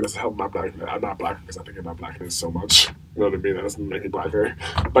mean? Like, it doesn't help my blackness. I'm not black because I think about blackness so much. You know what I mean? That doesn't make me blacker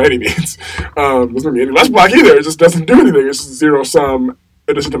by any means. It doesn't make me any less black either. It just doesn't do anything. It's just zero-sum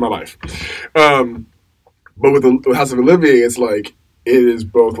addition to my life. But with House of Olivia, it's like, it is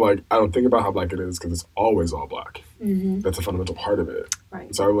both like, I don't think about how black it is because it's always all black. Mm-hmm. That's a fundamental part of it.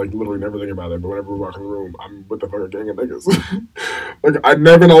 Right. So I like literally never think about it, but whenever we walk in the room, I'm with the fucking gang of niggas. Like, I've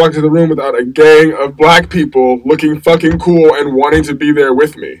never gonna walk into the room without a gang of black people looking fucking cool and wanting to be there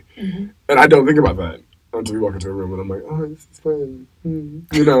with me. Mm-hmm. And I don't think about that until we walk into a room and I'm like, oh, this is fun.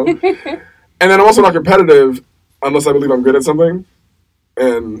 You know? And then I'm also not competitive unless I believe I'm good at something.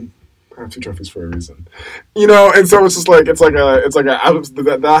 And I have 2 trophies for a reason, you know, and so it's just like I've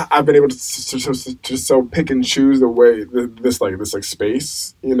been able to so pick and choose the way this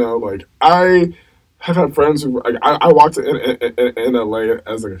space, you know, like I have had friends who like I walked in LA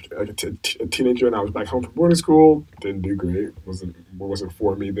as a teenager and I was back home from boarding school, didn't do great, wasn't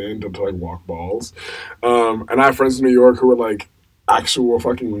for me then to like walk balls, and I have friends in New York who were like actual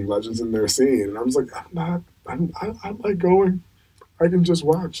fucking legends in their scene, and I was like I like going, I can just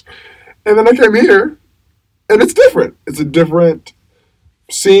watch. And then I came here, and it's different. It's a different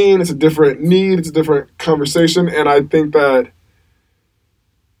scene. It's a different need. It's a different conversation. And I think that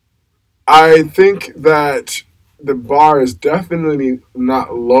the bar is definitely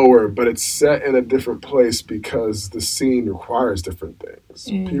not lower, but it's set in a different place because the scene requires different things.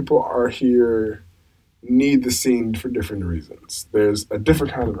 Mm. People are here, need the scene for different reasons. There's a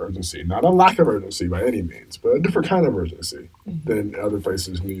different kind of urgency, not a lack of urgency by any means, but a different kind of urgency than other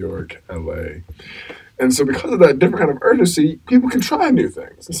places, New York, LA. And so because of that different kind of urgency, people can try new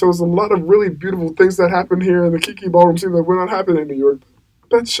things. And so there's a lot of really beautiful things that happen here in the Kiki Ballroom scene that will not happen in New York.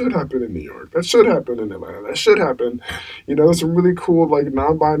 That should happen in New York. That should happen in Atlanta. That should happen. You know, there's some really cool, like,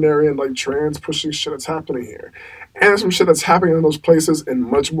 non-binary and, like, trans pushing shit that's happening here. And there's some shit that's happening in those places in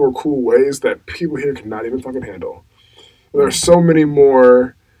much more cool ways that people here cannot even fucking handle. There are so many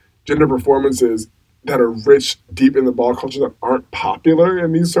more gender performances that are rich deep in the ball culture that aren't popular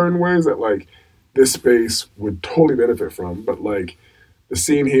in these certain ways that, like, this space would totally benefit from. But, like, the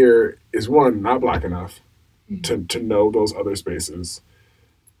scene here is, one, not black enough to know those other spaces.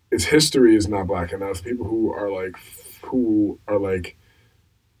 Its history is not black enough. People who are like,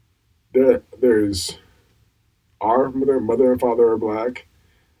 there's our mother and father are black,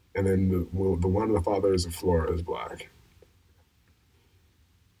 and then the one of the fathers of Flora is black.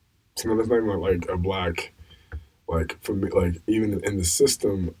 So that's not even like a black, like even in the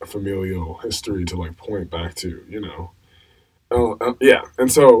system, familial history to like point back to, you know. Yeah, and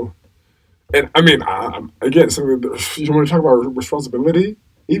so, and I mean, again, something that, you want to talk about responsibility.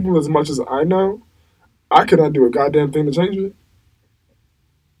 Even as much as I know, I cannot do a goddamn thing to change it.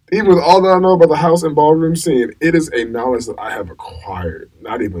 Even with all that I know about the house and ballroom scene, it is a knowledge that I have acquired,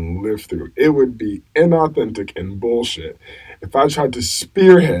 not even lived through. It would be inauthentic and bullshit. if I tried to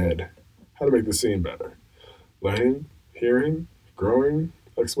spearhead how to make the scene better, laying, hearing, growing,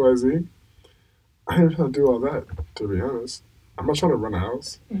 XYZ, I ain't trying to do all that, to be honest. I'm not trying to run a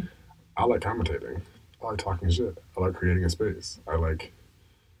house. I like commentating. I like talking shit. I like creating a space. I like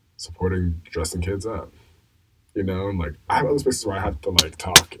supporting dressing kids up. You know, and like I have other spaces where I have to like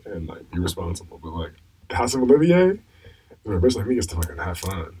talk and like be responsible. But like the House of Olivier, where a bitch like me gets to fucking have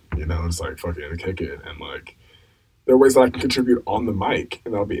fun. You know, it's like fucking kick it. And like there are ways that I can contribute on the mic,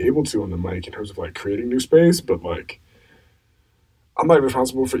 and I'll be able to on the mic in terms of like creating new space, but like I'm not even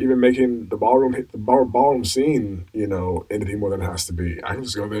responsible for even making the ballroom scene, you know, anything more than it has to be. I can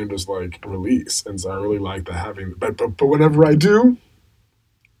just go there and just like release. And so I really like the having, but whenever I do,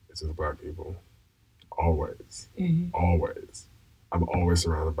 it's just Black people. Always. Always. I'm always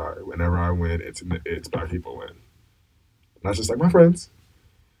surrounded by it. Whenever I win, it's Black people win. Not just like my friends.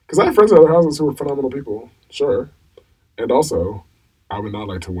 Because I have friends in other houses who are phenomenal people, sure. And also, I would not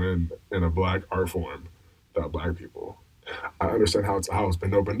like to win in a Black art form without Black people. I understand how it's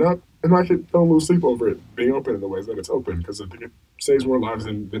been opened up, and I don't lose sleep over it being open in the ways that it's open, because I think it saves more lives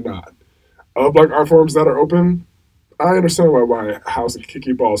than not. Other Black art forms that are open, I understand why housing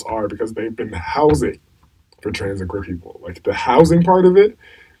Kiki Balls are, because they've been housing for trans and queer people. Like, the housing part of it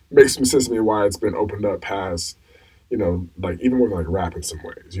makes sense to me why it's been opened up past, you know, like, even more than, like, rap in some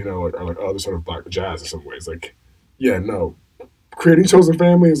ways, you know, like, or, like, other sort of Black jazz in some ways. Like, yeah, no. Creating chosen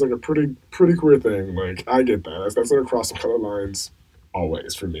family is, like, a pretty queer thing. Like, I get that. That's like across some color lines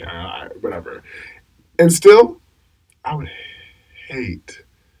always for me. Whatever. And still, I would hate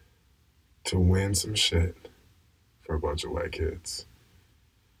to win some shit for a bunch of white kids.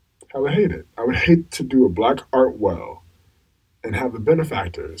 I would hate it. I would hate to do a Black art well and have the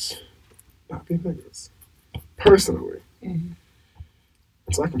benefactors not be niggas. Personally. And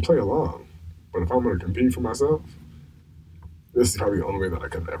so I can play along. But if I'm going to compete for myself, this is probably the only way that I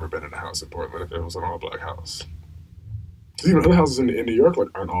could have ever been in a house in Portland if it was an all-Black house. Because even other houses in New York like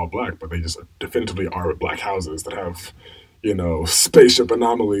aren't all Black, but they just definitively are Black houses that have, you know, spaceship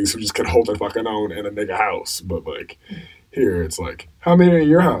anomalies who just can hold their fucking own in a nigga house. But like here, it's like, how many are in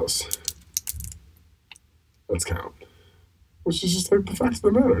your house? Let's count. Which is just like the facts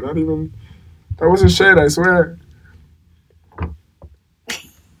of the matter. Not even, that wasn't shade, I swear. I'm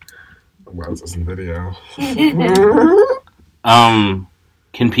glad this isn't video.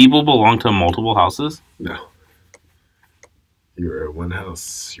 Can people belong to multiple houses? No. You're one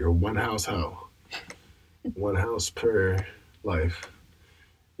house. You're one house hoe. One house per life.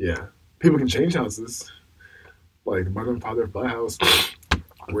 Yeah. People can change houses. Like, my grandfather, my house,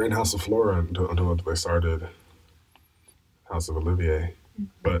 we're in House of Flora until they started House of Olivier.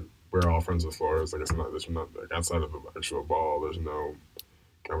 But we're all friends with Flora. It's like, there's not, like, outside of the actual ball, there's no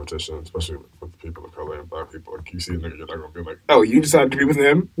competition, especially with people of color and Black people. Like, you see a nigga, you're not gonna be like, oh, you decided to be with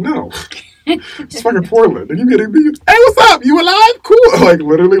him? No. It's fucking Portland. Are you kidding me? Hey, what's up? You alive? Cool. Like,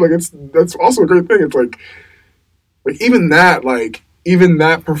 literally, like, that's also a great thing. It's like even that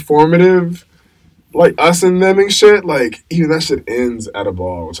performative, like, us and them and shit, like, even that shit ends at a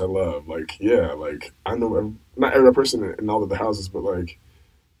ball, which I love. Like, yeah, like, I know not every person in all of the houses, but, like,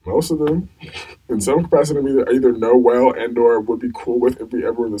 most of them, in some capacity, either know well and or would be cool with if we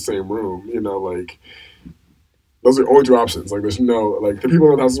ever were in the same room. You know, like, those are only two options. Like, there's no, like, the people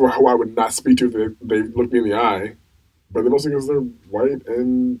in the houses who I would not speak to if they look me in the eye, but they're mostly because they're white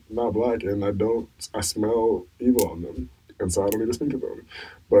and not Black, and I smell evil on them, and so I don't need to speak to them.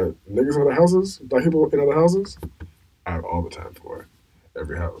 But niggas in other houses, Black people in other houses, I have all the time for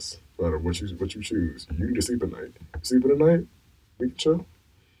every house. No matter what you choose. You can just sleep at night. Sleep at night, we can chill.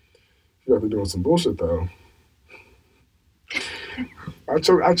 You have to doing some bullshit though. I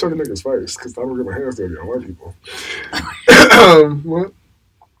choke niggas first because I don't get my hands dirty on white people. What?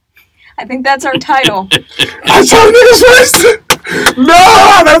 I think that's our title. I choke niggas first.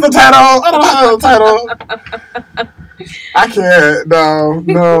 No, that's the title. I don't have the title. I can't.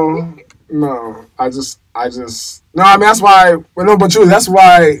 No. I just. No, I mean that's why. Well, no, but truly, that's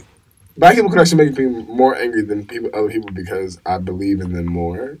why Black people could actually make me more angry than other people because I believe in them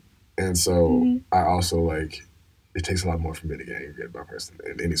more. And so I also, like, it takes a lot more for me to get angry at my person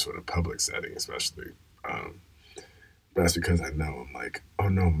in any sort of public setting, especially. But that's because I know I'm like, oh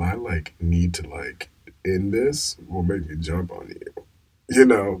no, my, like, need to, like, end this will make me jump on you. You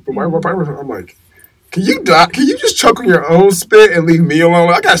know? But I'm like, can you just choke on your own spit and leave me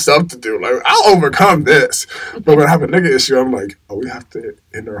alone? I got stuff to do. Like, I'll overcome this. But when I have a nigga issue, I'm like, oh, we have to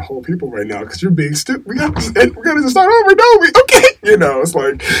end our whole people right now because you're being stupid. We got to just start over, don't we? Okay. You know, it's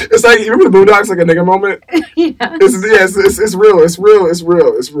like you remember the Boondocks, like a nigga moment? Yeah. It's real. It's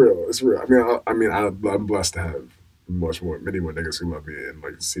real. I mean, I'm blessed to have many more niggas who love me and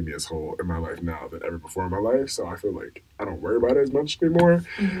like see me as whole in my life now than ever before in my life. So I feel like I don't worry about it as much anymore.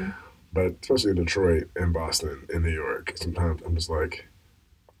 Mm-hmm. But especially in Detroit and Boston and New York, sometimes I'm just like,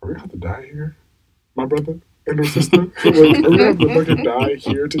 are we gonna have to die here, my brother and my sister? Like, are we gonna have to fucking die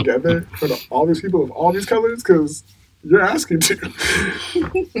here together for all these people of all these colors? Because you're asking to.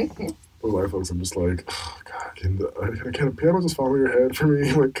 The white folks, I'm just like, oh God, can a piano just fall on your head for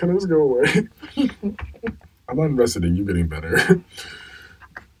me? Like, can I just go away? I'm not invested in you getting better.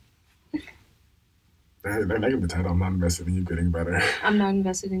 That can be the title. I'm not invested in you getting better. I'm not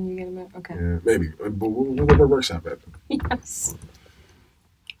invested in you getting better. Okay. Yeah, maybe. But we'll workshop it. Yes.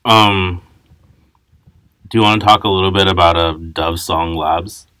 Do you want to talk a little bit about Dove Song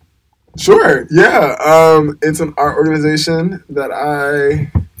Labs? Sure. Yeah. It's an art organization that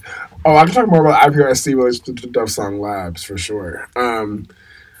I can talk more about IPRSC related to Dove Song Labs for sure.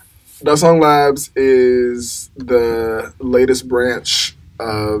 Dove Song Labs is the latest branch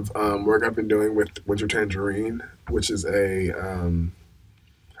of work I've been doing with Winter Tangerine, which is a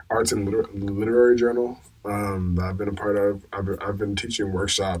arts and literary journal that I've been a part of. I've been teaching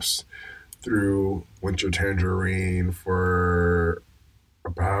workshops through Winter Tangerine for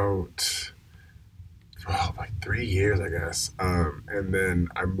about like 3 years, I guess. And then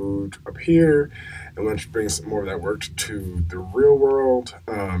I moved up here and wanted to bring some more of that work to the real world.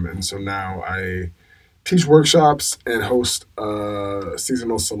 And so now I teach workshops and host a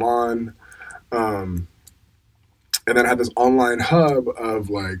seasonal salon. And then I have this online hub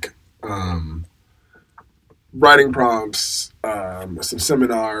of like writing prompts, some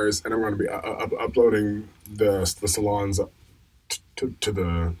seminars, and I'm going to be uploading the salons to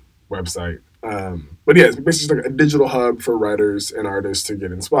the website. But yeah, it's basically like a digital hub for writers and artists to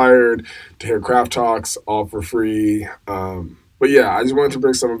get inspired, to hear craft talks, all for free. But yeah, I just wanted to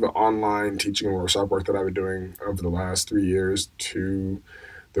bring some of the online teaching and workshop work that I've been doing over the last 3 years to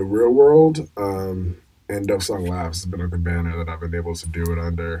the real world. And Dove Song Labs has been like the banner that I've been able to do it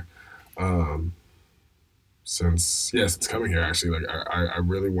under since coming here. Actually, like I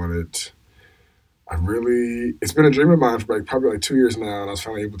really wanted. It's been a dream of mine for like probably like 2 years now, and I was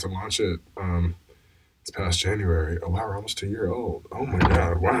finally able to launch it this past January. Oh wow, we're almost 2 years old. Oh my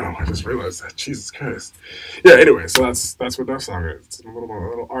God, wow! I just realized that. Jesus Christ. Yeah. Anyway, so that's what Dove Song is. It's a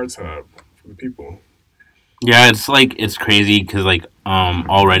little arts hub for the people. Yeah, it's crazy because like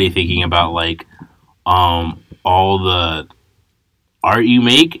already thinking about like all the art you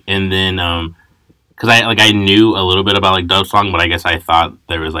make, and then because I knew a little bit about like Dove Song, but I guess I thought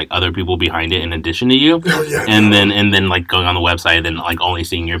there was like other people behind it in addition to you. Oh, yeah, and then like going on the website and like only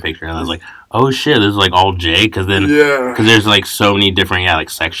seeing your picture, and I was like, oh shit, this is like all Jay, because there's like so many different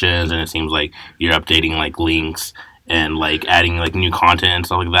like sections, and it seems like you're updating like links and like adding like new content and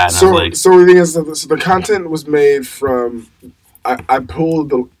stuff like that. And So I was like, so the thing is, the content was made from I pulled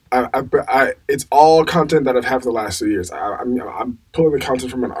the. It's all content that I've had for the last 2 years. I'm pulling the content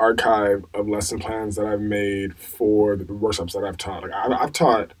from an archive of lesson plans that I've made for the workshops that I've taught. Like I've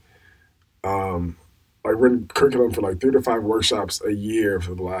taught, like written curriculum for like 3 to 5 workshops a year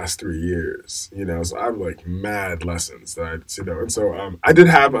for the last 3 years. You know, so I have like mad lessons that and so I did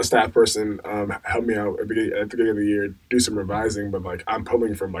have a staff person help me out at the beginning of the year do some revising, but like I'm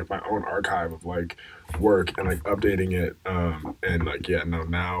pulling from like my own archive of like work and like updating it and like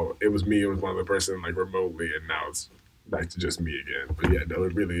now it was me, it was one other person like remotely, and now it's back to just me again. But yeah, no,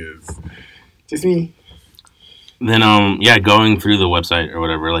 it really is just me. then going through the website or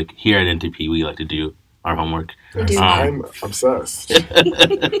whatever, like here at NTP we like to do our homework. do. I'm obsessed. And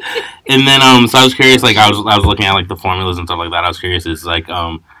then so I was curious, like I was looking at like the formulas and stuff like that. I was curious, is like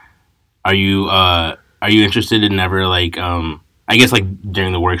are you interested in ever like I guess like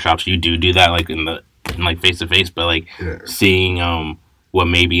during the workshops you do that like in like face to face, but like seeing what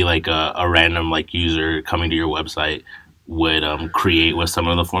maybe like a random like user coming to your website would create with some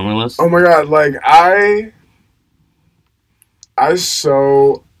of the formulas? Oh my God, like I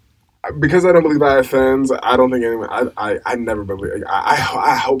because I don't believe I have fans, I don't think anyone. I never believe. Like,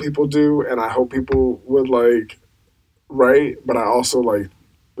 I hope people do, and I hope people would like write. But I also like.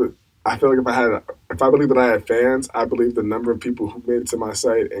 I feel like if I believe that I had fans, I believe the number of people who made it to my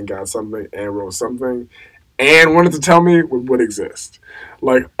site and got something and wrote something and wanted to tell me would exist.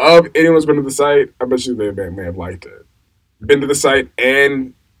 Like of anyone's been to the site, I bet you they may have liked it. Been to the site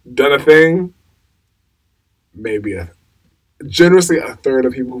and done a thing, maybe generously a third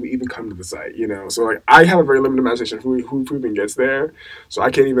of people who even come to the site, you know? So, like, I have a very limited imagination of who even gets there. So I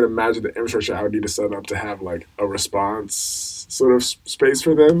can't even imagine the infrastructure I would need to set up to have, like, a response sort of space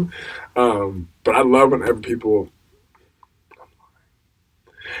for them. But I love whenever people...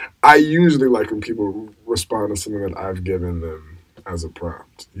 I usually like when people respond to something that I've given them as a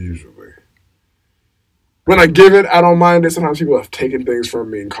prompt, usually. When I give it, I don't mind it. Sometimes people have taken things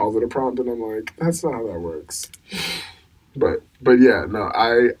from me and called it a prompt, and I'm like, that's not how that works. But yeah, no,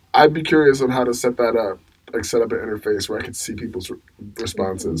 I'd be curious on how to set that up, like set up an interface where I could see people's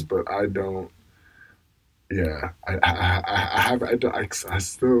responses, but I don't. Yeah, I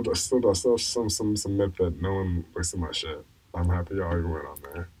still some myth that no one looks at my shit. I'm happy y'all even went on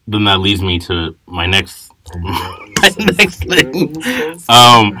there. Then that leads me to my next next thing.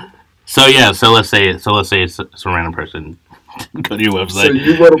 So let's say it's a random person. Go to your website. So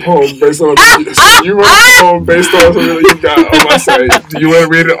you wrote a poem based on something that you got on my site. Do you want to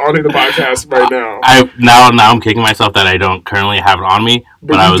read it on the podcast right now? Now I'm kicking myself that I don't currently have it on me,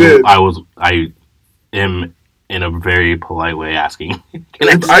 but I am in a very polite way asking.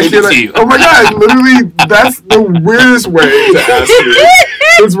 I feel like, oh my god, literally, that's the weirdest way to ask you.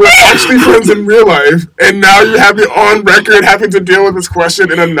 Since we're actually friends in real life, and now you have me on record having to deal with this question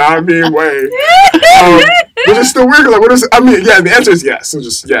in a non-being way. Which is still weird. Like, the answer is yes. So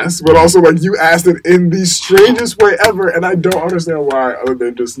just yes. But also, like, you asked it in the strangest way ever, and I don't understand why, other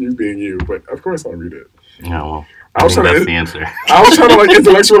than just you being you. But of course, I'll read it. Yeah, well. That's the answer. I was trying to, like,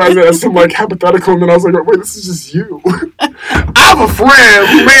 intellectualize it as some, like, hypothetical, and then I was like, wait, this is just you. I have a friend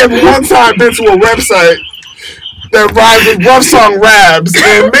who may have one time been to a website that rhymes with rough song rabs,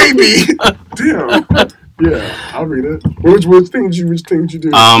 and maybe, damn, yeah, I'll read it. Which thing did you do?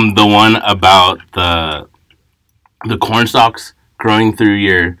 The one about the corn stalks growing through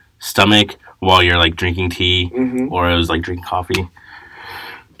your stomach while you're, like, drinking tea, or it was like drinking coffee.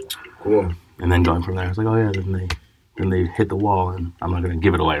 Cool. And then going from there, I was like, oh yeah, then they hit the wall, and I'm not going to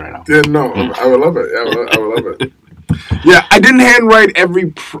give it away right now. Yeah, no, I would love it. I would love it. Yeah, I didn't handwrite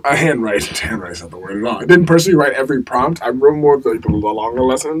every... handwrite's not the word at all. I didn't personally write every prompt. I wrote more of, like, the longer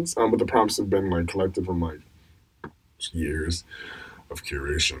lessons, but the prompts have been, like, collected from, like, years of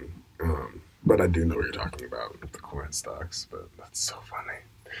curation. But I do know what you're talking about, the corn stalks, but that's so funny.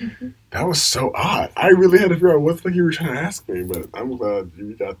 That was so odd. I really had to figure out what the fuck you were trying to ask me, but I'm glad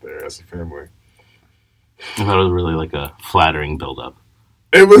you got there as a family. I thought it was really like a flattering build-up.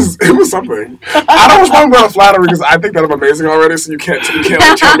 It was something. I don't respond well to flattery because I think that I'm amazing already, so you can't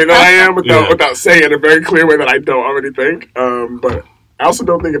like, tell me that I am without saying in a very clear way that I don't already think. But I also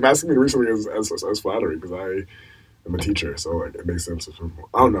don't think of asking me recently as flattery because I am a teacher, so like it makes sense.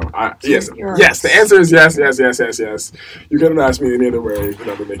 I don't know. Yes. The answer is yes. You couldn't ask me any other way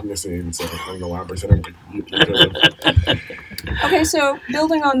without me making a scene. So I don't know why I'm pretending. Okay, so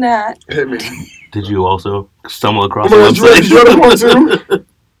building on that, hit me. Did you also stumble across the website? Did you want to?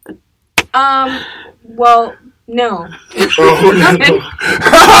 Well, no. Oh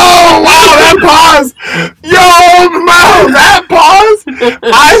wow, that pause! Yo, that pause!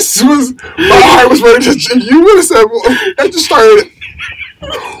 My heart was ready to. You would have said, I just started.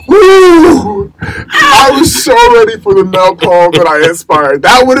 Woo! I was so ready for the Mel poem that I inspired.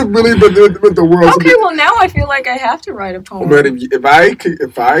 That would have really been the world. Okay, well now I feel like I have to write a poem. But if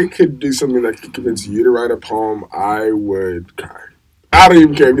I could do something that could convince you to write a poem, I would. I don't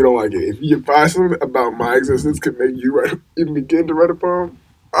even care if you don't like it. If you find something about my existence could make you even begin to write a poem,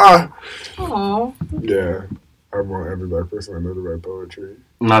 Aww. Yeah, I want every black person I know to write poetry.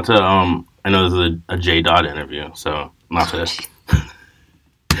 Not to I know this is a J. Dodd interview, so not to.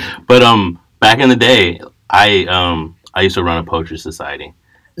 But back in the day, I used to run a poetry society.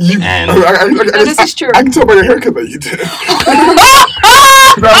 This is true. I can tell by your haircut that you did.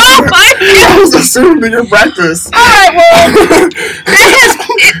 My God! I was assuming in your practice. All right, well,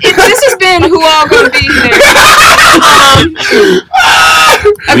 this has been Who All Gonna Be There.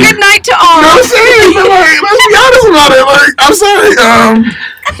 A good night to all. No, seriously, let's be honest about it. Like, I'm sorry.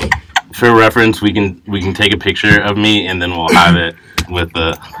 For reference, we can take a picture of me, and then we'll have it with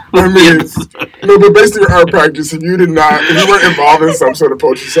the. But basically, our practice, if you weren't involved in some sort of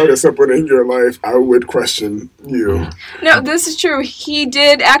poetry society at some point in your life, I would question you. No, this is true. He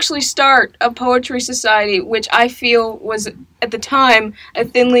did actually start a poetry society, which I feel was, at the time, a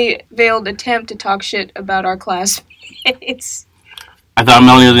thinly veiled attempt to talk shit about our classmates. I thought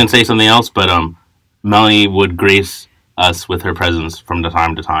Melanie was going to say something else, but Melanie would grace us with her presence from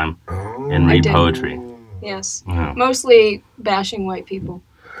time to time and read poetry. Yes. Yeah. Mostly bashing white people.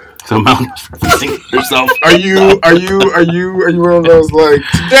 So Melanie's referencing herself. Are you one of those like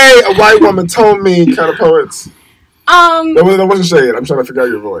today a white woman told me kind of poets? That wasn't shade. I'm trying to figure out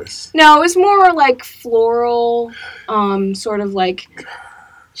your voice. No, it was more like floral, sort of like.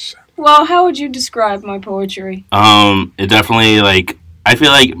 Well, how would you describe my poetry? It definitely like I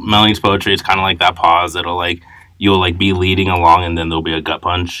feel like Melanie's poetry is kind of like that pause. It'll like you'll like be leading along, and then there'll be a gut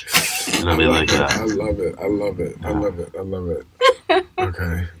punch. It'll be like that. I love it. I love it. I love it. I love it.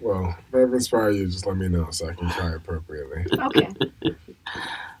 Okay. Well, whatever inspires you, just let me know so I can try appropriately. Okay.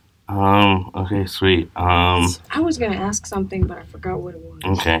 Okay, sweet. I was gonna ask something, but I forgot what it was.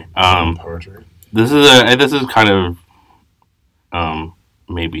 Okay. Poetry. This is kind of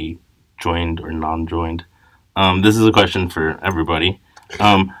maybe joined or non-joined. This is a question for everybody.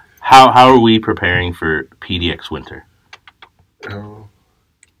 How are we preparing for PDX winter? Oh.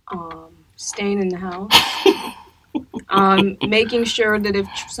 Staying in the house. Making sure that if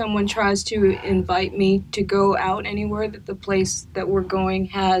someone tries to invite me to go out anywhere, that the place that we're going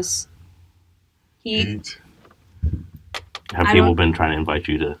has heat. Have people been trying to invite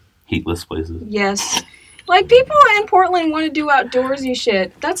you to heatless places? Yes. Like, people in Portland want to do outdoorsy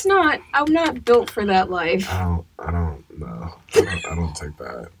shit. I'm not built for that life. I don't know. I don't take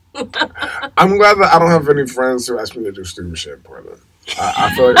that. I'm glad that I don't have any friends who ask me to do stupid shit in Portland. I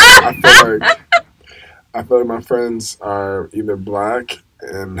feel like my friends are either black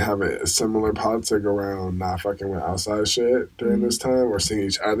and have a similar politic around not fucking with outside shit during this time, or seeing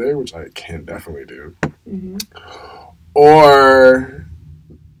each other, which I can definitely do, or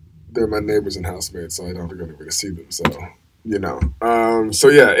they're my neighbors and housemates, so I don't have to go anywhere to see them. So so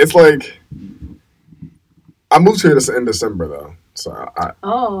yeah, it's like I moved here in December though. So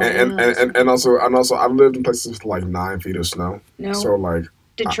and also I've lived in places with like 9 feet of snow. No. So like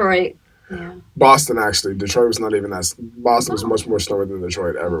Detroit. Yeah. Boston, actually. Detroit was not even that. Boston was much more snowy than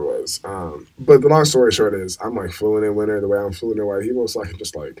Detroit ever was. But the long story short is, I'm like fluent in winter the way I'm fluent in white people, so I can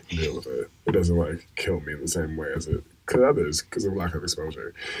just like deal with it. It doesn't like kill me in the same way as it could others because of lack of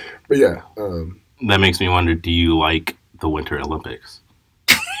exposure. But yeah. That makes me wonder, do you like the Winter Olympics?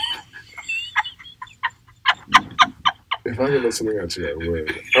 If I could listen at you, I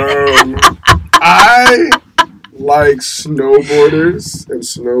would. I like snowboarders and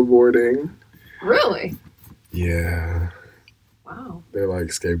snowboarding. Really? Yeah. Wow. They're like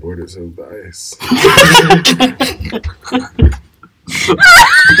skateboarders of the ice.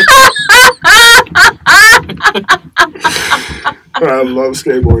 I love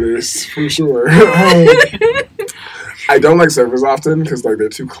skateboarders, for sure. I don't like surfers often because like they're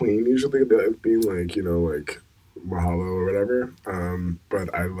too clean usually. They're being like, like Mahalo or whatever.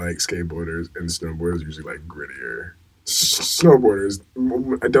 But I like skateboarders, and snowboarders usually like grittier. Snowboarders,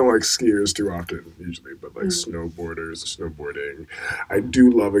 I don't like skiers too often usually, but like snowboarding. I do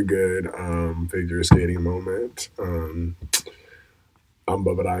love a good figure skating moment.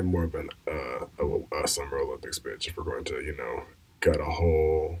 But I'm more of a Summer Olympics bitch. If we're going to, gut a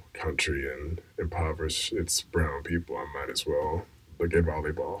whole country and impoverish its brown people, I might as well look at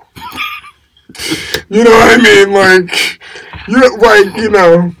volleyball. You know what I mean?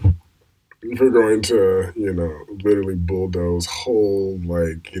 If we're going to, literally bulldoze whole,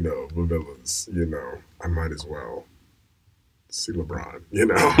 favelas, I might as well see LeBron,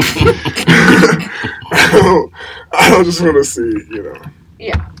 I don't just want to see,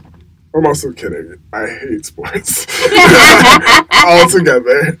 Yeah. I'm also kidding. I hate sports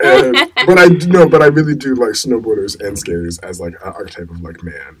altogether. But I really do like snowboarders and skaters as like an archetype of like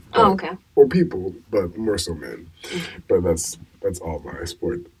man. Okay. Or people, but more so men. But that's all my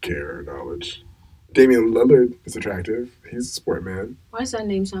sport care knowledge. Damian Lillard is attractive. He's a sport man. Why does that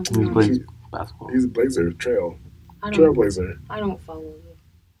name sound familiar? He's basketball. He's a blazer, trailblazer. I don't follow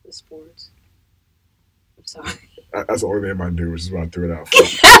the sports. I'm sorry. That's the only name I do, which is why I threw it out for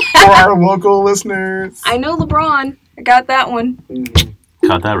our local listeners. I know LeBron. I got that one. Mm-hmm.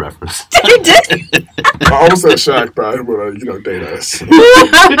 Got that reference. You did? I almost said Shaq, but I would date us.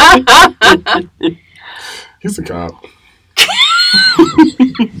 He's a cop.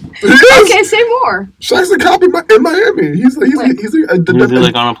 Okay, say more. Shaq's a cop in Miami. He's on a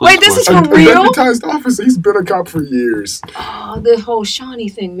police Wait, this is for real? A deputized officer. He's been a cop for years. Oh, the whole Shawnee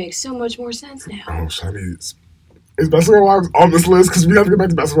thing makes so much more sense now. Oh, Shawnee is Basketball Wives on this list? Because we have to get back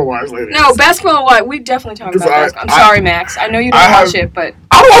to Basketball Wives later. No, Basketball Wives. We definitely talk about basketball. I'm sorry, Max. I know you don't watch it, but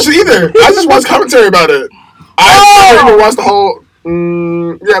I don't watch it either. I just watch commentary about it. I've never watched the whole.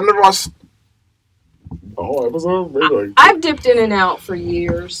 I've never watched the whole episode. Maybe I've dipped in and out for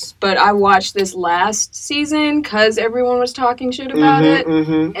years, but I watched this last season because everyone was talking shit about it,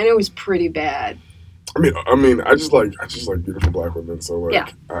 and it was pretty bad. I mean, I just like beautiful black women, so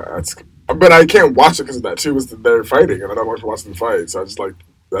like, but I can't watch it because of that too. Is that they're fighting, and I don't like to watch them fight. So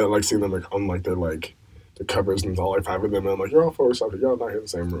I like seeing them on their the covers, and it's all 5 of them, and I'm like, you're all photoshopped. Y'all not in the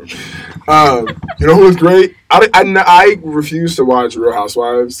same room. You know who was great? I refuse to watch Real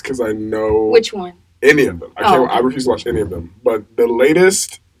Housewives because I know which one. Any of them. I refuse to watch any of them. But the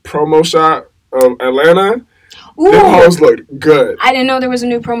latest promo shot of Atlanta. Ooh. Them hoes looked good. I didn't know there was a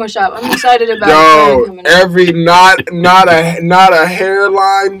new promo shop. I'm excited about Yo, it coming up. every not a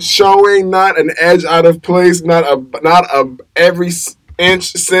hairline showing, not an edge out of place, not a every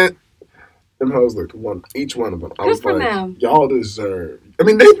inch cent. Them hoes looked each one of them. I Good was for like, them. y'all deserve. I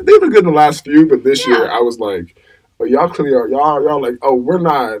mean, they've been good in the last few, but this year I was like, oh, y'all clearly are. Y'all like, oh, we're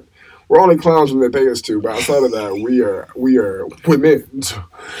not. We're only clowns when they pay us to, but outside of that, we are women.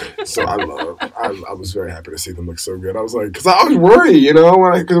 So I was very happy to see them look so good. I was like, because I was worried, you know,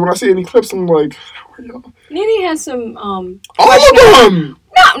 when I see any clips, I'm like, how are y'all? Nene has some All of them.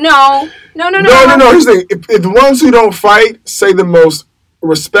 No. Here's the thing: if the ones who don't fight say the most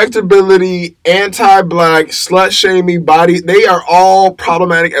respectability, anti-black, slut-shaming body, they are all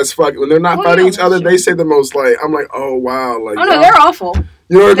problematic as fuck. When they're not fighting each other, they say the most like, I'm like, oh wow, like, oh no, they're awful.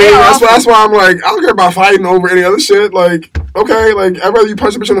 You know what I mean? That's why I'm like, I don't care about fighting over any other shit. Like, okay, like, I'd rather you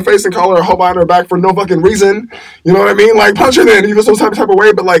punch a bitch in the face and call her a hoe behind her back for no fucking reason. You know what I mean? Like, punch her then, even some type of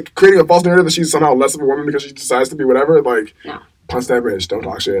way, but like, creating a false narrative that she's somehow less of a woman because she decides to be whatever, like, no. Punch that bitch, don't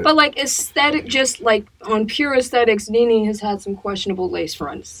talk shit. But like, aesthetic, just like, on pure aesthetics, Nene has had some questionable lace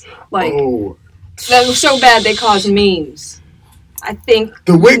fronts. Like, that was so bad they caused memes. I think...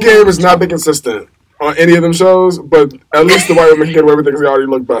 The wig game has not been consistent on any of them shows, but at least the white women can get away with it because they already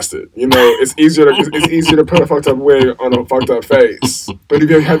look busted. You know, it's easier to put a fucked up wig on a fucked up face. But if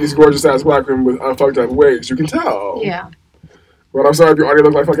you have these gorgeous ass black women with unfucked up wigs, you can tell. Yeah. But I'm sorry if you already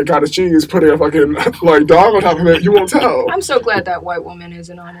look like fucking cottage cheese, putting a fucking like dog on top of it, you won't tell. I'm so glad that white woman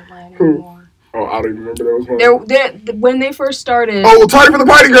isn't on Atlanta anymore. Oh, I don't even remember there was one. When they first started. Oh, Tardy for the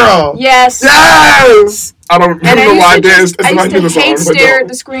Party Girl. Yes. Yes. I don't know why I danced. I used to hate stare at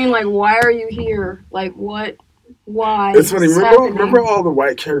the screen like, why are you here? Like, what? Why? It's funny. Remember all the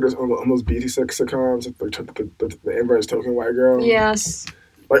white characters on those BT sitcoms? The inverse token white girl. Yes.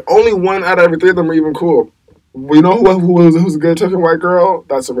 Like only one out of every three of them are even cool. We know who's a good token white girl?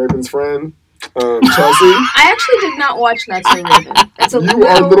 That's a Raven's friend. Chelsea. I actually did not watch That's a Raven. You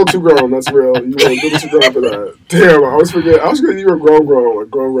are a little too grown. That's real. You are a little too grown for that. Damn, I always forget. I was forgetting you were a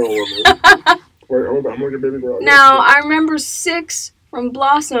grown woman. Wait, I'm like a baby girl. Now, I remember 6 from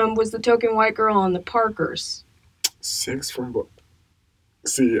Blossom was the token white girl on the Parkers. 6 from Blossom.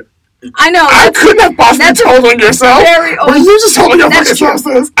 See, I know. I couldn't have possibly told on yourself. Were you just telling your fucking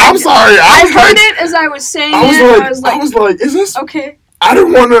substance? I'm sorry. I heard it as I was saying I was like, is this okay? I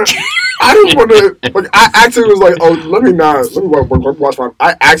didn't want to. Like, I actually was like, oh, let me watch my.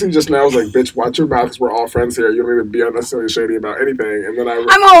 I actually just now was like, bitch, watch your mouth because we're all friends here. You don't need to be unnecessarily shady about anything. And then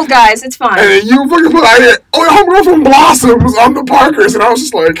I'm old, guys. It's fine. And then you fucking put out here, oh, your homegirl from Blossom was on the Parkers. And I was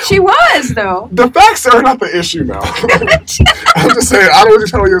just like. She was, though. The facts are not the issue now. I'm just saying, I don't want you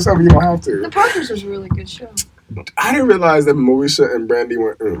telling yourself you don't have to. The Parkers was a really good show. I didn't realize that Moesha and Brandy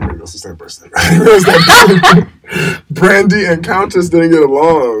went. That's the same person. I didn't realize that Brandy and Countess didn't get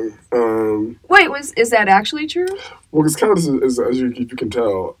along. Wait, is that actually true? Well, because Countess is, as you can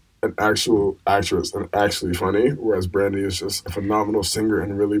tell, an actual actress and actually funny, whereas Brandy is just a phenomenal singer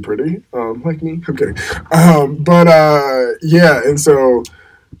and really pretty. Like me. I'm kidding. Yeah, and so.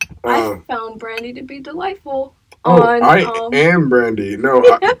 I found Brandy to be delightful. I am Brandy. No,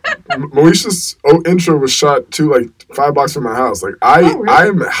 Moesha's intro was shot like 5 blocks from my house. Like really?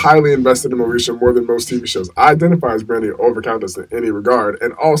 I'm highly invested in Moesha more than most TV shows. I identify as Brandy over Countess in any regard,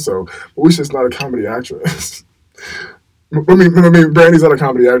 and also Moesha's not a comedy actress. I mean, Brandy's not a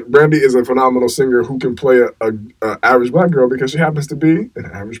comedy actress. Brandy is a phenomenal singer who can play a average black girl because she happens to be an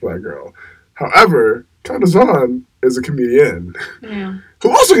average black girl. However, Countess Vaughn is a comedian. Yeah. Who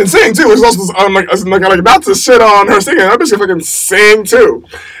also can sing too. Who's also like not to shit on her singing. I bet she fucking sing too.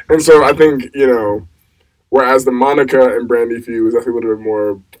 And so I think, you know, whereas the Monica and Brandy feud was definitely a little bit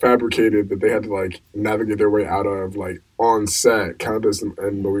more fabricated that they had to like navigate their way out of like on set. Countess and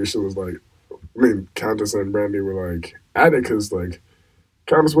Moesha was like, I mean, Countess and Brandy were like at it because like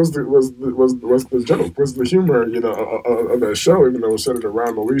Countess was the joke, was the humor, you know, of that show, even though it was centered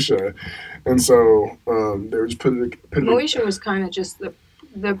around Moesha. And so they were just putting Moesha was kind of just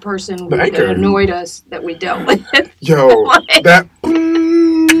the person that annoyed us that we dealt with. Yo, that.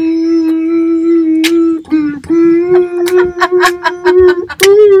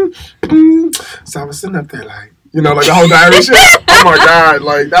 So I was sitting up there like, you know, like the whole diary shit. Oh my god,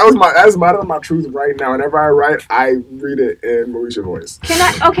 like that's my truth right now. Whenever I write, I read it in Moesha voice.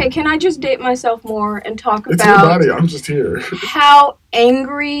 Can I just date myself more and talk it's about your body, I'm just here. How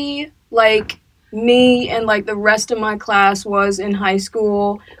angry like me and like the rest of my class was in high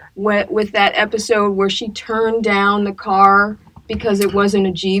school with that episode where she turned down the car because it wasn't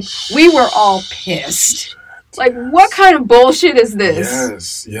a Jeep. We were all pissed. Like, what kind of bullshit is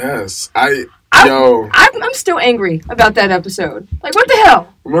this? Yes. I'm still angry about that episode. Like, what the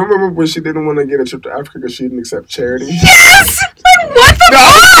hell? Remember when she didn't want to get a trip to Africa because she didn't accept charity? Yes! Like, what the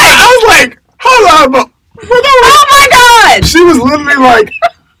fuck? I was like, hold on. Oh my god! She was literally like,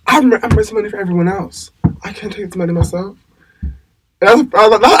 I'm raising money for everyone else. I can't take this money myself. I think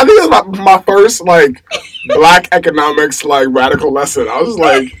that was my first, like, black economics, like, radical lesson. I was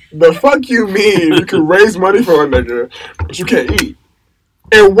like, the fuck you mean you can raise money for a nigga, but you can't eat?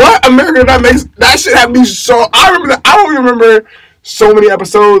 And what America that shit had me so... I don't remember so many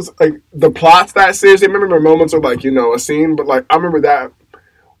episodes, like, the plots that series. I remember moments of, like, a scene, but, like, I remember that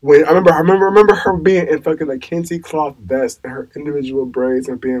when... I remember her being in fucking, like, Kinsey cloth vest and her individual braids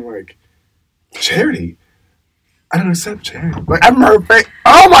and being like, charity? I don't accept charity. Like, I remember her face.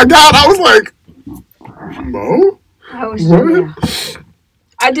 Oh my god, I was like, Mo? What?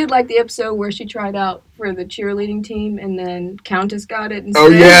 I did like the episode where she tried out for the cheerleading team and then Countess got it instead. Oh,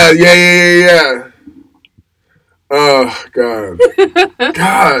 yeah. Oh, God.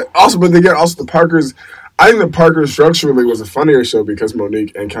 God. Also, but again, the Parkers... I think the Parkers structurally was a funnier show because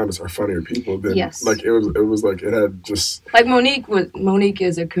Monique and Countess are funnier people than... Yes. Like, it was like, it had just... Like, Monique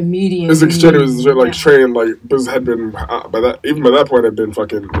is a comedian. It was like, trained, like, had been... by that point, had been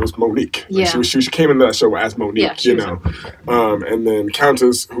fucking... It was Monique. Like, yeah. She came into that show as Monique, and then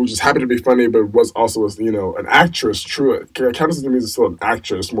Countess, who just happened to be funny, but was also, an actress, true. Countess to me is still an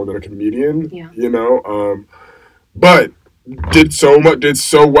actress more than a comedian, but... did so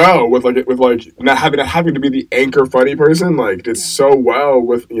well with not having to be the anchor funny person, like did so well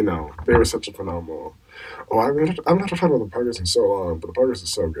with they were such a phenomenal. I'm not talking about the Parkers in so long, but the Parkers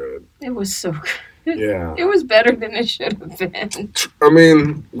is so good. It was so good. Yeah. It was better than it should have been. I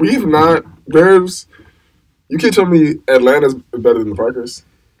mean, you can't tell me Atlanta's better than the Parkers.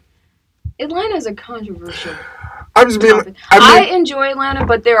 Atlanta's a controversial I'm just being. I enjoy Atlanta,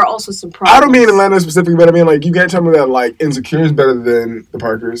 but there are also some problems. I don't mean Atlanta specifically, but I mean like you can't tell me that like Insecure is better than the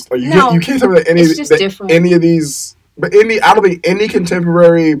Parkers. Like you can't tell me that any of these. But I don't think any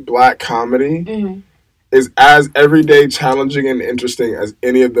contemporary black comedy is as everyday, challenging, and interesting as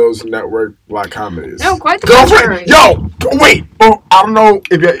any of those network black comedies. No, quite the contrary. Yo, wait. Well, I don't know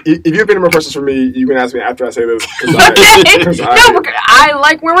if you have any more questions for me. You can ask me after I say this. Because I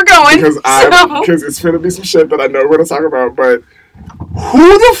like where we're going. Because it's going to be some shit that I know we're going to talk about. But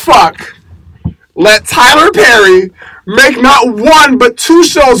who the fuck let Tyler Perry make not one but two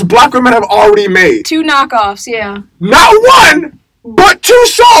shows black women have already made? Two knockoffs, yeah. Not one, but two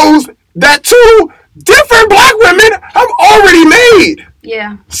shows that two different black women have already made.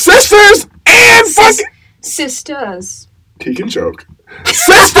 Yeah. Sisters and fucking... Sisters. He can choke.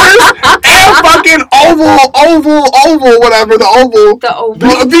 Sisters and fucking oval, whatever, the oval. The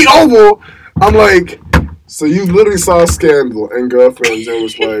oval. I'm like, so you literally saw Scandal and Girlfriends and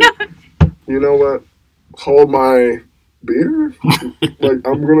was like, you know what? Hold my beer? Like,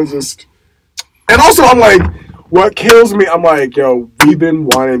 I'm gonna just... And also, I'm like... What kills me, I'm like, yo, we've been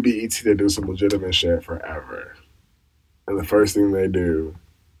wanting BET to do some legitimate shit forever. And the first thing they do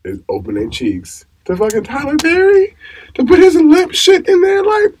is open their cheeks to fucking Tyler Perry to put his lip shit in there.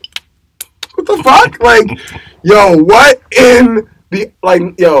 Like, what the fuck? Like, yo, what in the,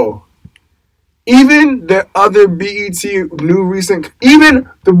 like, yo, even the other BET even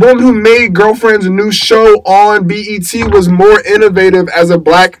the woman who made Girlfriend's new show on BET was more innovative as a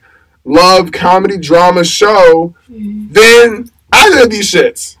black love comedy drama show than either of these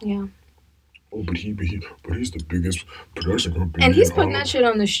shits. Yeah. Oh, but he's the biggest production company. And he's putting that shit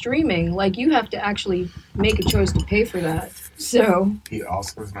on the streaming. Like, you have to actually make a choice to pay for that. So. He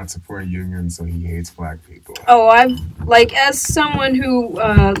also does not support unions, so he hates black people. Oh, as someone who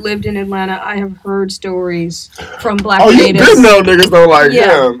lived in Atlanta, I have heard stories from black natives. Oh, you did know niggas don't like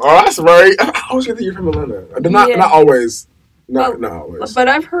him. Oh, that's right. I always think you're from Atlanta. Not always. Not always. But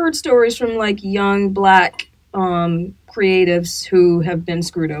I've heard stories from, like, young black creatives who have been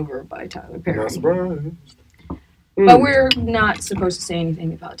screwed over by Tyler Perry. Not surprised. But we're not supposed to say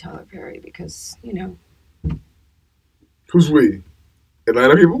anything about Tyler Perry because, Who's we?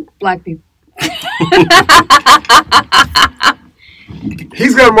 Atlanta people? Black people.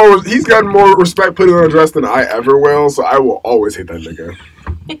 He's got more respect put on a dress than I ever will, so I will always hate that nigga.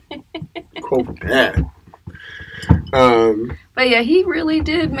 Quote that. But yeah, he really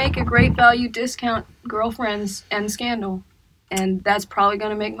did make a great value discount Girlfriends and Scandal, and that's probably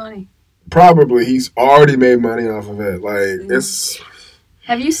going to make money. Probably. He's already made money off of it. Like, it's...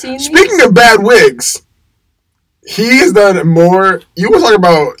 Have you seen Speaking of bad wigs, he has done more... You're talking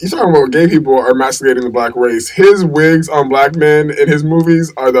about gay people are emasculating the black race. His wigs on black men in his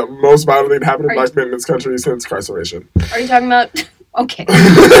movies are the most violently happening black men in this country since incarceration. Are you talking about Okay. No,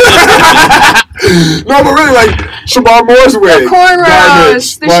 but really, like, Shamar Moore's wig. The cornrows.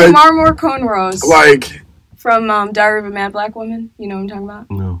 Garbage. The Like, Shamar Moore cornrows. Like, from Diary of a Mad Black Woman. You know what I'm talking about?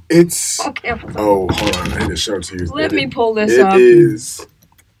 No. it's... Okay. Oh, hold on. I need to show it to you. Let me pull this up. It is...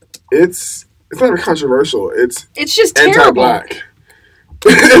 It's not even controversial. It's just terrible. anti-black.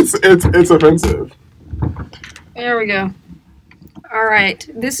 It's offensive. There we go. All right.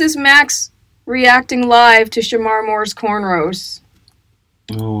 This is Max reacting live to Shamar Moore's cornrows.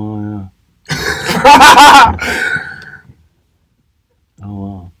 Oh, yeah. Oh,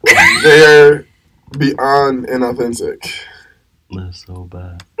 wow. They're beyond inauthentic. That's so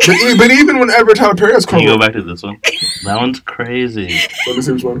bad. But even whenever Tyler Perry has Can you cornrows... go back to this one? That one's crazy. Let me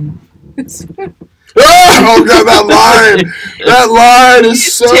see which one. Oh god, that line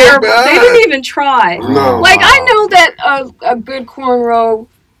is so terrible. bad. They didn't even try. No. Like, I know that a good cornrow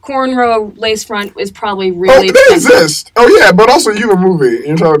lace front is probably really Oh, they expensive. exist. Oh yeah, but also you a movie.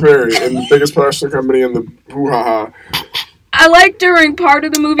 You're Tyler Perry and the biggest production company in the hoo-ha-ha. I like during part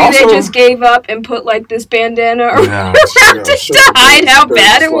of the movie Also- they just gave up and put like this bandana around Yeah. it just to hide how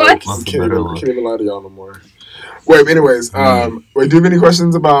bad it was. That's Can't better even lie to y'all no more. Wait, anyways, wait, do you have any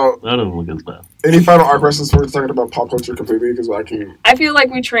questions about... That doesn't look as bad. Any final art questions before we're talking about pop culture completely? Because I can... I feel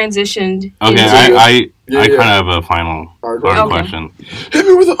like we transitioned. Okay, into- I Yeah. kind of have a final Art art Okay. question. Hit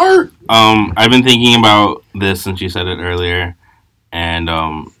me with the art! I've been thinking about this since you said it earlier, and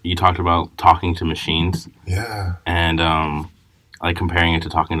you talked about talking to machines, Yeah. and like comparing it to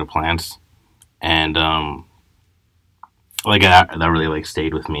talking to plants, and like that really like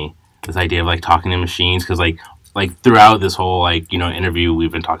stayed with me. This idea of like talking to machines, because like throughout this whole interview,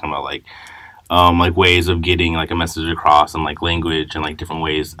 we've been talking about like ways of getting like a message across, and like language, and like different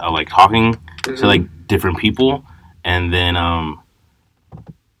ways of like talking to like different people, and then I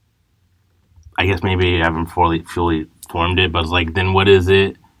guess maybe I haven't fully formed it, but it's like, then what is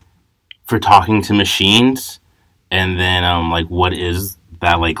it for talking to machines? And then like what is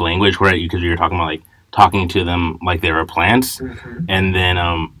that like language where because you're talking about like talking to them like they were plants, and then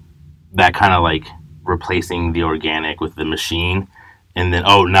that kind of like replacing the organic with the machine. And then,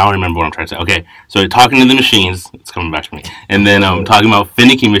 now I remember what I'm trying to say. Okay, so talking to the machines, it's coming back to me. And then talking about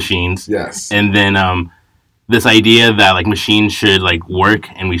finicky machines. Yes. And then this idea that like machines should like work,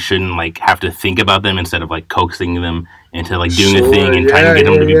 and we shouldn't like have to think about them instead of like coaxing them into like doing a thing and trying to get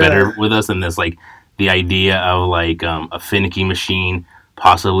them to be better with us. And this like the idea of like a finicky machine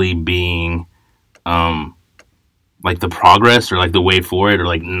possibly being like the progress or like the way forward, or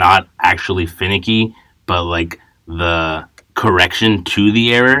like not actually finicky, but like the correction to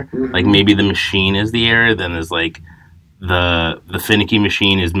the error. Like maybe the machine is the error, then there's like the finicky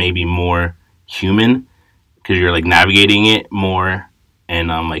machine is maybe more human because you're like navigating it more in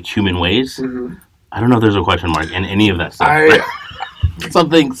like human ways. I don't know if there's a question mark in any of that stuff.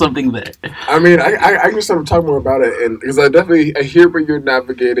 Something there. I mean, I can sort of talk more about it, and because I hear where you're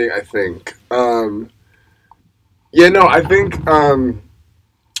navigating. I think, I think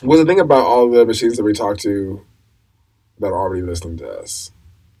the thing about all the machines that we talk to that are already listening to us,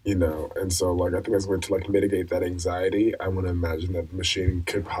 and so like I think as a way to like mitigate that anxiety, I want to imagine that the machine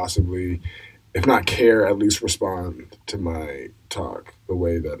could possibly, if not care, at least respond to my talk the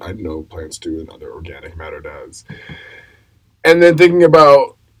way that I know plants do and other organic matter does. And then thinking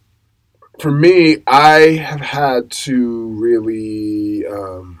about, for me, I have had to really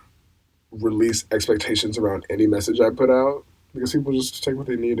release expectations around any message I put out, because people just take what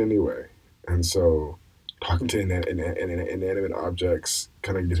they need anyway. And so talking to inanimate objects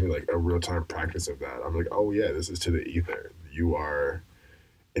kind of gives me like a real-time practice of that. I'm like, oh yeah, this is to the ether. You are...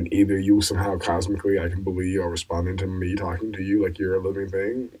 And either you somehow cosmically, I can believe, are responding to me talking to you like you're a living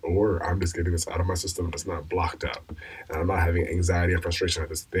thing, or I'm just getting this out of my system that's not blocked up. And I'm not having anxiety and frustration at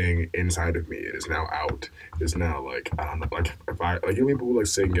this thing inside of me. It is now out. It's now like, I don't know, like if I, like, you know, people who like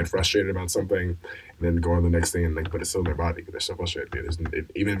say and get frustrated about something and then go on the next thing and like, but it's still in their body because they're so frustrated.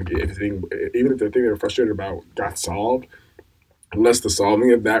 Even if the thing they're frustrated about got solved, unless the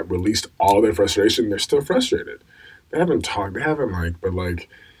solving of that released all their frustration, they're still frustrated. They haven't talked, but like,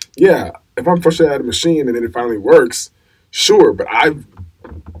 yeah, if I'm frustrated at a machine and then it finally works, sure, but I've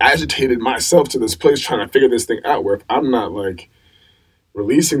agitated myself to this place trying to figure this thing out, where if I'm not like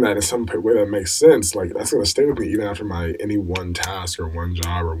releasing that in some way that makes sense, like that's going to stay with me even after any one task or one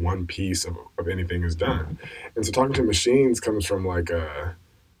job or one piece of anything is done. And so talking to machines comes from like a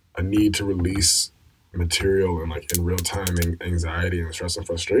need to release material and like in real time anxiety and stress and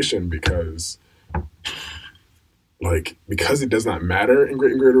frustration, because it does not matter in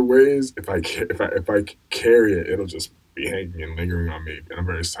greater ways. If I carry it, it'll just be hanging and lingering on me in a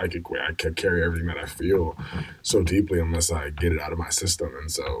very psychic way. I can carry everything that I feel so deeply unless I get it out of my system.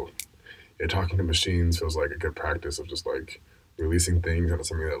 And so talking to machines feels like a good practice of just like releasing things into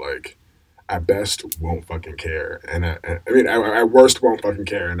something that like at best won't fucking care. And at worst won't fucking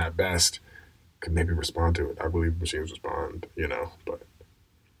care, and at best could maybe respond to it. I believe machines respond, but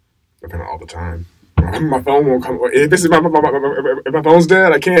depending all the time. My phone won't come. If my phone's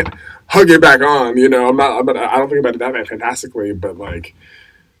dead, I can't hug it back on. I don't think about it that fantastically, but like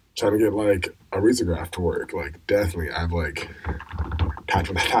trying to get like a risograph to work, like definitely I've like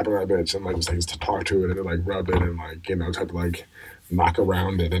tapping that bitch and like just to talk to it and like rub it and like try to like knock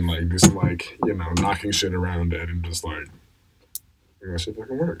around it and like do some like knocking shit around it and just like shit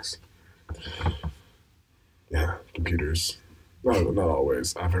fucking works. Yeah, computers. Not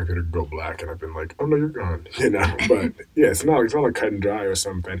always. I've heard it go black, and I've been like, "Oh no, you're gone," But yeah, it's not like cut and dry or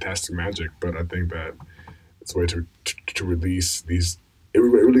some fantastic magic. But I think that it's a way to release these. It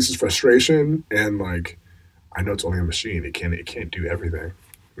releases frustration, and like I know it's only a machine. It can't do everything,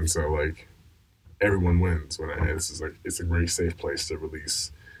 and so like everyone wins when it's a very safe place to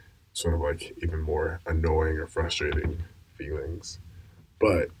release sort of like even more annoying or frustrating feelings.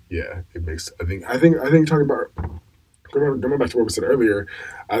 But yeah, it makes I think talking about. Going back to what we said earlier,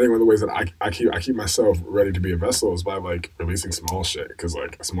 I think one of the ways that I keep myself ready to be a vessel is by like releasing small shit, because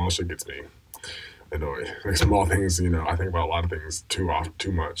like small shit gets me annoyed. Like small things, I think about a lot of things too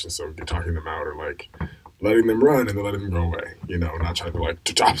much, and so talking them out or like letting them run and then letting them go away. Not trying to like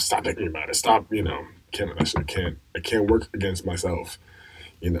stop thinking about it. Stop. I can't work against myself.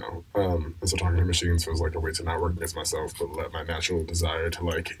 And so talking to machines feels like a way to not work against myself, but let my natural desire to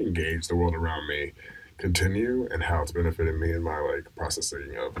like engage the world around me continue, and how it's benefited me in my like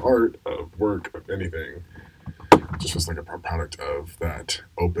processing of art, of work, of anything. Just was like a product of that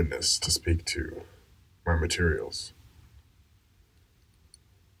openness to speak to my materials.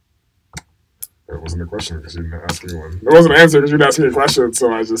 That wasn't a question because you didn't ask me one. It wasn't an answer because you didn't ask me a question,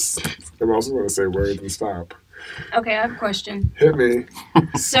 so I'm also going to say words and stop. Okay, I have a question. Hit me.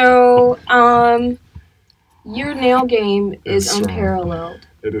 So, your nail game is unparalleled.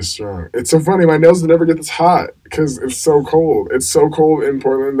 It is strong. It's so funny. My nails never get this hot because it's so cold. It's so cold in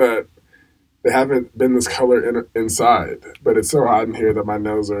Portland that they haven't been this color inside. But it's so hot in here that my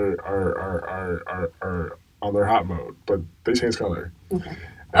nails are on their hot mode. But they change color. Okay.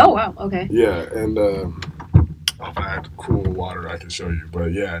 Oh, wow. Okay. Yeah. And if I had cool water, I could show you.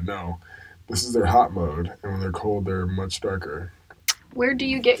 But yeah, no. This is their hot mode. And when they're cold, they're much darker. Where do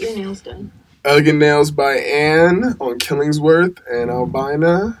you get your nails done? Elegant Nails by Anne on Killingsworth and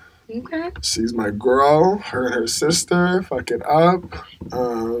Albina. Okay. She's my girl. Her and her sister fuck it up.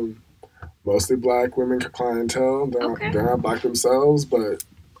 Mostly black women clientele. They're not black themselves, but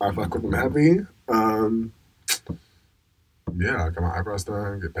I fuck with them heavy. Yeah, I got my eyebrows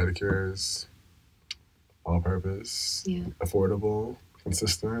done, get pedicures, all purpose, affordable,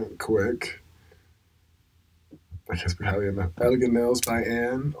 consistent, quick. I guess we highly enough. Elegant Nails by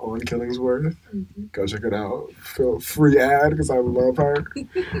Anne on Killingsworth. Mm-hmm. Go check it out. Feel free ad because I love her.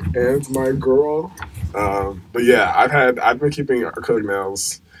 Anne's my girl. But yeah, I've been keeping acrylic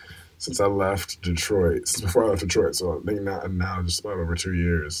nails since I left Detroit. Since before I left Detroit, so I think now just about over 2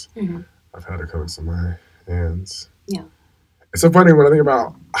 years. Mm-hmm. I've had acrylics on my hands. Yeah. It's so funny when I think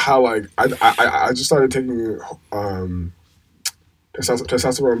about how like I just started taking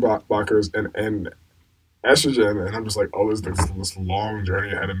testosterone blockers and estrogen, and I'm just like, oh, there's this long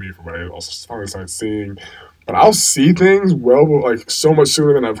journey ahead of me for what I also finally started seeing. But I'll see things like so much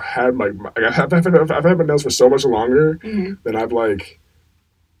sooner than I've had I've had my nails for so much longer than I've like.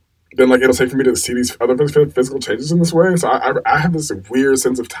 Then like it'll take for me to see these other physical changes in this way. So I have this weird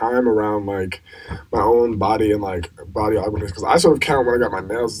sense of time around like my own body and like body augments, because I sort of count when I got my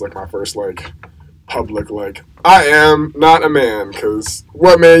nails as like my first like public like I am not a man, because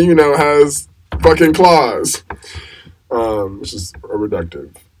what man has fucking claws, which is a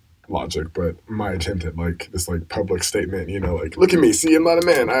reductive logic, but my attempt at like this like public statement, like look at me, see, I'm not a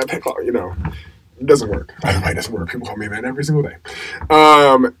man, I have claws, it doesn't work. It doesn't work. People call me a man every single day,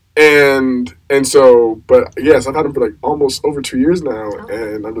 and so, but yes, I've had them for like almost over 2 years now,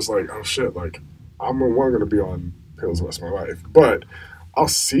 and I'm just like, oh shit, like I'm going to be on pills the rest of my life, but I'll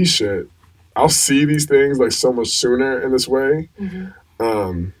see shit, I'll see these things like so much sooner in this way.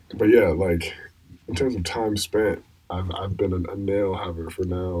 But yeah, like in terms of time spent, I've been a nail haver for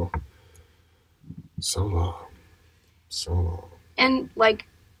now so long. And like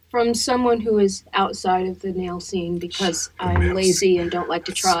from someone who is outside of the nail scene, because I'm lazy and don't like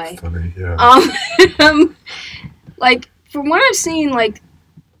to try. So funny, yeah. Like from what I've seen, like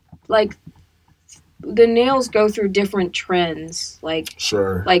the nails go through different trends, like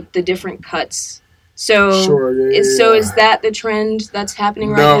Sure. like the different cuts. So Sure, yeah, so yeah. is that the trend that's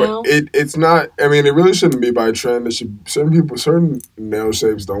happening right No, now? it's not. I mean, it really shouldn't be by trend. It should. Certain nail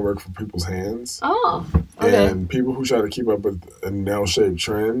shapes don't work for people's hands, Oh, okay. and people who try to keep up with a nail shape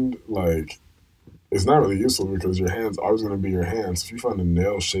trend, like, it's not really useful because your hand's always going to be your hands. If you find a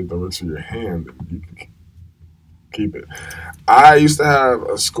nail shape that works for your hand, then you can keep it. I used to have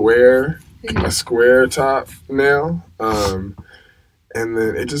a square top nail, and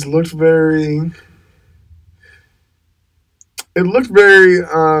then it just looked very. It looked very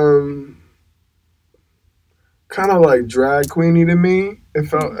kind of like drag queeny to me. It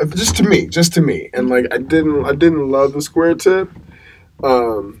felt just to me, and like I didn't love the square tip.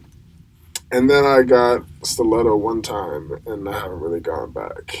 And then I got stiletto one time, and I haven't really gone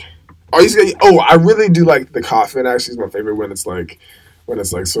back. I really do like the coffin. Actually, is my favorite when it's like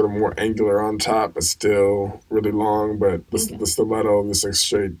sort of more angular on top, but still really long. But the stiletto, this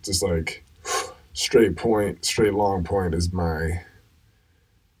like straight long point is my.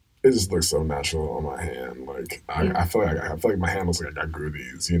 It just looks so natural on my hand. Like I feel like my hand looks like I grew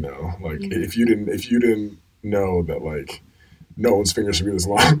these. You know, like if you didn't know that, like, no one's fingers should be this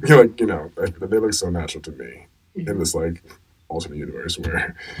long. You're like, they look so natural to me in this like alternate universe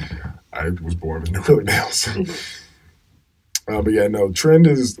where I was born with no acrylic nails. But yeah, no, trend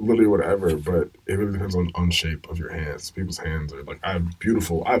is literally whatever, but it really depends on shape of your hands. People's hands are like, I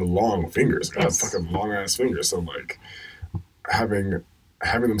have long fingers. I have fucking long ass fingers. So like having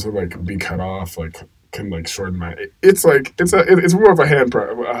them to like be cut off like can like shorten my. It's more of a hand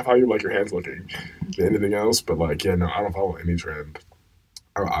how you like your hands looking than anything else. But like, yeah, no, I don't follow any trend.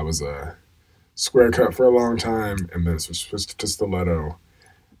 I was a square cut for a long time, and then switched to stiletto.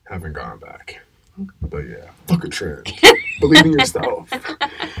 Haven't gone back. But yeah, fuck a trend. Believe in yourself.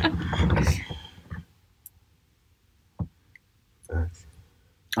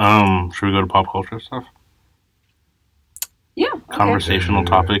 Should we go to pop culture stuff? Yeah. Okay. Conversational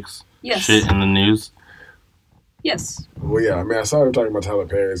topics. Yes. Shit in the news. Yes. Well, yeah, I mean, I saw her talking about Tyler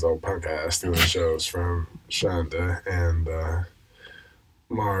Perry's old punk ass stealing shows from Shonda and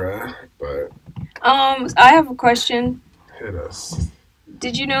Mara, but I have a question. hit us.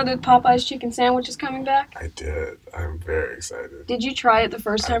 Did you know that Popeye's chicken sandwich is coming back? I did. I'm very excited. Did you try it the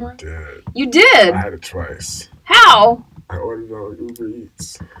first time? I did. You did? I had it twice. How? I ordered it on Uber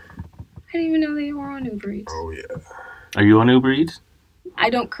Eats. I didn't even know they were on Uber Eats. Oh, yeah. Are you on Uber Eats? I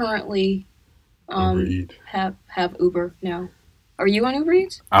don't currently Uber Eats. have Uber, no. Are you on Uber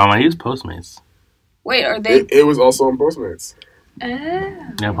Eats? I use Postmates. Wait, are they... It was also on Postmates. Oh.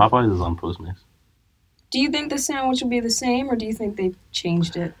 Yeah, Popeyes is on Postmates. Do you think the sandwich will be the same, or do you think they've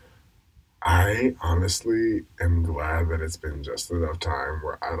changed it? I honestly am glad that it's been just enough time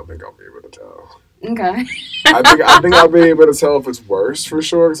where I don't think I'll be able to tell. Okay. I think I'll be able to tell if it's worse for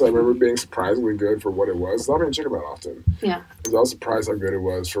sure, because I remember being surprisingly good for what it was. I don't even check it that often. Yeah. I was surprised how good it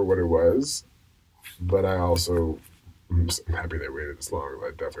was for what it was, but I also am happy they waited this long. I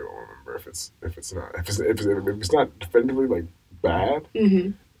definitely won't remember if it's not definitively like bad.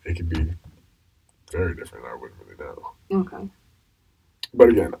 Mm-hmm. It could be very different. I wouldn't really know. Okay. But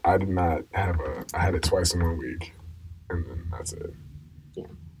again, I did not have I had it twice in 1 week, and then that's it. Yeah.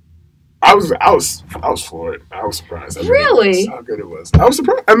 I was floored. I was surprised. Really? How good it was. I was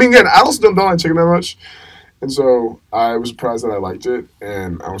surprised. I mean, again, I also don't like chicken that much, and so I was surprised that I liked it,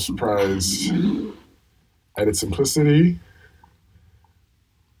 and I was surprised at its simplicity.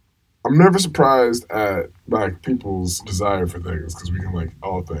 I'm never surprised at like people's desire for things because we can like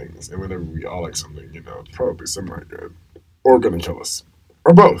all things, and whenever we all like something, it's probably semi good or gonna kill us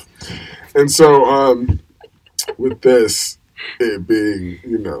or both. And so, with this, it being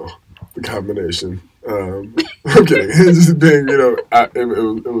the combination. I'm kidding. It just being it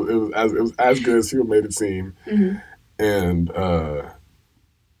was as good as people made it seem, and.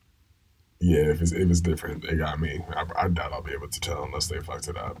 Yeah, if it's different, they got me. I doubt I'll be able to tell unless they fucked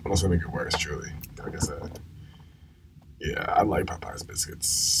it up. Unless they make it worse, truly. Like I said. Yeah, I like Popeye's biscuits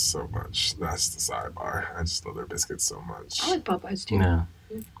so much. That's the sidebar. I just love their biscuits so much. I like Popeye's too. Yeah.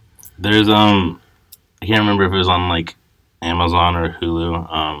 There's I can't remember if it was on like Amazon or Hulu.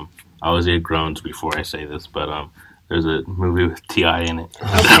 I always get groans before I say this, but there's a movie with T.I. in it.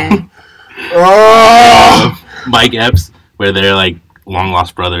 Okay. Mike Epps, where they're like long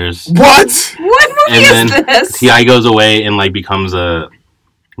lost brothers. What? What movie And is then this? T.I. goes away and like becomes like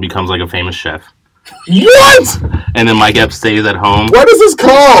a famous chef. What? And then Mike Epps stays at home. What is this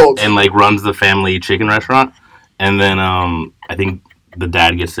called? And like runs the family chicken restaurant. And then I think the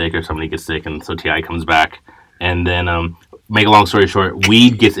dad gets sick or somebody gets sick, and so T.I. comes back. And then make a long story short,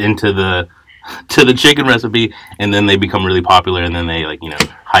 weed gets into the to the chicken recipe, and then they become really popular, and then they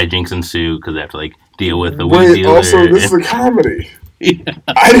hijinks ensue because they have to deal with the weed dealer. Also, this is a comedy. Yeah.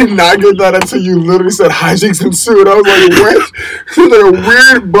 I did not get that until you literally said hijinks ensue, and I was like, what? It's like a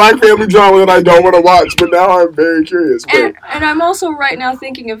weird black family drama that I don't want to watch, but now I'm very curious. And I'm also right now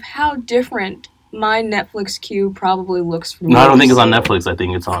thinking of how different my Netflix queue probably looks from No, I don't think it's on Netflix. I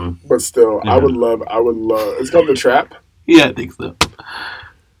think it's on... But still, I would love... It's called The Trap? Yeah, I think so.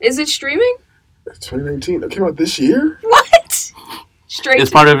 Is it streaming? It's 2019. It came out this year? What?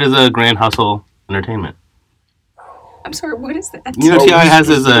 It's part of his Grand Hustle Entertainment. I'm sorry, what is that? You know, T.I. has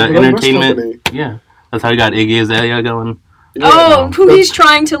his entertainment. Yeah, that's how he got Iggy Azalea going. Yeah. Who he's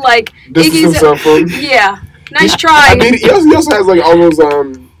trying to distance himself from. Yeah, nice try. I mean, he also has all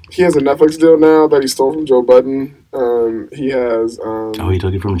those. He has a Netflix deal now that he stole from Joe Budden. He has. He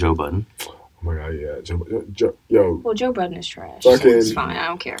took it from Joe Budden. Oh my god, yeah, Well, Joe Budden is trash. Fucking, so it's fine. I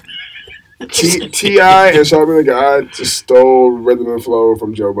don't care. T.I. and Charlamagne the God just stole rhythm and flow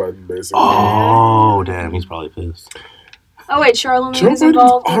from Joe Budden, basically. Oh, damn, he's probably pissed. Oh wait, Charlamagne Joe is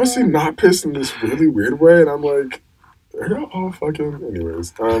involved. Honestly, not pissed in this really weird way, and I'm like, are y'all all fucking?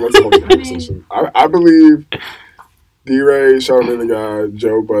 Anyways, that's a whole conversation. I believe D-Ray, Charlamagne the God,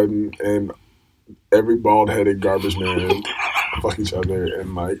 Joe Budden, and every bald-headed garbage man fuck each other,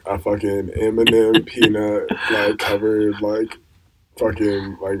 and a fucking Eminem peanut covered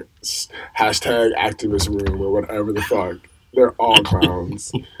fucking hashtag activist room or whatever the fuck. They're all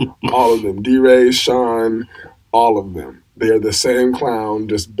clowns. All of them. D-Ray, Sean, all of them. They are the same clown,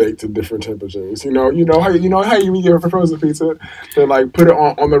 just baked to different temperatures. You know how you get frozen pizza? They put it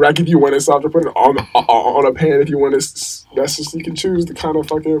on the rack if you want it soft, or put it on a pan if you want it. That's just, you can choose the kind of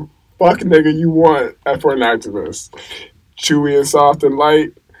fucking fuck nigga you want for an activist. Chewy and soft and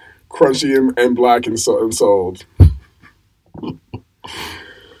light, crunchy and black and sold.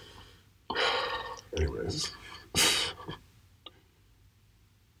 Anyways.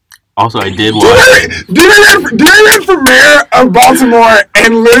 Also, I did watch... D-Ray for mayor of Baltimore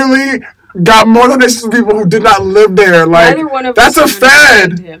and literally got more nominations from people who did not live there. Neither one of that's us a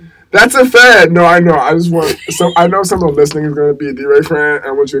fad. That's a fad. No, I know. I just want... I know someone listening is going to be a D-Ray fan.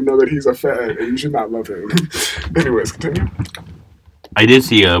 I want you to know that he's a fad and you should not love him. Anyways, continue. I did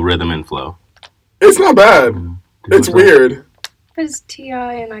see a Rhythm and Flow. It's not bad. It's weird. But it's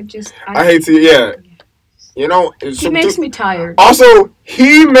T.I. and I hate T.I. Yeah. You know, he makes me tired. Also,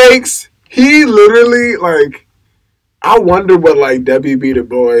 he literally, I wonder what, Debbie B. Du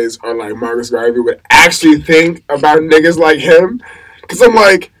Bois or, Marcus Garvey would actually think about niggas like him. Because I'm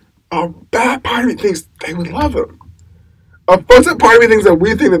a bad part of me thinks they would love him. A part of me thinks that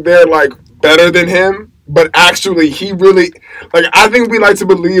we think that they're, better than him. But actually, he really, I think we like to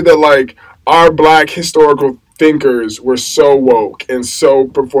believe that, our black historical thinkers were so woke and so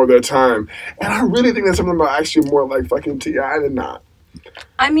before their time. And I really think that some of them are actually more like fucking T.I. than not.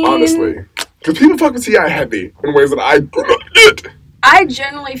 I mean... Honestly. Because people fuck with T.I. heavy in ways that I do not get. I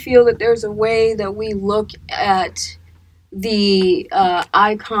generally feel that there's a way that we look at the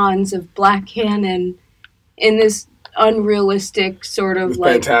icons of Black canon in this unrealistic sort of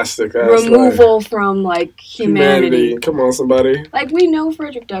fantastic removal from humanity. Come on, somebody. We know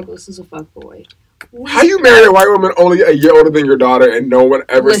Frederick Douglass is a fuckboy. How you marry a white woman only a year older than your daughter and no one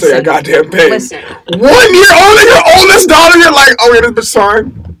ever say a goddamn thing? Listen. 1 year older than your oldest daughter, you're like, oh yeah, this bitch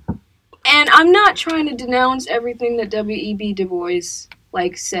sorry. And I'm not trying to denounce everything that W.E.B. Du Bois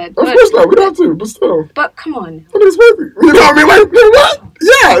said. Of course not, we don't have to, but still. But come on. But it's crazy. You know what I mean? What?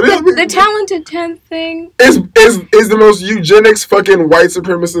 Yeah. The Talented 10th thing is the most eugenics fucking white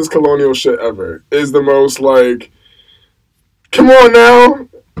supremacist colonial shit ever. Is the most come on now.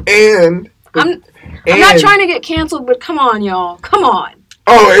 And I'm not trying to get canceled, but come on, y'all. Come on.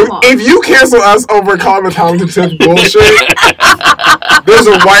 Oh, if you cancel us over calling the Talented 10th bullshit, there's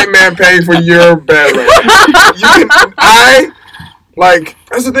a white man paying for your bed right now.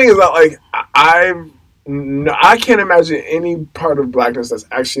 That's the thing is that, I can't imagine any part of blackness that's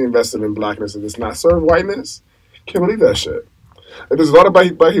actually invested in blackness and does not serve whiteness. Can't believe that shit. There's a lot of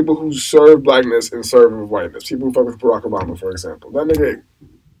black people who serve blackness and serve whiteness. People who fuck with Barack Obama, for example. That nigga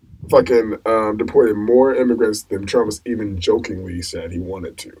fucking deported more immigrants than Trump even jokingly said he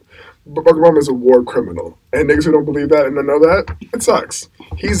wanted to. But Barack Obama is a war criminal. And niggas who don't believe that and don't know that, it sucks.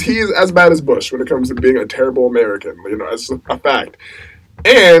 He is as bad as Bush when it comes to being a terrible American. It's a fact.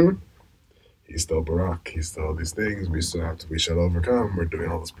 And he's still Barack. He's still all these things. We shall overcome. We're doing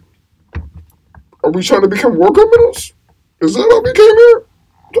all this. Are we trying to become war criminals? Is that why we came here?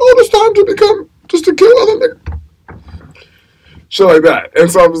 All this time to kill other niggas? Shit like that.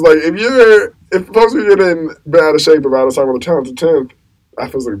 And so I was like, if folks are getting bent out of shape about us talking about the Talented 10th,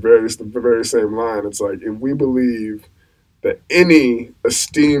 that feels like the very same line. It's like, if we believe that any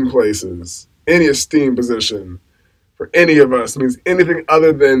esteemed places, any esteemed position for any of us means anything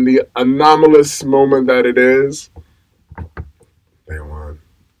other than the anomalous moment that it is, they won.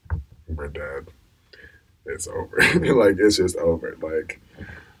 We're dead. It's over. Like, it's just over. Like,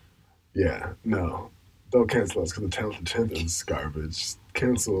 yeah, no. Don't cancel us because the 10th is garbage.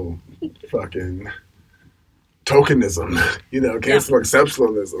 Cancel fucking tokenism. Cancel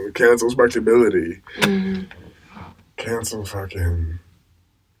exceptionalism. Cancel respectability. Mm-hmm. Cancel fucking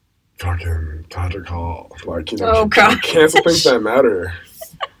Todrick Hall. Like, Oh, God. Cancel things that matter.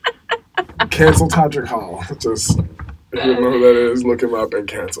 Cancel Todrick Hall. Just, if you don't know who that is, look him up and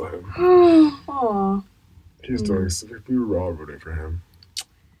cancel him. Aw. He's doing, we were all rooting for him.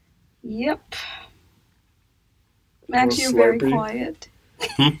 Yep. Max, you're Slurpee. very quiet.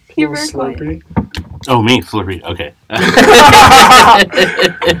 You're very quiet. Oh, me, Slurpee. Okay.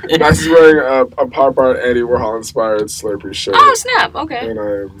 Max is wearing a pop art Andy Warhol inspired Slurpee shirt. Oh, snap. Okay.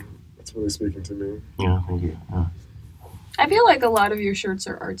 And it's really speaking to me. Yeah, thank you. I feel like a lot of your shirts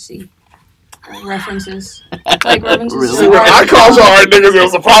are artsy. References. Like references. Really? See, when I called y'all art niggas, it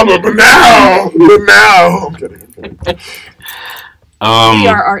was a problem, but now. I'm kidding. We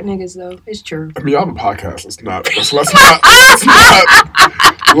are art niggas, though. It's true. I mean, y'all have a podcast. Let's not,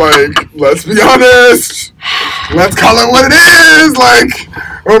 like, let's be honest. Let's call it what it is. Like,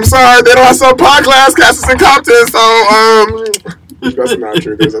 I'm sorry, they don't have some podcast casters in Compton, so, that's not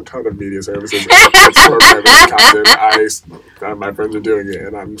true. There's a ton of media services in Compton. My friends are doing it,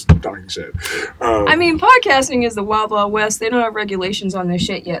 and I'm talking shit. I mean, podcasting is the Wild Wild West. They don't have regulations on this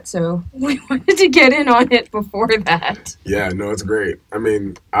shit yet, so we wanted to get in on it before that. Yeah, no, it's great. I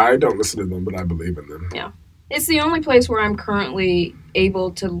mean, I don't listen to them, but I believe in them. Yeah. It's the only place where I'm currently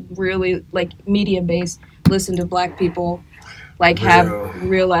able to really, like, media-based, listen to black people, like, have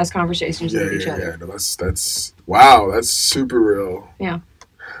real-ass conversations with each other. Yeah, no, that's wow, that's super real. Yeah.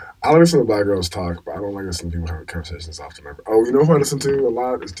 I listen to black girls talk, but I don't like listening to people have conversations often. Oh, you know who I listen to a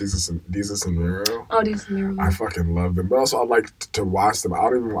lot? Is Jesus and Miro. Oh, Jesus and Miro. I fucking love them, but also I like to watch them. I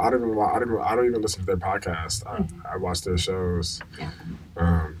don't even listen to their podcast. I watch their shows. Yeah.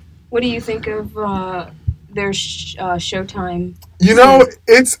 What do you think of their Showtime?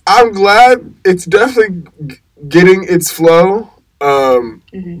 I'm glad it's definitely getting its flow.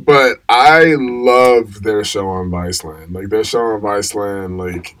 But I love their show on Viceland. Like, their show on Viceland,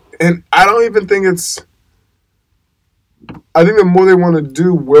 like, and I don't even think I think the more they want to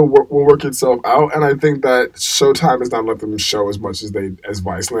do will work itself out, and I think that Showtime has not let them show as much as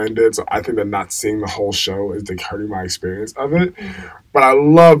Viceland did, so I think that not seeing the whole show is, like, hurting my experience of it. But I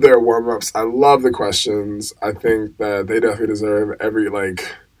love their warm-ups. I love the questions. I think that they definitely deserve every,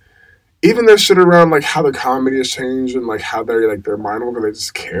 like, even their shit around, like, how the comedy has changed and, like, how they're, like, they're mindful because they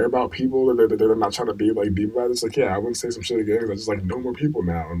just care about people. They're not trying to be, like, deep about it. It's like, yeah, I wouldn't say some shit again because I just, like, know more people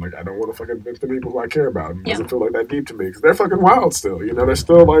now. And, like, I don't want to fucking vent to people who I care about. It doesn't feel like that deep to me because they're fucking wild still. They're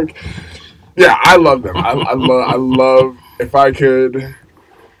still, like, yeah, I love them. I love, if I could,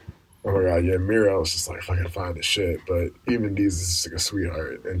 oh my God, yeah, Miro is just, like, fucking fine as shit. But even Deez is just, like, a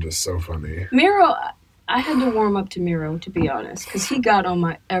sweetheart and just so funny. Miro, I had to warm up to Miro, to be honest, because he got on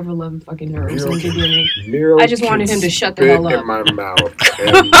my ever-loving fucking nerves in the beginning. Miro, I just wanted him to shut the hell up. In my mouth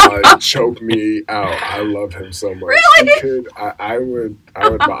and, like, choke me out. I love him so much. Really? I would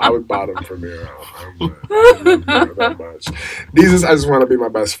bottom for Miro. I love Miro that much. I just want to be my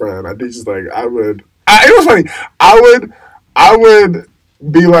best friend. It was funny. I would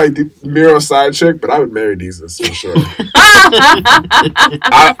be like Miro's side chick, but I would marry Deezus for sure.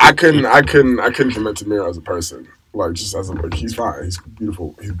 I couldn't commit to Miro as a person. Like, just as he's fine, he's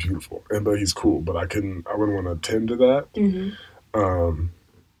beautiful, but he's cool. But I wouldn't want to tend to that. Mm-hmm.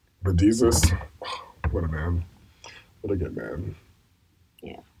 But Deezus, what a man, what a good man.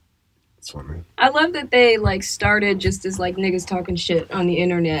 Yeah, it's funny. I love that they, like, started just as, like, niggas talking shit on the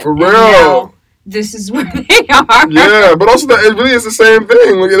internet. For real. This is where they are. Yeah, but also it really is the same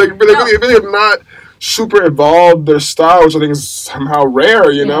thing. Like, they really have not super evolved their style, which I think is somehow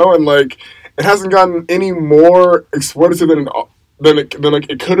rare, you know? And, like, it hasn't gotten any more exploitative than it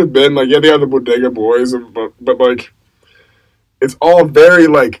could have been. Like, yeah, they have the Bodega Boys, but like, it's all very,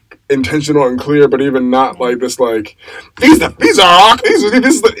 like, intentional and clear, but even not, like, this, like,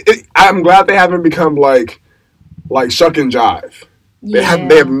 I'm glad they haven't become, like Shuck and Jive. They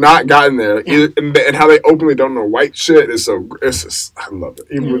have not gotten there, and how they openly don't know white shit is it's just, I love it.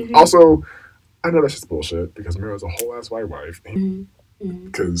 Even with, also, I know that's just bullshit because Miro's a whole ass white wife.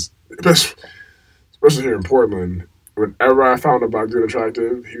 Because especially here in Portland, whenever I found a black dude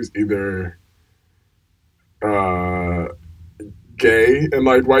attractive, he was either gay and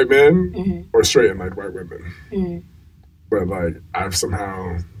liked white men Mm-hmm. or straight and liked white women. Mm-hmm. But like I've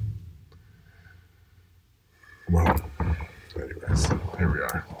somehow, well, anyways, here we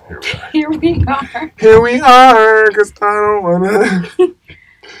are. Here we are, because I don't want to.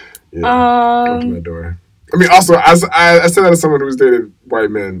 Yeah, open that door. I mean, also, I say that as someone who's dated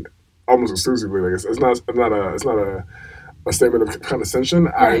white men almost exclusively. Like, it's not a statement of condescension.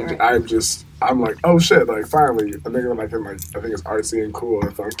 Right. I'm like, oh shit, like finally, a nigga like him, like I think it's artsy and cool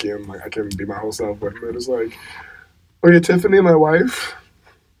and funky and like I can be my whole self. But it's like, oh yeah, Tiffany, my wife.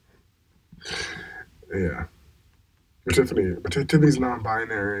 Yeah. But Tiffany's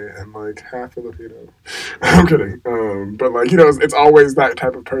non-binary and like half Filipino. I'm kidding. But like, you know, it's always that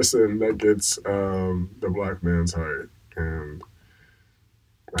type of person that gets the black man's heart, and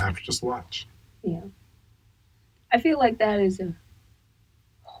I have to just watch. Yeah, I feel like that is a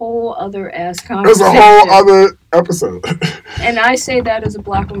whole other ass conversation. That's a whole other episode. And I say that as a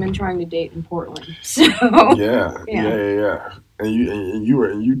black woman trying to date in Portland. So yeah. And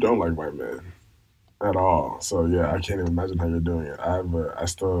you don't like white men at all. So yeah, I can't even imagine how you're doing it. I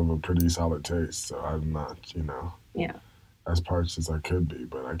still have a pretty solid taste, so I'm not, as parched as I could be,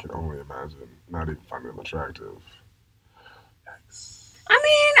 but I can only imagine not even finding them attractive. Yikes. I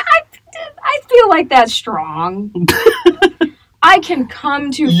mean, I feel like that's strong. I can come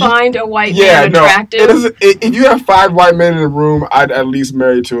to find a white man attractive. If you have 5 white men in a room, I'd at least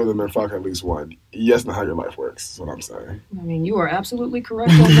marry 2 of them and fuck at least 1. Yes, not how your life works. Is what I'm saying. I mean, you are absolutely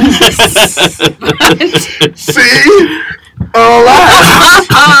correct on that. See?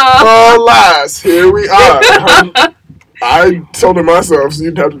 Alas, here we are. I told it myself, so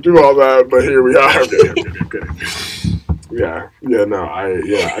you'd have to do all that, but here we are. I'm kidding.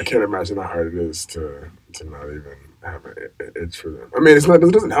 I can't imagine how hard it is to not even have an itch for them. I mean, it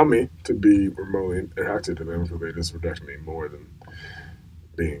doesn't help me to be remotely attracted to them, so they just reject me more than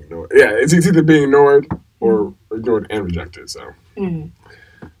being ignored. Yeah, it's either being ignored or ignored and rejected, so.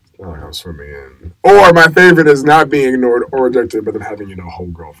 It's not like I'm swimming in. Or my favorite is not being ignored or rejected, but then having, whole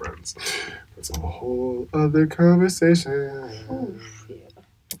girlfriends. That's a whole other conversation. Oof, yeah.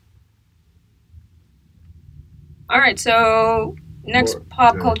 All right, so next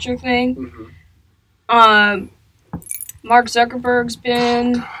pop culture thing. Mm-hmm. Mark Zuckerberg's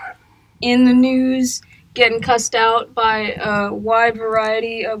been in the news, getting cussed out by a wide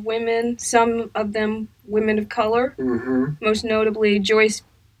variety of women, some of them women of color, most notably Joyce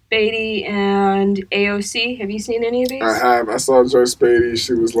Beatty and AOC. Have you seen any of these? I have. I saw Joyce Beatty.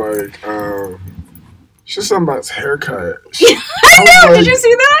 She was like, she was something about his haircut. I know. Did you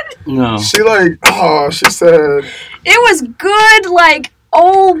see that? No. She said it was good, like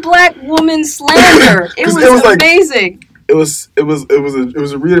old black woman slander. It was amazing. It was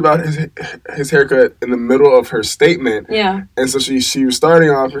a read about his haircut in the middle of her statement. Yeah. And so she was starting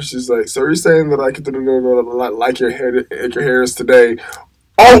off and she's like, so you're saying that I could like your hair is today.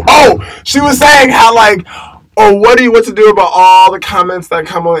 Oh, she was saying how like, what to do about all the comments that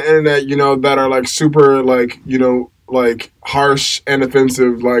come on the internet, that are like super like, like harsh and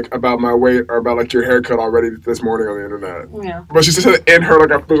offensive, like about my weight or about like your haircut already this morning on the internet. Yeah. But she said it in her like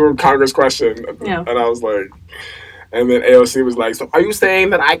official Congress question. Yeah. And I was like, and then AOC was like, so are you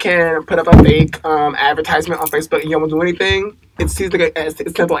saying that I can put up a fake advertisement on Facebook and you won't do anything? It seems like a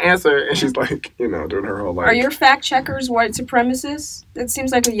simple answer. And she's like, doing her whole life. Are your fact checkers white supremacists? That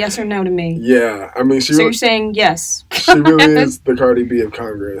seems like a yes or no to me. Yeah. I mean, so you're saying yes. She really is the Cardi B of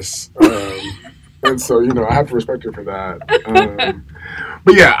Congress. And so, I have to respect her for that.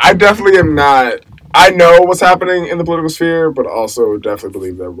 But yeah, I definitely am not. I know what's happening in the political sphere, but also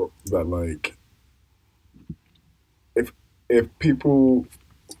definitely believe that like, if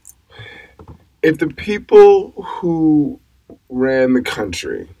the people who ran the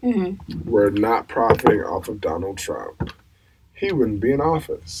country were not profiting off of Donald Trump, he wouldn't be in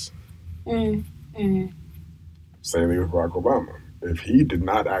office. Same thing with Barack Obama. If he did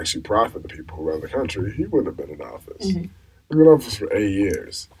not actually profit the people who ran the country, he wouldn't have been in office. He's been in office for 8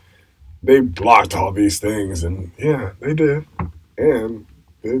 years. They blocked all these things, and yeah, they did. And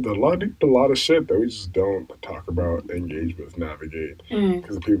they did a lot of shit that we just don't talk about, engage with, navigate,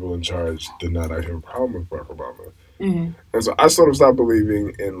 because the people in charge did not actually have a problem with Barack Obama. And so I sort of stopped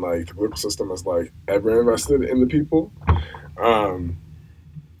believing in like the political system as like ever invested in the people.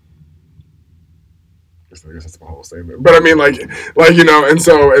 I guess that's my whole statement. But I mean, and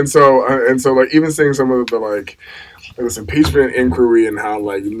so like even seeing some of the like this impeachment inquiry and how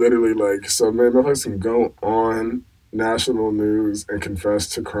like literally like so man, motherfuckers can go on national news and confess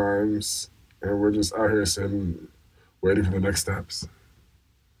to crimes, and we're just out here sitting, waiting for the next steps.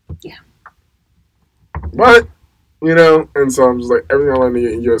 Yeah. What? You know? And so I'm just like, everything I learned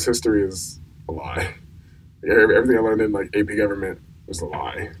in U.S. history is a lie. Everything I learned in, like, AP government is a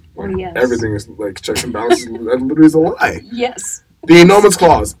lie. Like, yes. everything is, like, checks and balances. That literally is a lie. Yes. The annulments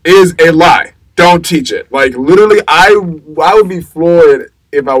clause is a lie. Don't teach it. Like, literally, I would be floored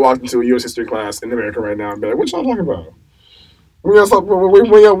if I walked into a U.S. history class in America right now and be like, what y'all talking about? When y'all stop?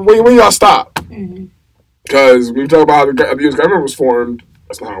 When y'all stop? Because we talk about how the U.S. government was formed.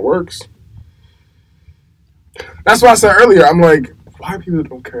 That's not how it works. That's why I said earlier, I'm like, white people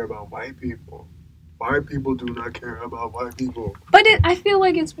don't care about white people. White people do not care about white people. But I feel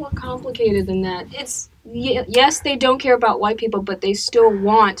like it's more complicated than that. Yes, they don't care about white people, but they still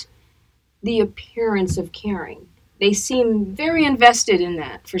want the appearance of caring. They seem very invested in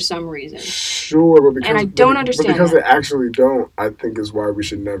that for some reason. Sure, but because, and I don't understand but because that. they actually don't, I think is why we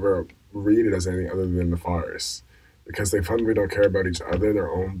should never read it as anything other than the farce. Because they fundamentally don't care about each other,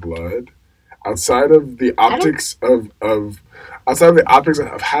 their own blood. Outside of the optics of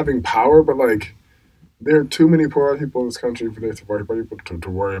having power, but like, there are too many poor people in this country for people to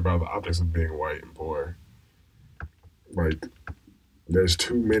worry about the optics of being white and poor. Like, there's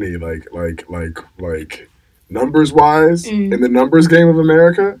too many, like numbers wise, in the numbers game of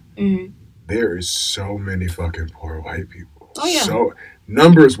America, there is so many fucking poor white people. Oh yeah. So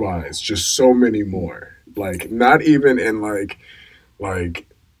numbers wise, just so many more. Like, not even in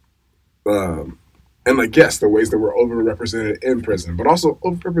and like, yes, the ways that we're overrepresented in prison, but also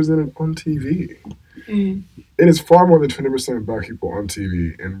overrepresented on TV. It is far more than 20% of black people on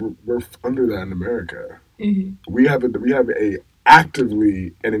TV, and we're under that in America. We have a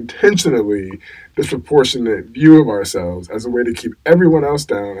actively and intentionally disproportionate view of ourselves as a way to keep everyone else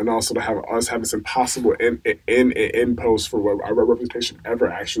down, and also to have us have this impossible end post for what our representation ever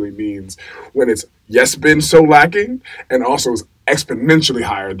actually means, when it's been so lacking, and also is exponentially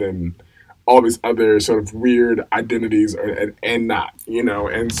higher than all these other sort of weird identities and not, you know.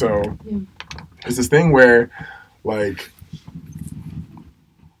 And so it's this thing where, like,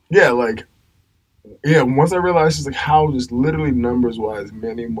 once I realized just like how just literally numbers wise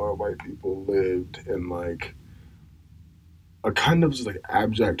many more white people lived in like a kind of just like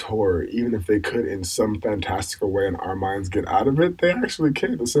abject horror, even if they could in some fantastical way in our minds get out of it, they actually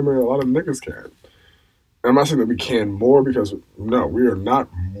can, the same way a lot of niggas can. I'm not saying that we can more, because no, we are not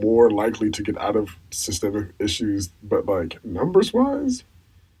more likely to get out of systemic issues, but like numbers wise,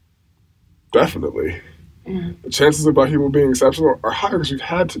 definitely. The chances of black people being exceptional are higher because we've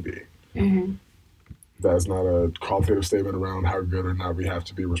had to be. That's not a qualitative statement around how good or not we have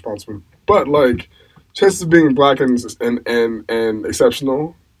to be responsible, but like chances of being black and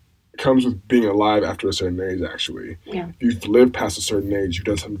exceptional comes with being alive after a certain age, actually. Yeah. If you've lived past a certain age, you've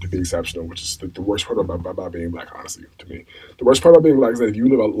done something to be exceptional, which is the worst part about being black, honestly, to me. The worst part about being black is that if you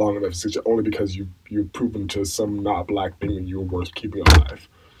live out long enough, it's only because you've proven to some not black thing that you're worth keeping alive.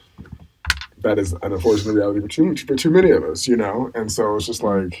 That is an unfortunate reality for too many of us, you know? And so it's just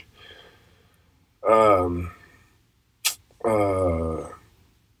like, fuck, I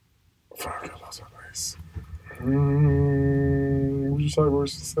lost my place. We were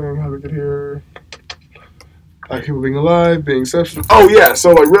just saying how to get here. Black people being alive, being exceptional. Oh yeah,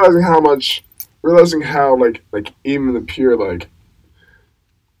 so like realizing how like even the pure like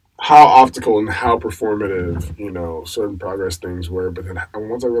how optical and how performative, you know, certain progress things were, but then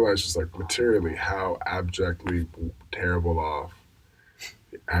once I realized just like materially how abjectly terrible off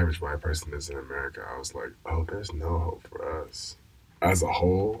the average white person is in America, I was like, oh, there's no hope for us as a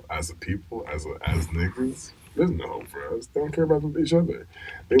whole, as a people, as niggas. There's no hope for us. They don't care about each other.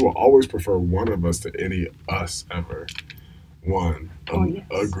 They will always prefer one of us to any us ever.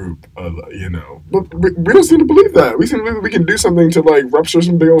 A group of, you know. But we don't seem to believe that. We seem to believe that we can do something to like rupture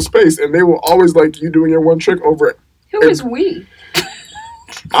some big old space, and they will always like you doing your one trick over it. Who is we?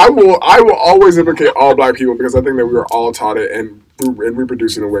 I will always implicate all black people, because I think that we were all taught it and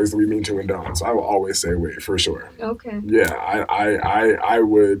reproducing in ways that we mean to and don't. So I will always say we, for sure. Okay. Yeah, I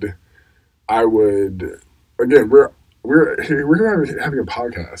would. Again, we're here having a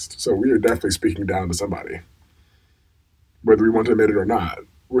podcast, so we are definitely speaking down to somebody, whether we want to admit it or not.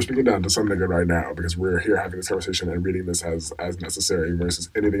 We're speaking down to some nigga right now because we're here having this conversation and reading this as necessary versus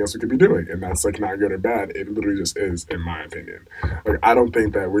anything else we could be doing, and that's like not good or bad. It literally just is, in my opinion. Like, I don't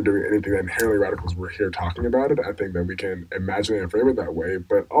think that we're doing anything that inherently radical because we're here talking about it. I think that we can imagine it and frame it that way,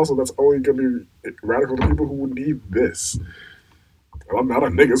 but also that's only going to be radical to people who would need this. A lot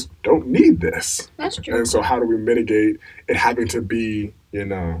of niggas don't need this. That's true. And so how do we mitigate it having to be, you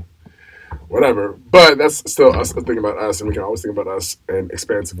know, whatever? But that's still us thinking about us, and we can always think about us in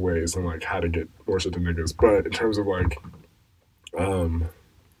expansive ways and like how to get more shit to niggas. But in terms of like the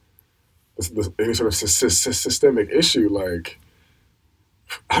any sort of systemic issue. Like,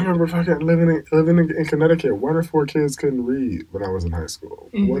 I remember fucking living in Connecticut. 1 or 4 kids couldn't read when I was in high school.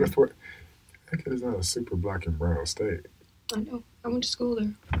 1 or 4. Connecticut is not a super black and brown state. I know. I went to school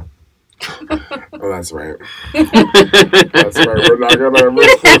there. Oh, that's right. That's right. We're not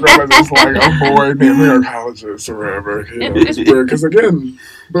gonna just like avoid naming our colleges or whatever. You know, it's weird because again,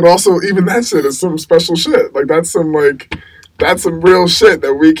 but also even that shit is some special shit. Like that's some real shit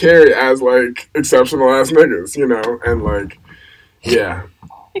that we carry as like exceptional ass niggas, you know, and like yeah.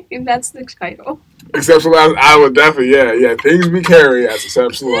 That's the title. Exceptional ass, I would definitely, yeah. Things we carry as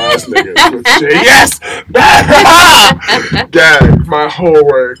exceptional ass niggas. With Jay, yes! Gag. My whole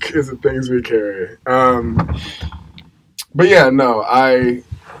work is the things we carry. But yeah, no, I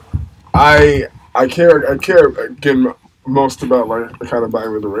care again most about like the kind of black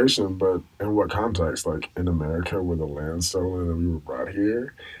liberation, but in what context? Like in America, where the land's stolen and we were brought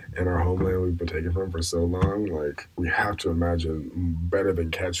here, and our homeland we've been taken from for so long. Like we have to imagine better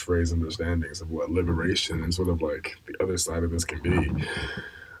than catchphrase understandings of what liberation and sort of like the other side of this can be.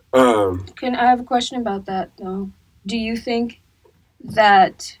 Can I have a question about that though? Do you think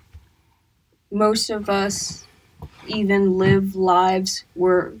that most of us even live lives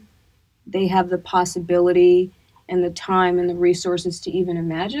where they have the possibility and the time and the resources to even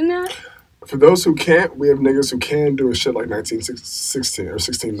imagine that? For those who can't, we have niggas who can do shit like 1916 or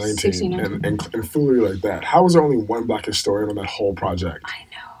 1619 and foolery like that. How is there only one black historian on that whole project? I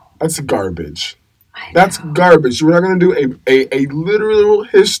know. That's garbage. That's garbage. We're not going to do a literal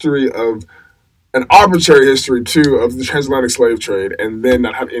history of an arbitrary history too of the transatlantic slave trade and then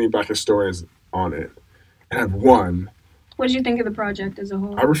not have any black historians on it and have one. What did you think of the project as a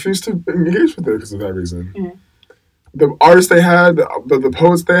whole? I refuse to engage with it because of that reason. Mm-hmm. The artists they had, the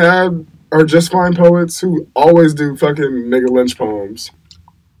poets they had are just fine poets who always do fucking nigga lynch poems.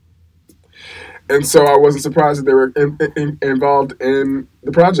 And so I wasn't surprised that they were involved in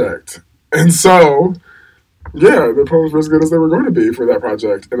the project. And so, yeah, the poems were as good as they were going to be for that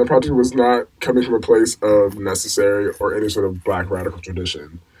project. And the project was not coming from a place of necessary or any sort of black radical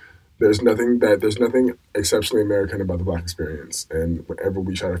tradition. There's nothing exceptionally American about the black experience. And whenever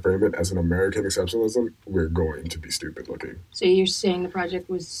we try to frame it as an American exceptionalism, we're going to be stupid looking. So you're saying the project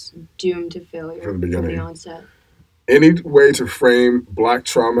was doomed to failure from the beginning. From the onset? Any way to frame black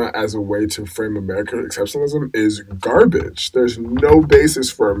trauma as a way to frame American exceptionalism is garbage. There's no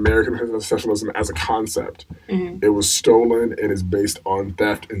basis for American exceptionalism as a concept. Mm-hmm. It was stolen. It is based on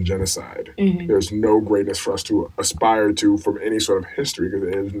theft and genocide. Mm-hmm. There's no greatness for us to aspire to from any sort of history because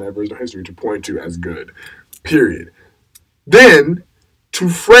there is never a history to point to as good. Period. Then, to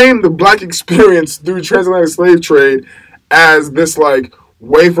frame the black experience through transatlantic slave trade as this like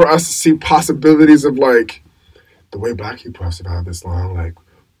way for us to see possibilities of like the way black people have survived this long, like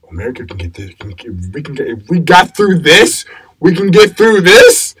America can get this. If we got through this, we can get through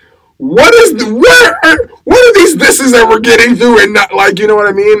this. What are these thises that we're getting through and not like, you know what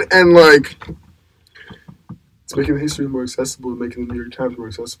I mean? And like, it's making the history more accessible, making the New York Times more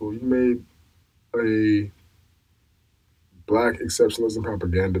accessible. You made a black exceptionalism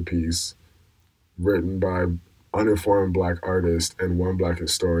propaganda piece written by uninformed black artists and one black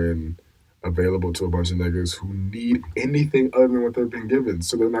historian available to a bunch of niggas who need anything other than what they've been given,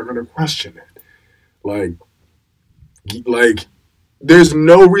 so they're not going to question it. Like, there's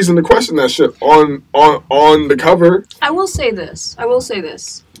no reason to question that shit on the cover. I will say this.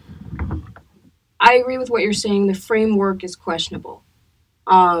 I agree with what you're saying. The framework is questionable,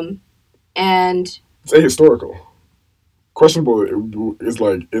 and it's ahistorical. Questionable is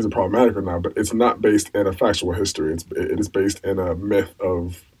it problematic or not? But it's not based in a factual history. It is based in a myth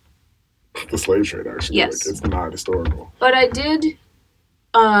of the slave trade, actually. Yes. Like, it's not historical. But I did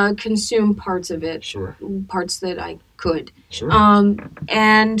consume parts of it. Sure. Parts that I could. Sure.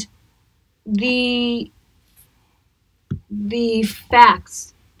 And the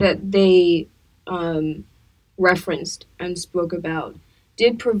facts that they referenced and spoke about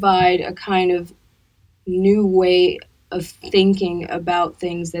did provide a kind of new way of thinking about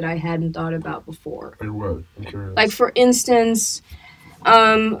things that I hadn't thought about before. Like what? I'm curious. Like, for instance,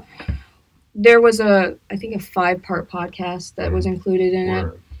 there was I think a 5-part podcast that was included in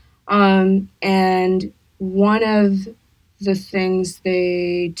it. And one of the things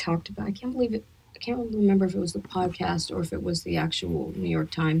they talked about, I can't remember if it was the podcast or if it was the actual New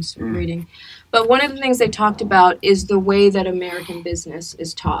York Times reading. But one of the things they talked about is the way that American business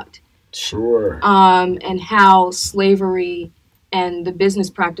is taught. Sure. And how slavery and the business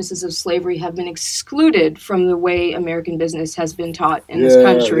practices of slavery have been excluded from the way American business has been taught in this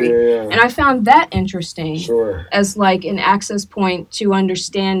country. Yeah. And I found that interesting Sure. as like an access point to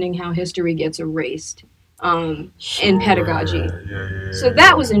understanding how history gets erased in pedagogy. Yeah. So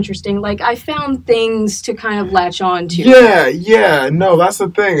that was interesting. Like, I found things to kind of latch on to. Yeah. No, that's the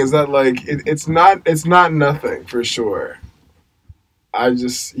thing, is that, like, it's not nothing, for sure. I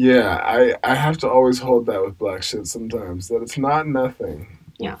just, I have to always hold that with black shit sometimes, that it's not nothing.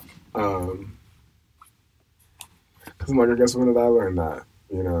 Yeah. Because I'm like, I guess when did I learn that,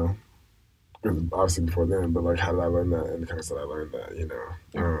 you know? Obviously before then, but, like, how did I learn that? And the context that I learned that, you know?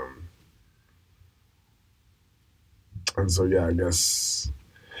 Yeah. And so, I guess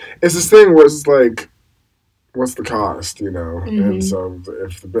it's this thing where it's like, what's the cost, you know? Mm-hmm. And so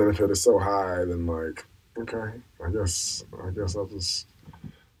if the benefit is so high, then, like, okay, I guess I'll just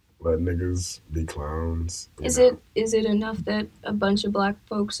let niggas be clowns. Is it enough that a bunch of black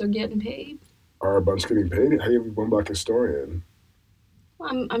folks are getting paid? Are a bunch getting paid? How do you have one black historian?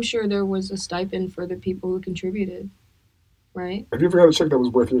 I'm sure there was a stipend for the people who contributed, right? Have you ever had a check that was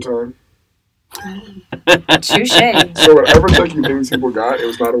worth your time? Touche. So whatever check you think these people got, it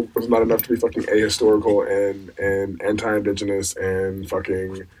was not enough to be fucking ahistorical and anti-indigenous and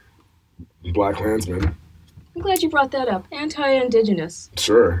fucking black Klansmen. I'm glad you brought that up. Anti-indigenous.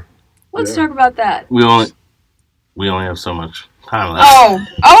 Sure. Let's talk about that. We only have so much time left.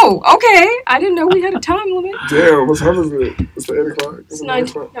 Oh, okay. I didn't know we had a time limit. Damn, what time is it? It's 8 o'clock. It's 9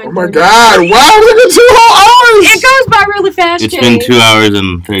 o'clock. Oh my god! Wow, look at 2 whole hours. It goes by really fast. It's Jay. been 2 hours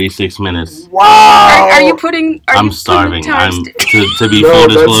and 36 minutes. Wow. Are you putting? I'm starving. To be No, full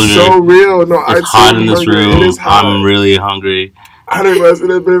that's disclosure. so real. No, It's hot in this room. It is hot. I'm really hungry. I didn't realize it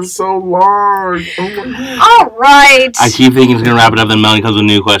had been so long. Oh my god. All right. I keep thinking it's gonna wrap it up, then Melanie comes with a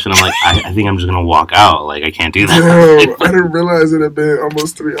new question. I'm like, I think I'm just gonna walk out. Like, I can't do that. Damn, I didn't realize it had been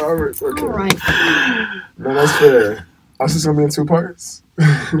almost 3 hours. Okay. All right. No, that's fair. I was just gonna be in 2 parts.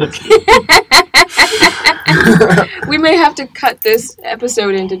 We may have to cut this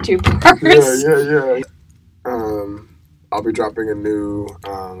episode into 2 parts. Yeah. I'll be dropping a new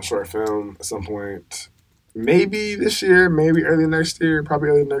short film at some point. Maybe this year, maybe early next year, probably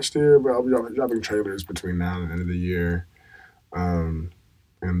early next year, but I'll be dropping trailers between now and the end of the year. And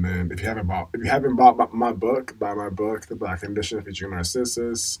then if you haven't bought my book, buy my book, The Black Condition featuring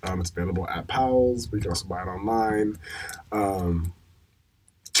Narcissus. It's available at Powell's. We can also buy it online.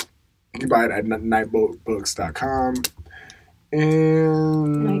 You can buy it at nightboatbooks.com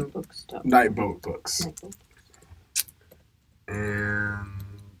and Nightboat Books. And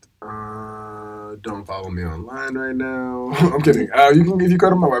don't follow me online right now. I'm kidding. If you go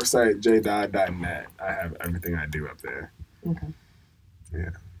to my website, jayy.net, I have everything I do up there. Okay.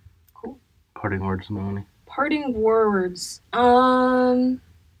 Yeah. Cool. Parting words, Melanie. Parting words.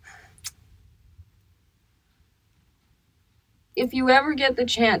 If you ever get the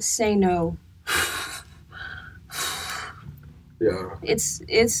chance, say no. Yeah.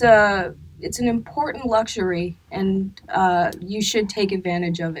 It's an important luxury, and you should take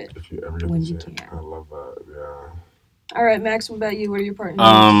advantage of it If you ever get when the you chance. can. I love that. Yeah. All right, Max, what about you? What are your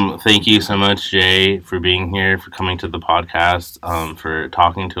partners? Thank you so much, Jay, for being here, for coming to the podcast, for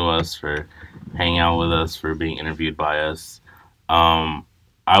talking to us, for hanging out with us, for being interviewed by us. I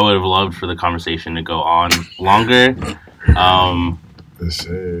would have loved for the conversation to go on longer. The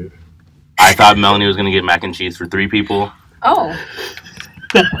shade. I thought Melanie was going to get mac and cheese for 3 people. Oh.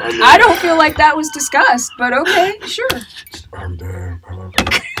 I don't feel like that was discussed, but okay, sure. I'm dead. I love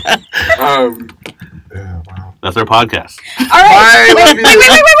it. Yeah, wow. That's our podcast. All right.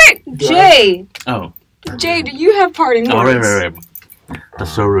 Bye, Wait. Jay. Oh. Jay, do you have parting words? Oh, right.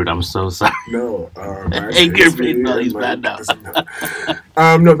 That's so rude. I'm so sorry. No. Anger Melly's bad now.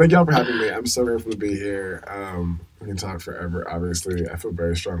 No, thank y'all for having me. I'm so grateful to be here. We can talk forever, obviously. I feel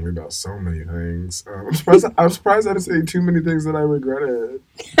very strongly about so many things. I'm surprised I didn't say too many things that I regretted.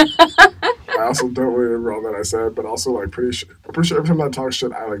 I also don't really remember all that I said, but also, like, I'm pretty sure every time I talk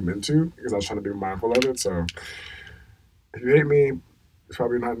shit, I, like, meant to, because I was trying to be mindful of it. So, if you hate me, it's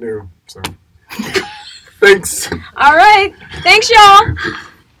probably not new. So, thanks. All right. Thanks, y'all.